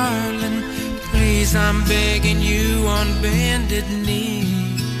darling, please, I'm begging you on bended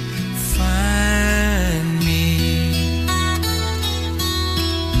knee, find me.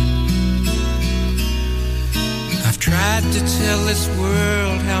 I've tried to tell this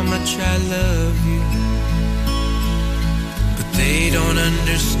world how much I love you, but they don't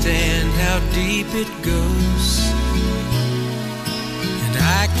understand how deep it goes. And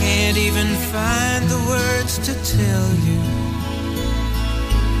I can't even find the words to tell you.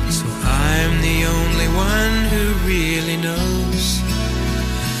 So I'm the only one who really knows.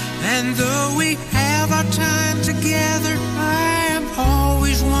 And though we have our time together, I am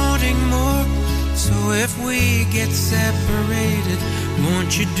always wanting more. So if we get separated,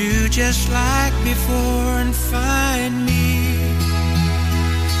 won't you do just like before and find me?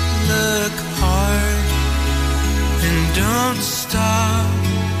 Look hard and don't stop.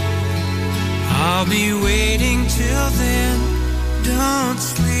 I'll be waiting till then. Don't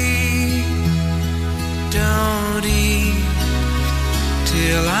sleep, don't eat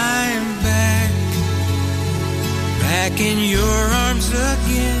till I'm back in your arms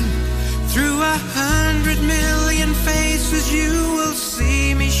again. Through 100 million faces you will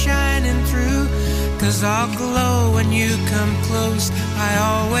see me shining through. 'Cause I'll glow when you come close, I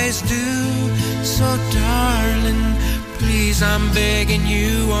always do. So darling, please, I'm begging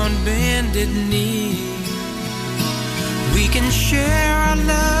you on bended knee. We can share our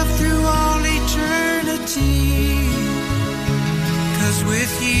love through all eternity. 'Cause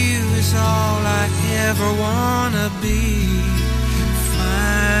with you is all I ever wanna be.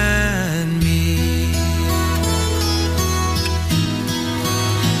 Find me.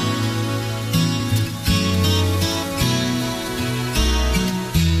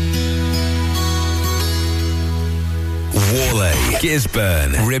 Whalley,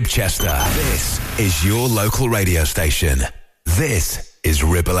 Gisburn, Ribchester. This is your local radio station. This is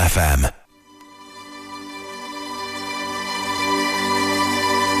Ribble FM.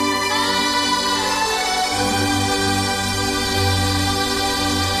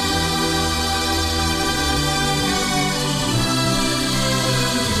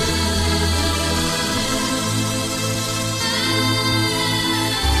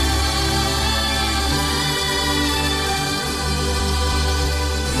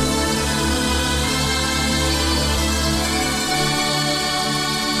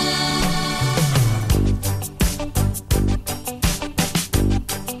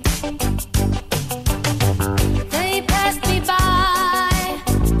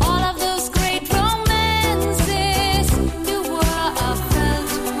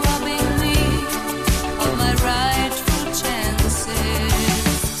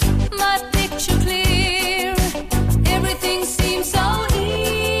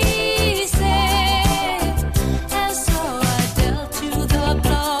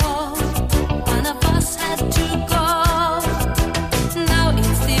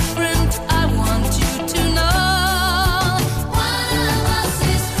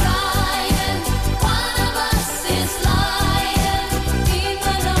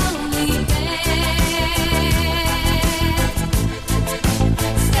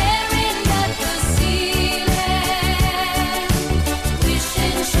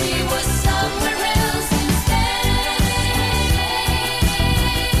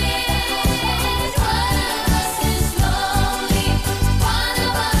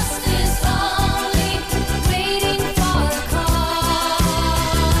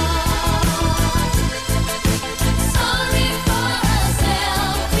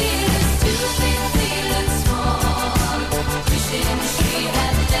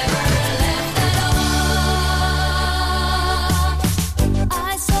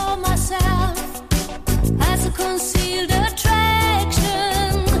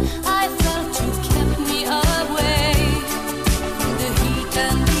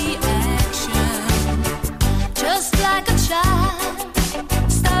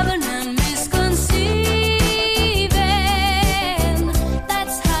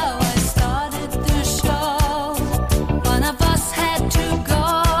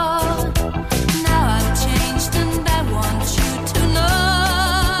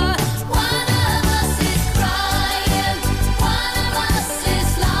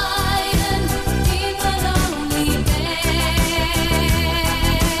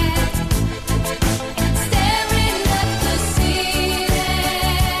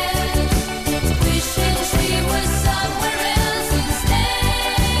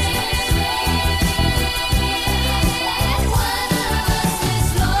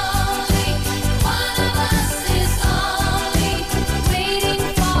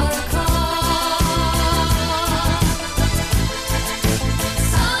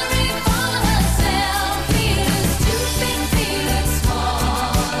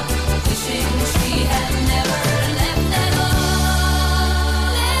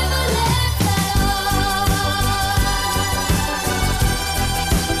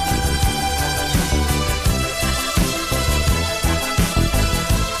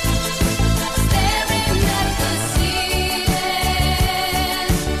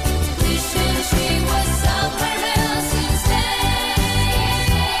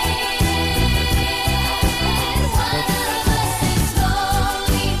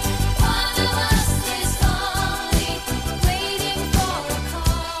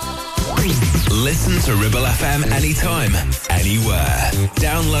 Listen to Ribble FM anytime, anywhere.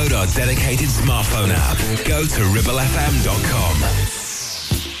 Download our dedicated smartphone app. Go to ribblefm.com.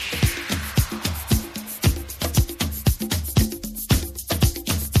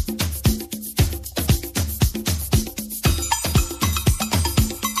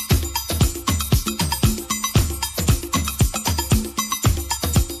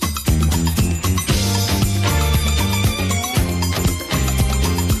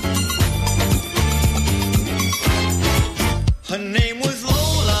 Her name was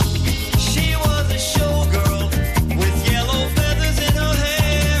Lola. She was a showgirl with yellow feathers in her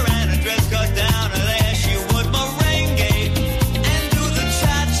hair and a dress cut down her there. She would merengue and do the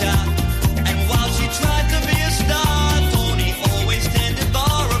cha-cha. And while she tried to be a star, Tony always tended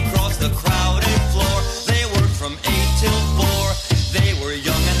bar across the crowded floor. They worked from 8 till 4. They were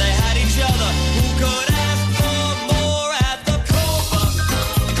young and they had each other. Who could ask for more at the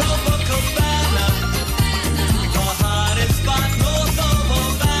Copacabana? The hottest spot north of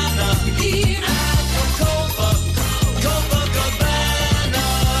Havana. At the Copacabana.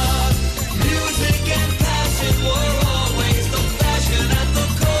 Music and passion were always the fashion at the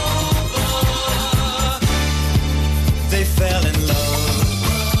Copa. They fell in love.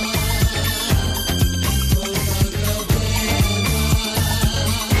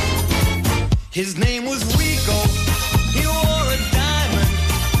 His name was Rico. He wore a diamond.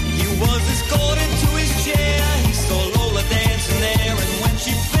 He was escorted to his chair. He saw Lola dancing there, and when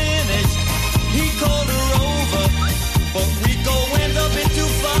she finished, he called her over. But Rico went a bit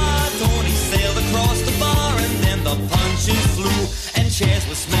too far. Tony sailed across the bar, and then the punches flew, and chairs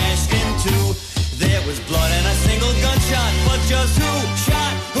were smashed in two. There was blood and a single gunshot, but just who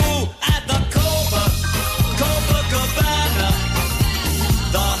shot who at the Copacabana?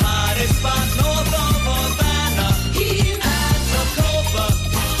 The hottest spot north of Havana. At the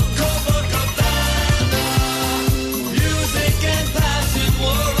Copacabana. Music and passion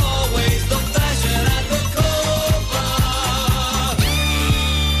were always the fashion at the Copa.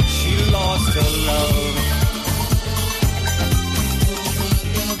 She lost her love.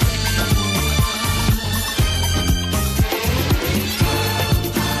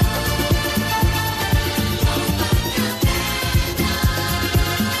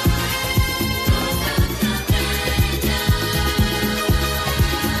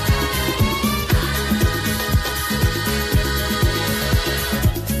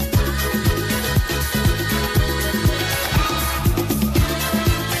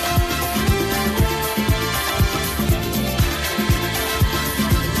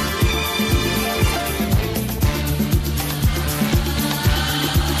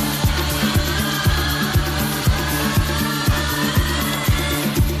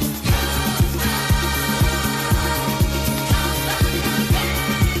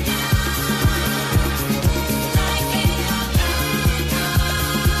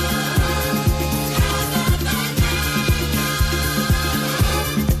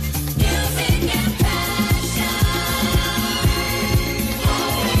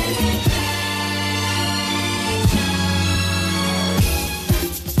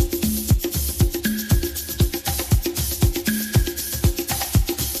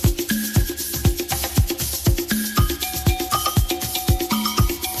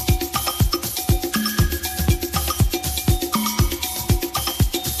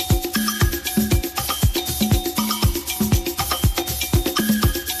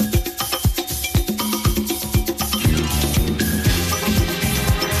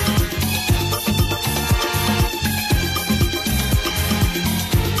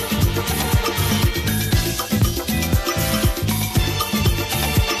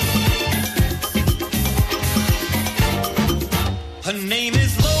 Her name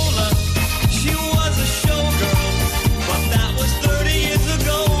is Lola. She was a showgirl, but that was 30 years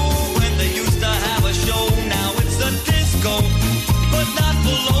ago when they used to have a show. Now it's a disco, but not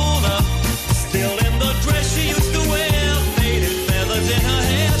for Lola. Still in the dress she used to wear, faded feathers in her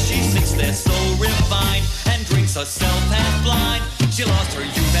hair. She sits there so refined and drinks herself half blind. She lost her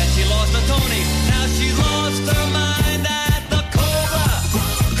youth and she lost her Tony. Now she's lost her mind at the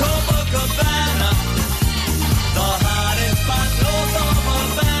Copacabana. The hottest spot north of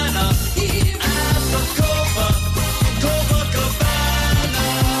Havana. At the Copacabana.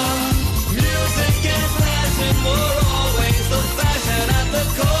 Music and passion were always the fashion at the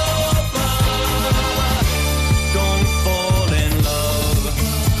Copa. Don't fall in love.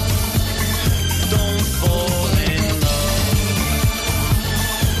 Don't fall in love.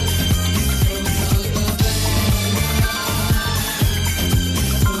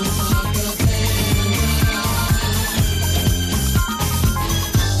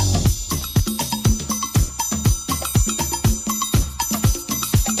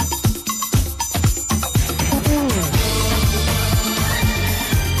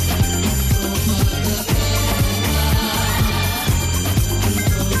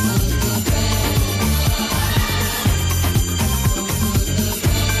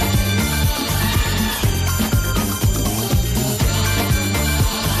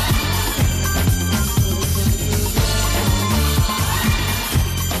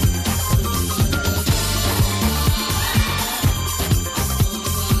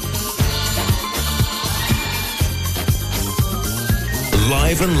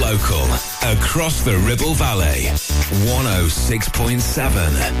 Live and local, across the Ribble Valley.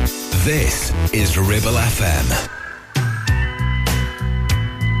 106.7. This is Ribble FM.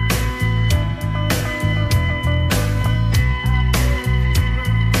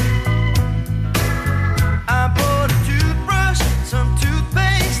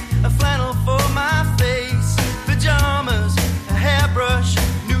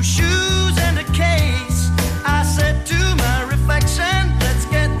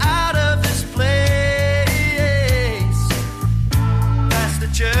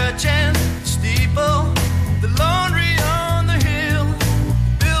 Church